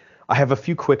 I have a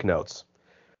few quick notes.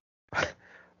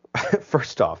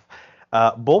 First off,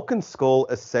 Bulk and Skull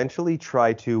essentially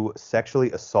try to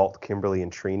sexually assault Kimberly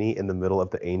and Trini in the middle of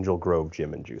the Angel Grove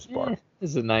Gym and Juice Bar. This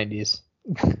is the 90s.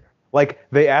 Like,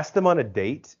 they ask them on a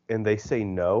date, and they say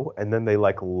no, and then they,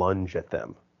 like, lunge at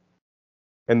them.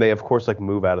 And they, of course, like,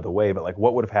 move out of the way, but, like,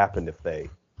 what would have happened if they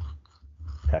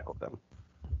tackled them?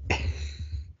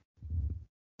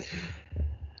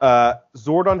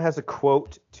 Zordon has a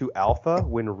quote to Alpha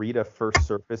when Rita first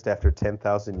surfaced after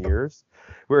 10,000 years,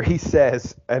 where he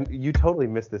says, and you totally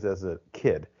missed this as a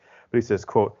kid, but he says,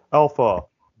 quote, "Alpha,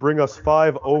 bring us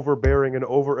 5 overbearing and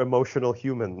over-emotional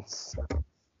humans."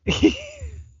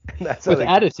 That's with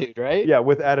attitude, right? Yeah,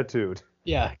 with attitude.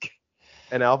 Yeah.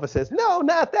 And Alpha says, "No,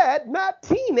 not that. Not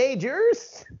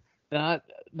teenagers.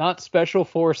 Not special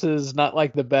forces. Not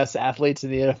like the best athletes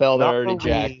in the NFL that are already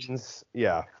jacked."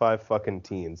 Yeah, 5 fucking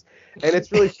teens. And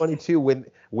it's really funny too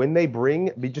when they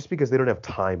bring, just because they don't have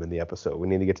time in the episode, we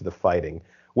need to get to the fighting.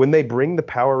 When they bring the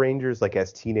Power Rangers like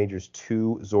as teenagers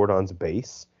to Zordon's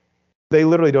base, they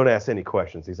literally don't ask any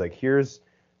questions. He's like, "Here's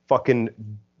fucking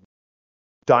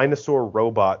dinosaur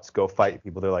robots go fight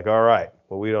people. They're like, all right,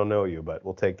 well, we don't know you, but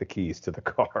we'll take the keys to the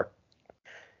car.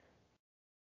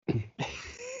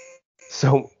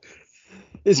 So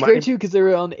it's great too because they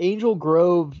were on Angel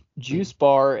Grove Juice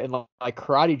Bar and like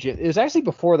karate gym. It was actually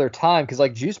before their time because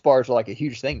like juice bars are like a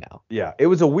huge thing now. Yeah, it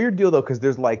was a weird deal though because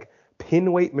there's like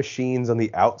pin weight machines on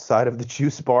the outside of the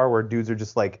juice bar where dudes are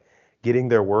just like getting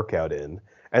their workout in,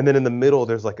 and then in the middle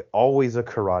there's like always a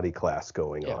karate class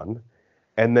going on,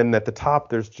 and then at the top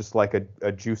there's just like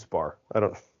a juice bar.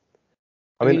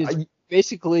 I mean,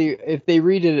 basically, if they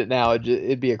redid it now,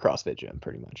 it'd be a CrossFit gym,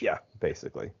 pretty much. Yeah,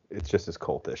 basically, it's just as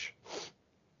cultish.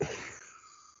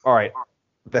 All right,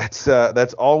 that's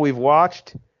all we've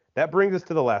watched. That brings us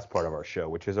to the last part of our show,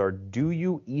 which is our "Do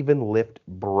You Even Lift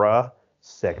Bruh"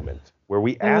 segment, where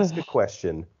we ask a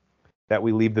question that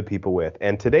we leave the people with.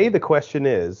 And today the question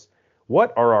is,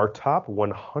 what are our top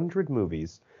 100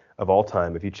 movies of all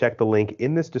time? If you check the link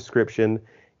in this description,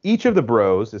 each of the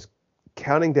bros is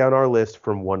counting down our list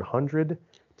from 100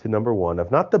 to number 1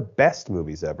 of not the best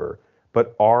movies ever,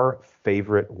 but our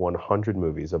favorite 100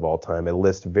 movies of all time, a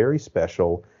list very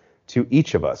special to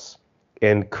each of us.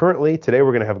 And currently, today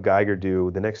we're going to have Geiger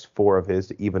do the next 4 of his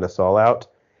to even us all out.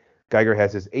 Geiger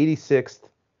has his 86th,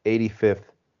 85th,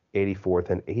 84th,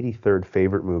 and 83rd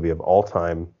favorite movie of all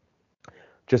time.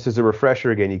 Just as a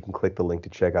refresher, again, you can click the link to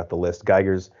check out the list.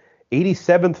 Geiger's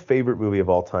 87th favorite movie of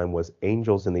all time was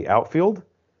Angels in the Outfield.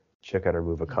 Check out our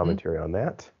movie commentary on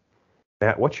that.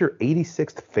 Matt, what's your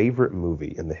 86th favorite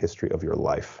movie in the history of your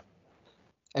life?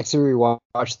 Actually, we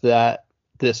watched that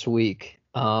this week.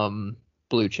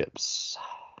 Blue Chips.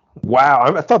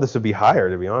 Wow, I thought this would be higher,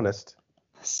 to be honest.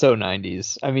 So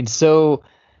 90s. I mean,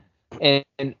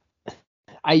 and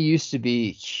I used to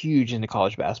be huge into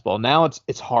college basketball. Now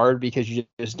it's hard because you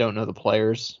just don't know the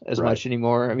players as much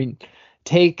anymore. I mean,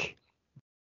 take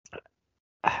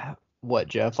what,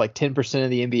 Jeff? Like 10% of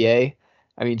the NBA.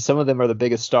 I mean, some of them are the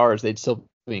biggest stars. They'd still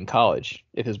be in college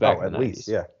if it was back in the 90s. Least,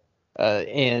 yeah.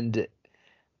 And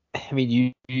I mean,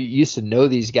 you used to know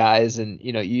these guys, and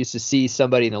you used to see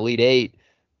somebody in the Elite Eight,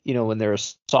 when they're a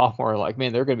sophomore, like,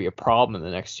 man, they're going to be a problem in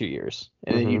the next 2 years.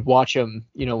 And then you'd watch them,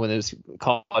 when there's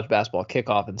college basketball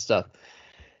kickoff and stuff.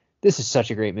 This is such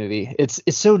a great movie. It's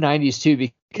so 90s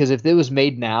too, because if it was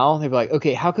made now, they'd be like,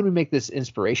 okay, how can we make this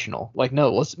inspirational? Like,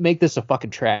 no, let's make this a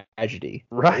fucking tragedy.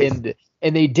 Right.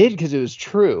 And they did because it was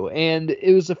true. And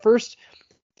it was the first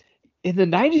in the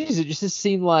 90s. It just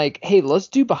seemed like, hey, let's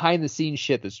do behind the scenes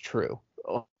shit that's true.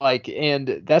 Like,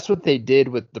 and that's what they did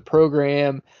with the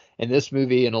program and this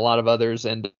movie and a lot of others.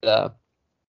 And the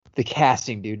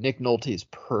casting, dude, Nick Nolte is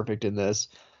perfect in this.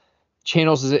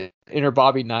 Channels is inner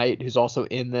Bobby Knight, who's also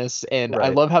in this, and I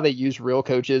love how they use real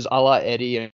coaches, a la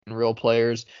Eddie, and real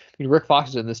players. I mean, Rick Fox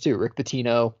is in this too. Rick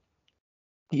Pitino.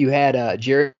 You had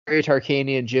Jerry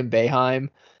Tarkanian and Jim Boeheim,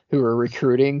 who were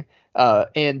recruiting,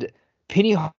 and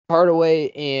Penny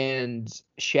Hardaway and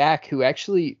Shaq, who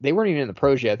actually they weren't even in the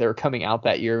pros yet. They were coming out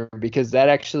that year because that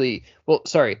actually,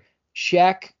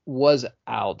 Shaq was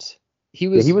out. He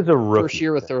was a rookie. First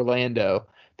year with Orlando.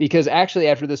 Because actually,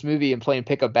 after this movie and playing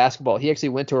pickup basketball, he actually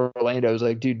went to Orlando. He was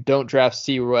like, dude, don't draft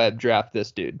C. Webb, draft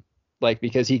this dude. Like,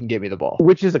 because he can get me the ball.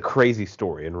 Which is a crazy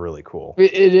story and really cool.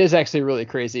 It is actually really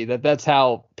crazy that's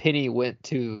how Penny went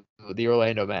to the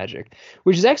Orlando Magic,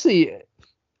 which is actually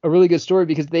a really good story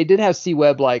because they did have C.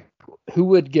 Webb, like, who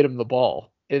would get him the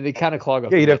ball? And they kind of clog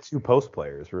up. Yeah, you'd have 2 post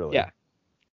players, really. Yeah.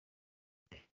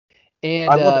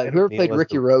 And whoever played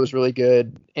Ricky Rowe was really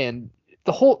good. And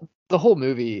the whole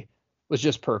movie was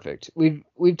just perfect. We've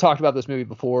talked about this movie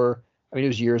before. I mean, it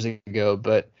was years ago,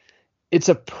 but it's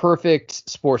a perfect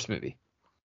sports movie.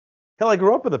 Hell, I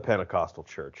grew up with a Pentecostal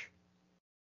church.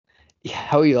 Yeah,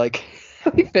 how he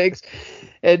fakes,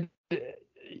 and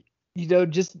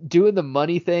just doing the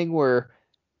money thing where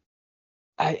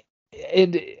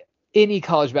and any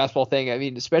college basketball thing. I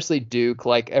mean, especially Duke.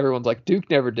 Like everyone's like, Duke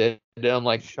never did. And I'm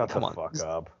like, come on, fuck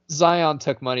up. Zion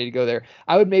took money to go there.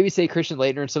 I would maybe say Christian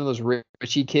Laettner and some of those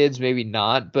Richie kids, maybe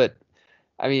not. But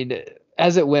I mean,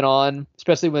 as it went on,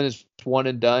 especially when it's one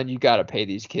and done, you got to pay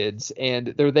these kids,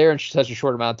 and they're there in such a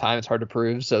short amount of time. It's hard to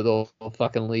prove, so they'll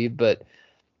fucking leave. And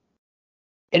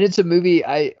it's a movie.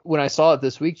 When I saw it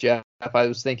this week, Jeff, I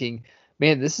was thinking,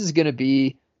 man, this is gonna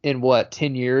be in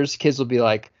 10 years. Kids will be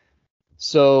like,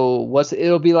 so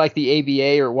it'll be like the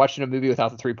ABA or watching a movie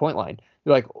without the 3-point line.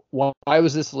 You're like, why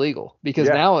was this illegal? Because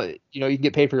now, you can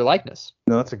get paid for your likeness.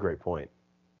 No, that's a great point.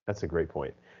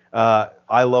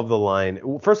 I love the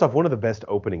line. First off, one of the best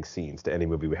opening scenes to any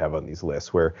movie we have on these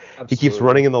lists where he keeps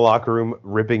running in the locker room,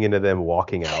 ripping into them,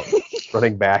 walking out,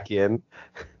 running back in.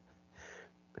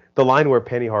 the line where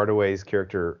Penny Hardaway's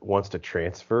character wants to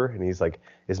transfer, and he's like,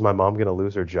 "Is my mom gonna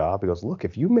lose her job?" He goes, "Look,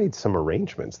 if you made some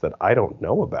arrangements that I don't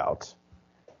know about."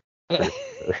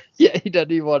 Yeah, he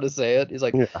doesn't even want to say it. He's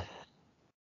like, Yeah.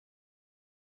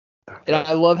 and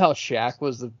I love how Shaq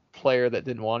was the player that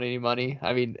didn't want any money.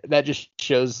 I mean, that just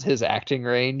shows his acting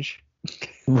range.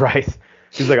 Right.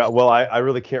 He's like, well, I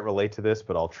really can't relate to this,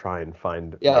 but I'll try and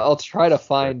find. Yeah, I'll try to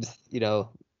find, the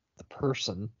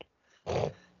person.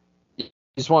 You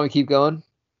just want me to keep going?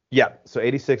 Yeah. So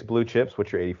 86 Blue Chips.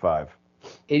 What's your 85?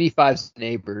 85's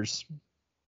Neighbors.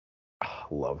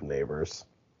 Love Neighbors.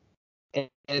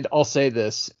 And I'll say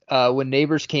this. When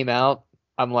Neighbors came out,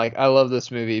 I'm like, I love this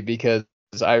movie because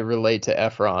I relate to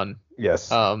Efron.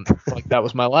 Yes. Like that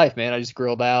was my life, man. I just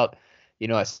grilled out.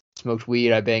 I smoked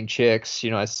weed. I banged chicks.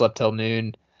 I slept till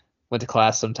noon. Went to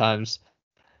class sometimes.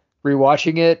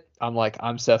 Rewatching it, I'm like,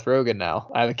 I'm Seth Rogen now.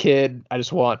 I have a kid. I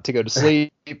just want to go to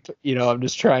sleep. I'm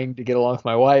just trying to get along with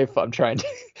my wife. I'm trying to,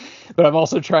 but I'm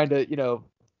also trying to,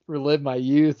 relive my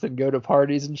youth and go to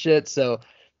parties and shit. So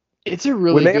it's a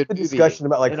really when they good have the movie. discussion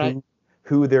about like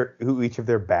who each of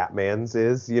their Batmans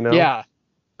is, Yeah,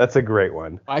 that's a great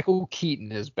one. Michael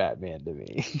Keaton is Batman to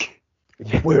me.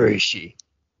 Yeah. Where is she?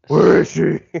 Where is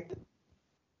she?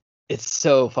 It's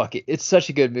such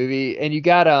a good movie. And you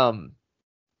got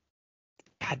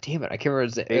God damn it, I can't remember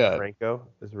his name. Dave Franco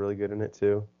is really good in it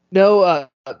too. No,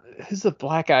 who's the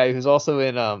black guy who's also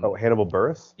in Hannibal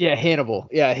Buress? Yeah, Hannibal.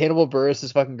 Yeah, Hannibal Buress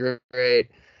is fucking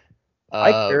great.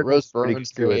 Rose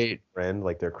Byrne's great. Friend,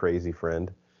 like their crazy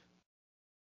friend.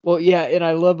 Well, yeah, and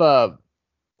I love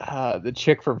the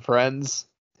chick from Friends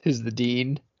who's the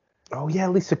dean. Oh yeah,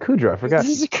 Lisa Kudrow. I forgot.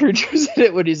 Lisa Kudrow's in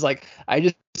it when he's like, I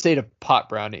just ate a pot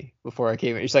brownie before I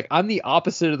came in. He's like, I'm the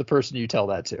opposite of the person you tell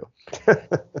that to.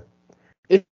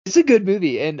 It's a good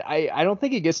movie, and I don't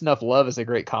think it gets enough love as a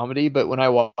great comedy, but when I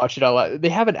watch it, they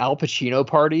have an Al Pacino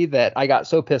party that I got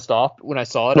so pissed off when I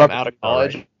saw it. I'm out of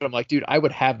college, but I'm like, dude, I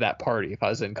would have that party if I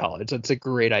was in college. It's a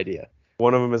great idea.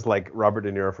 One of them is like Robert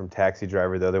De Niro from Taxi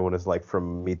Driver. The other one is like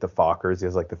from Meet the Fockers. He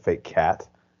has like the fake cat.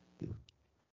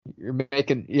 You're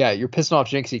pissing off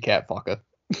Jinxie Cat, fucker.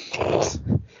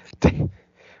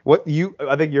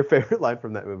 I think your favorite line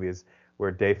from that movie is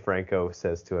where Dave Franco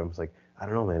says to him, "It's like, I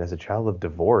don't know, man. As a child of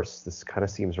divorce, this kind of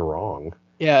seems wrong."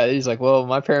 Yeah, he's like, well,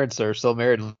 my parents are still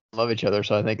married and love each other,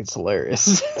 so I think it's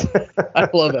hilarious. I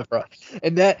love Efron,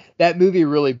 and that movie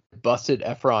really busted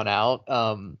Efron out.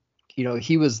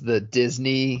 He was the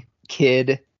Disney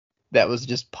kid that was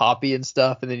just poppy and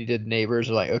stuff, and then he did Neighbors.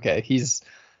 We're like, okay, he's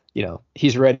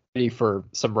ready for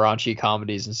some raunchy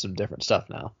comedies and some different stuff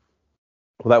now.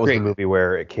 Well, that was the movie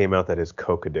where it came out that his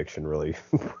coke addiction really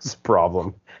was a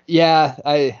problem. Yeah,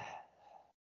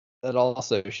 that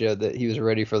also showed that he was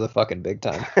ready for the fucking big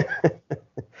time.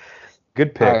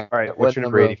 Good pick. All right, what's your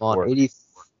number 84?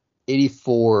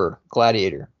 84,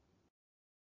 Gladiator.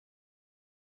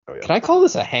 Oh, yeah. Can I call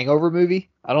this a hangover movie?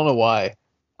 I don't know why.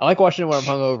 I like watching it when I'm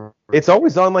hungover. It's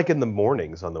always on like in the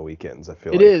mornings on the weekends, I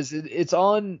feel like. It is. It's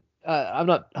on. I'm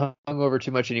not hungover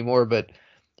too much anymore, but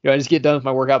I just get done with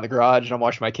my workout in the garage and I'm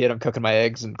watching my kid. I'm cooking my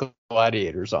eggs and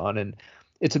Gladiator's on. And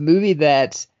it's a movie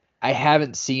that I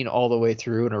haven't seen all the way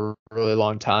through in a really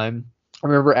long time. I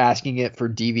remember asking it for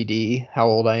DVD, how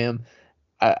old I am.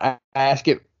 I asked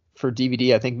it for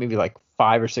DVD, I think maybe like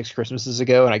 5 or 6 Christmases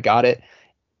ago, and I got it.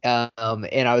 And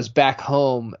I was back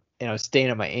home and I was staying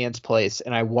at my aunt's place,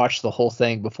 and I watched the whole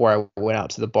thing before I went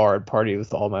out to the bar and partied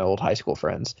with all my old high school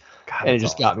friends. God, and it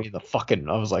just got me in the fucking,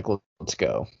 I was like, let's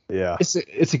go. Yeah.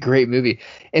 It's a great movie.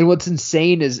 And what's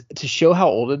insane is to show how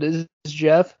old it is,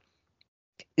 Jeff,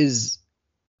 is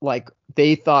like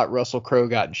they thought Russell Crowe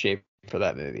got in shape for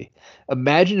that movie.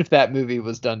 Imagine if that movie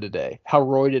was done today, how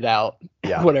roided out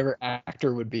whatever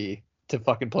actor would be to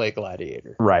fucking play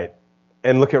Gladiator. Right.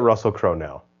 And look at Russell Crowe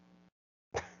now.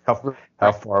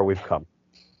 How far we've come.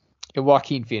 And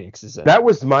Joaquin Phoenix is in. That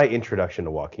was my introduction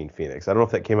to Joaquin Phoenix. I don't know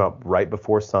if that came out right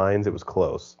before Signs. It was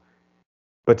close.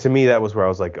 But to me, that was where I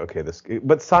was like, okay,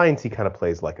 but Signs, he kind of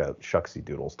plays like a Shucksy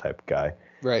Doodles type guy.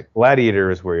 Right.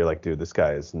 Gladiator is where you're like, dude, this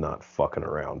guy is not fucking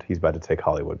around. He's about to take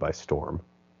Hollywood by storm.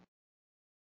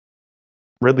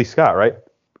 Ridley Scott, right?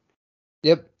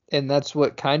 Yep. And that's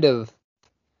what kind of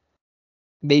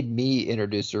made me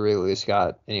introduced to Ridley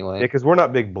Scott anyway. Yeah, because we're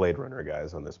not big Blade Runner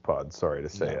guys on this pod. Sorry to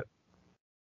say it.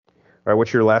 All right,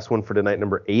 what's your last one for tonight?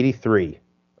 Number 83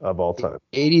 of all time.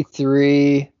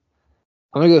 83.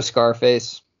 I'm going to go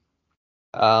Scarface.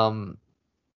 I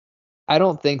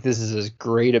don't think this is as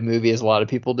great a movie as a lot of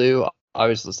people do.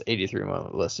 Obviously, it's 83 on my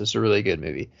list. It's a really good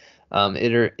movie.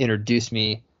 It introduced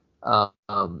me, to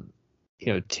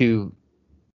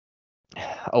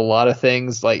a lot of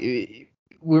things. Like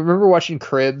we remember watching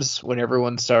Cribs when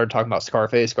everyone started talking about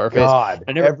Scarface. God,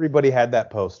 everybody had that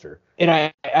poster.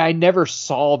 And I never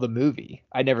saw the movie.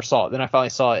 I never saw it. Then I finally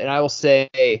saw it. And I will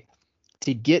say,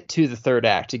 to get to the third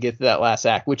act, to get to that last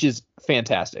act, which is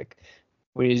fantastic,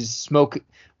 when he's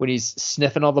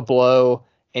sniffing all the blow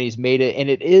and he's made it. And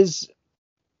it is,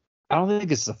 I don't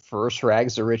think it's the first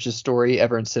rags to riches story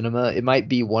ever in cinema. It might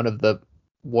be one of the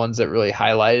ones that really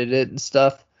highlighted it and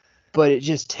stuff, but it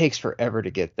just takes forever to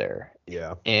get there.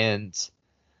 Yeah. And,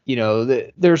 you know,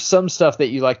 there's some stuff that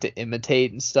you like to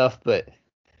imitate and stuff, but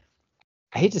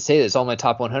I hate to say this on my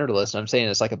top 100 list, and I'm saying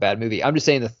it's like a bad movie. I'm just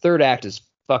saying the third act is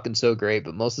fucking so great,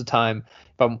 but most of the time,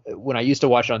 when I used to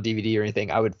watch it on DVD or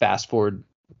anything, I would fast forward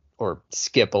or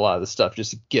skip a lot of the stuff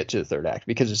just to get to the third act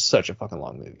because it's such a fucking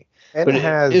long movie. And but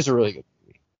it is a really good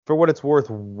movie. For what it's worth,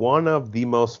 one of the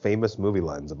most famous movie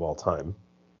lines of all time.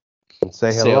 And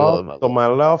say hello to my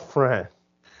little friend.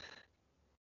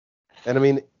 And I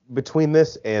mean, between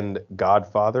this and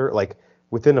Godfather, like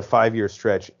within a 5-year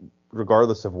stretch,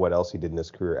 regardless of what else he did in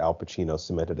his career, Al Pacino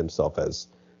cemented himself as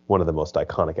one of the most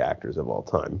iconic actors of all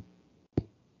time.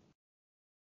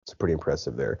 It's pretty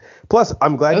impressive there. Plus,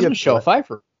 I'm glad you have Michelle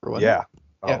Pfeiffer. Yeah.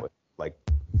 Oh, like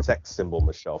sex symbol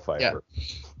Michelle Pfeiffer. Yeah.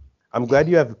 I'm glad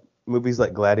you have movies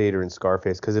like Gladiator and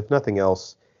Scarface, because if nothing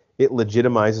else, it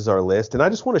legitimizes our list. And I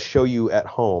just want to show you at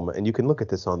home, and you can look at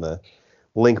this on the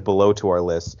link below to our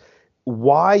list,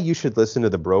 why you should listen to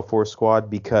the Broforce Squad,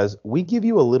 because we give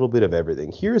you a little bit of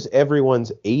everything. Here's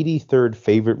everyone's 83rd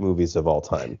favorite movies of all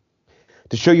time.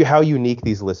 To show you how unique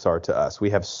these lists are to us, we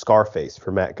have Scarface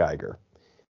for Matt Geiger.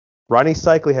 Ronnie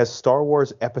Cycli has Star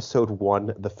Wars Episode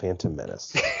 1, The Phantom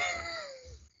Menace.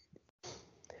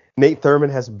 Nate Thurman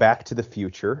has Back to the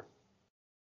Future.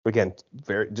 Again,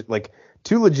 very like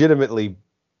two legitimately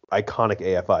iconic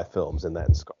AFI films in that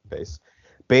and Scarface.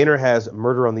 Boehner has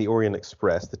Murder on the Orient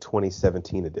Express, the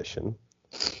 2017 edition.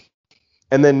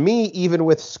 And then me, even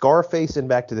with Scarface and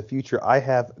Back to the Future, I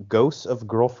have Ghosts of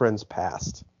Girlfriends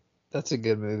Past. That's a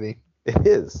good movie. It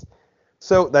is.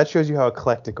 So that shows you how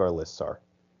eclectic our lists are.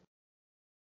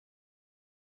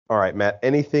 All right, Matt,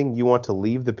 anything you want to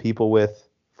leave the people with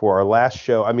for our last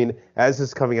show? I mean, as this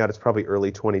is coming out, it's probably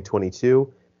early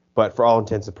 2022, but for all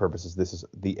intents and purposes, this is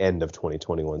the end of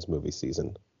 2021's movie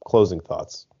season. Closing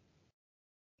thoughts.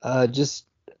 Just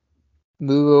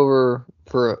move over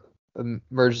for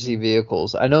emergency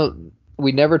vehicles. I know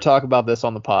we never talk about this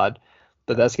on the pod,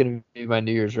 but that's going to be my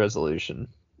New Year's resolution.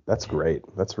 That's great.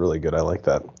 That's really good. I like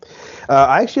that.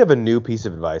 I actually have a new piece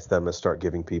of advice that I'm going to start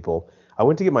giving people. I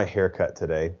went to get my hair cut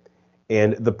today,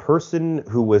 and the person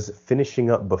who was finishing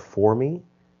up before me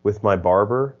with my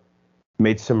barber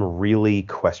made some really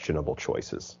questionable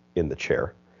choices in the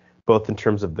chair, both in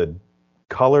terms of the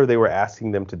color they were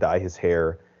asking them to dye his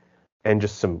hair and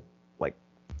just some like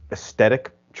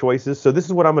aesthetic choices. So this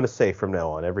is what I'm going to say from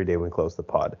now on every day when we close the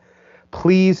pod.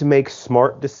 Please make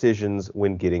smart decisions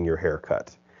when getting your hair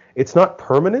cut. It's not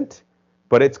permanent,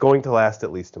 but it's going to last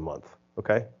at least a month.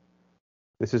 Okay?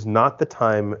 This is not the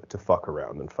time to fuck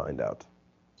around and find out.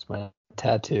 It's my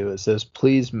tattoo. It says,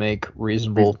 please make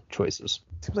reasonable choices.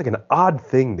 Seems like an odd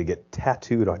thing to get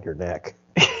tattooed on your neck.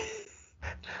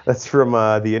 That's from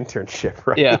the internship,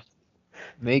 right? Yeah.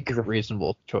 Make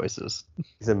reasonable choices.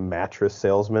 He's a mattress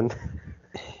salesman.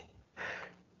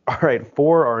 All right,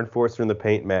 for our enforcer in the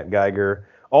paint, Matt Geiger.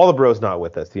 All the bros not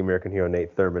with us. The American hero,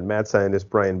 Nate Thurman. Mad scientist,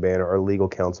 Brian Boehner. Our legal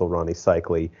counsel, Ronnie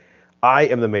Cycli. I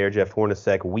am the mayor, Jeff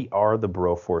Hornacek. We are the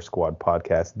Broforce Squad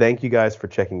podcast. Thank you guys for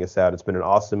checking us out. It's been an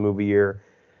awesome movie year.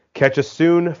 Catch us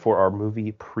soon for our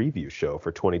movie preview show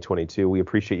for 2022. We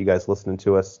appreciate you guys listening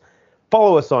to us.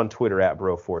 Follow us on Twitter at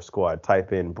Broforce Squad.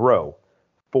 Type in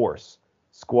Broforce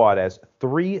Squad as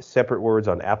 3 separate words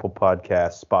on Apple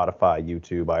Podcasts, Spotify,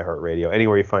 YouTube, iHeartRadio,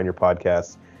 anywhere you find your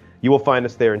podcasts. You will find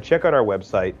us there, and check out our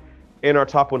website and our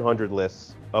top 100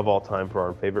 lists of all time for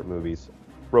our favorite movies,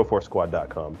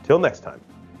 broforcesquad.com. Till next time,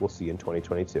 we'll see you in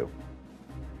 2022.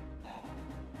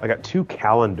 I got 2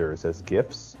 calendars as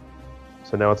gifts,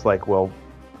 so now it's like, well,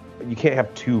 you can't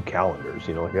have 2 calendars,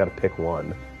 you know, you got to pick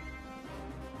one.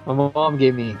 My mom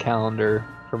gave me a calendar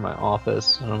for my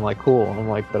office, and I'm like, cool. And I'm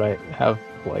like, but I have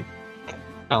like a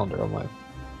calendar on my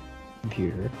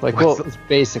computer. Like, well, it's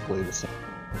basically the same.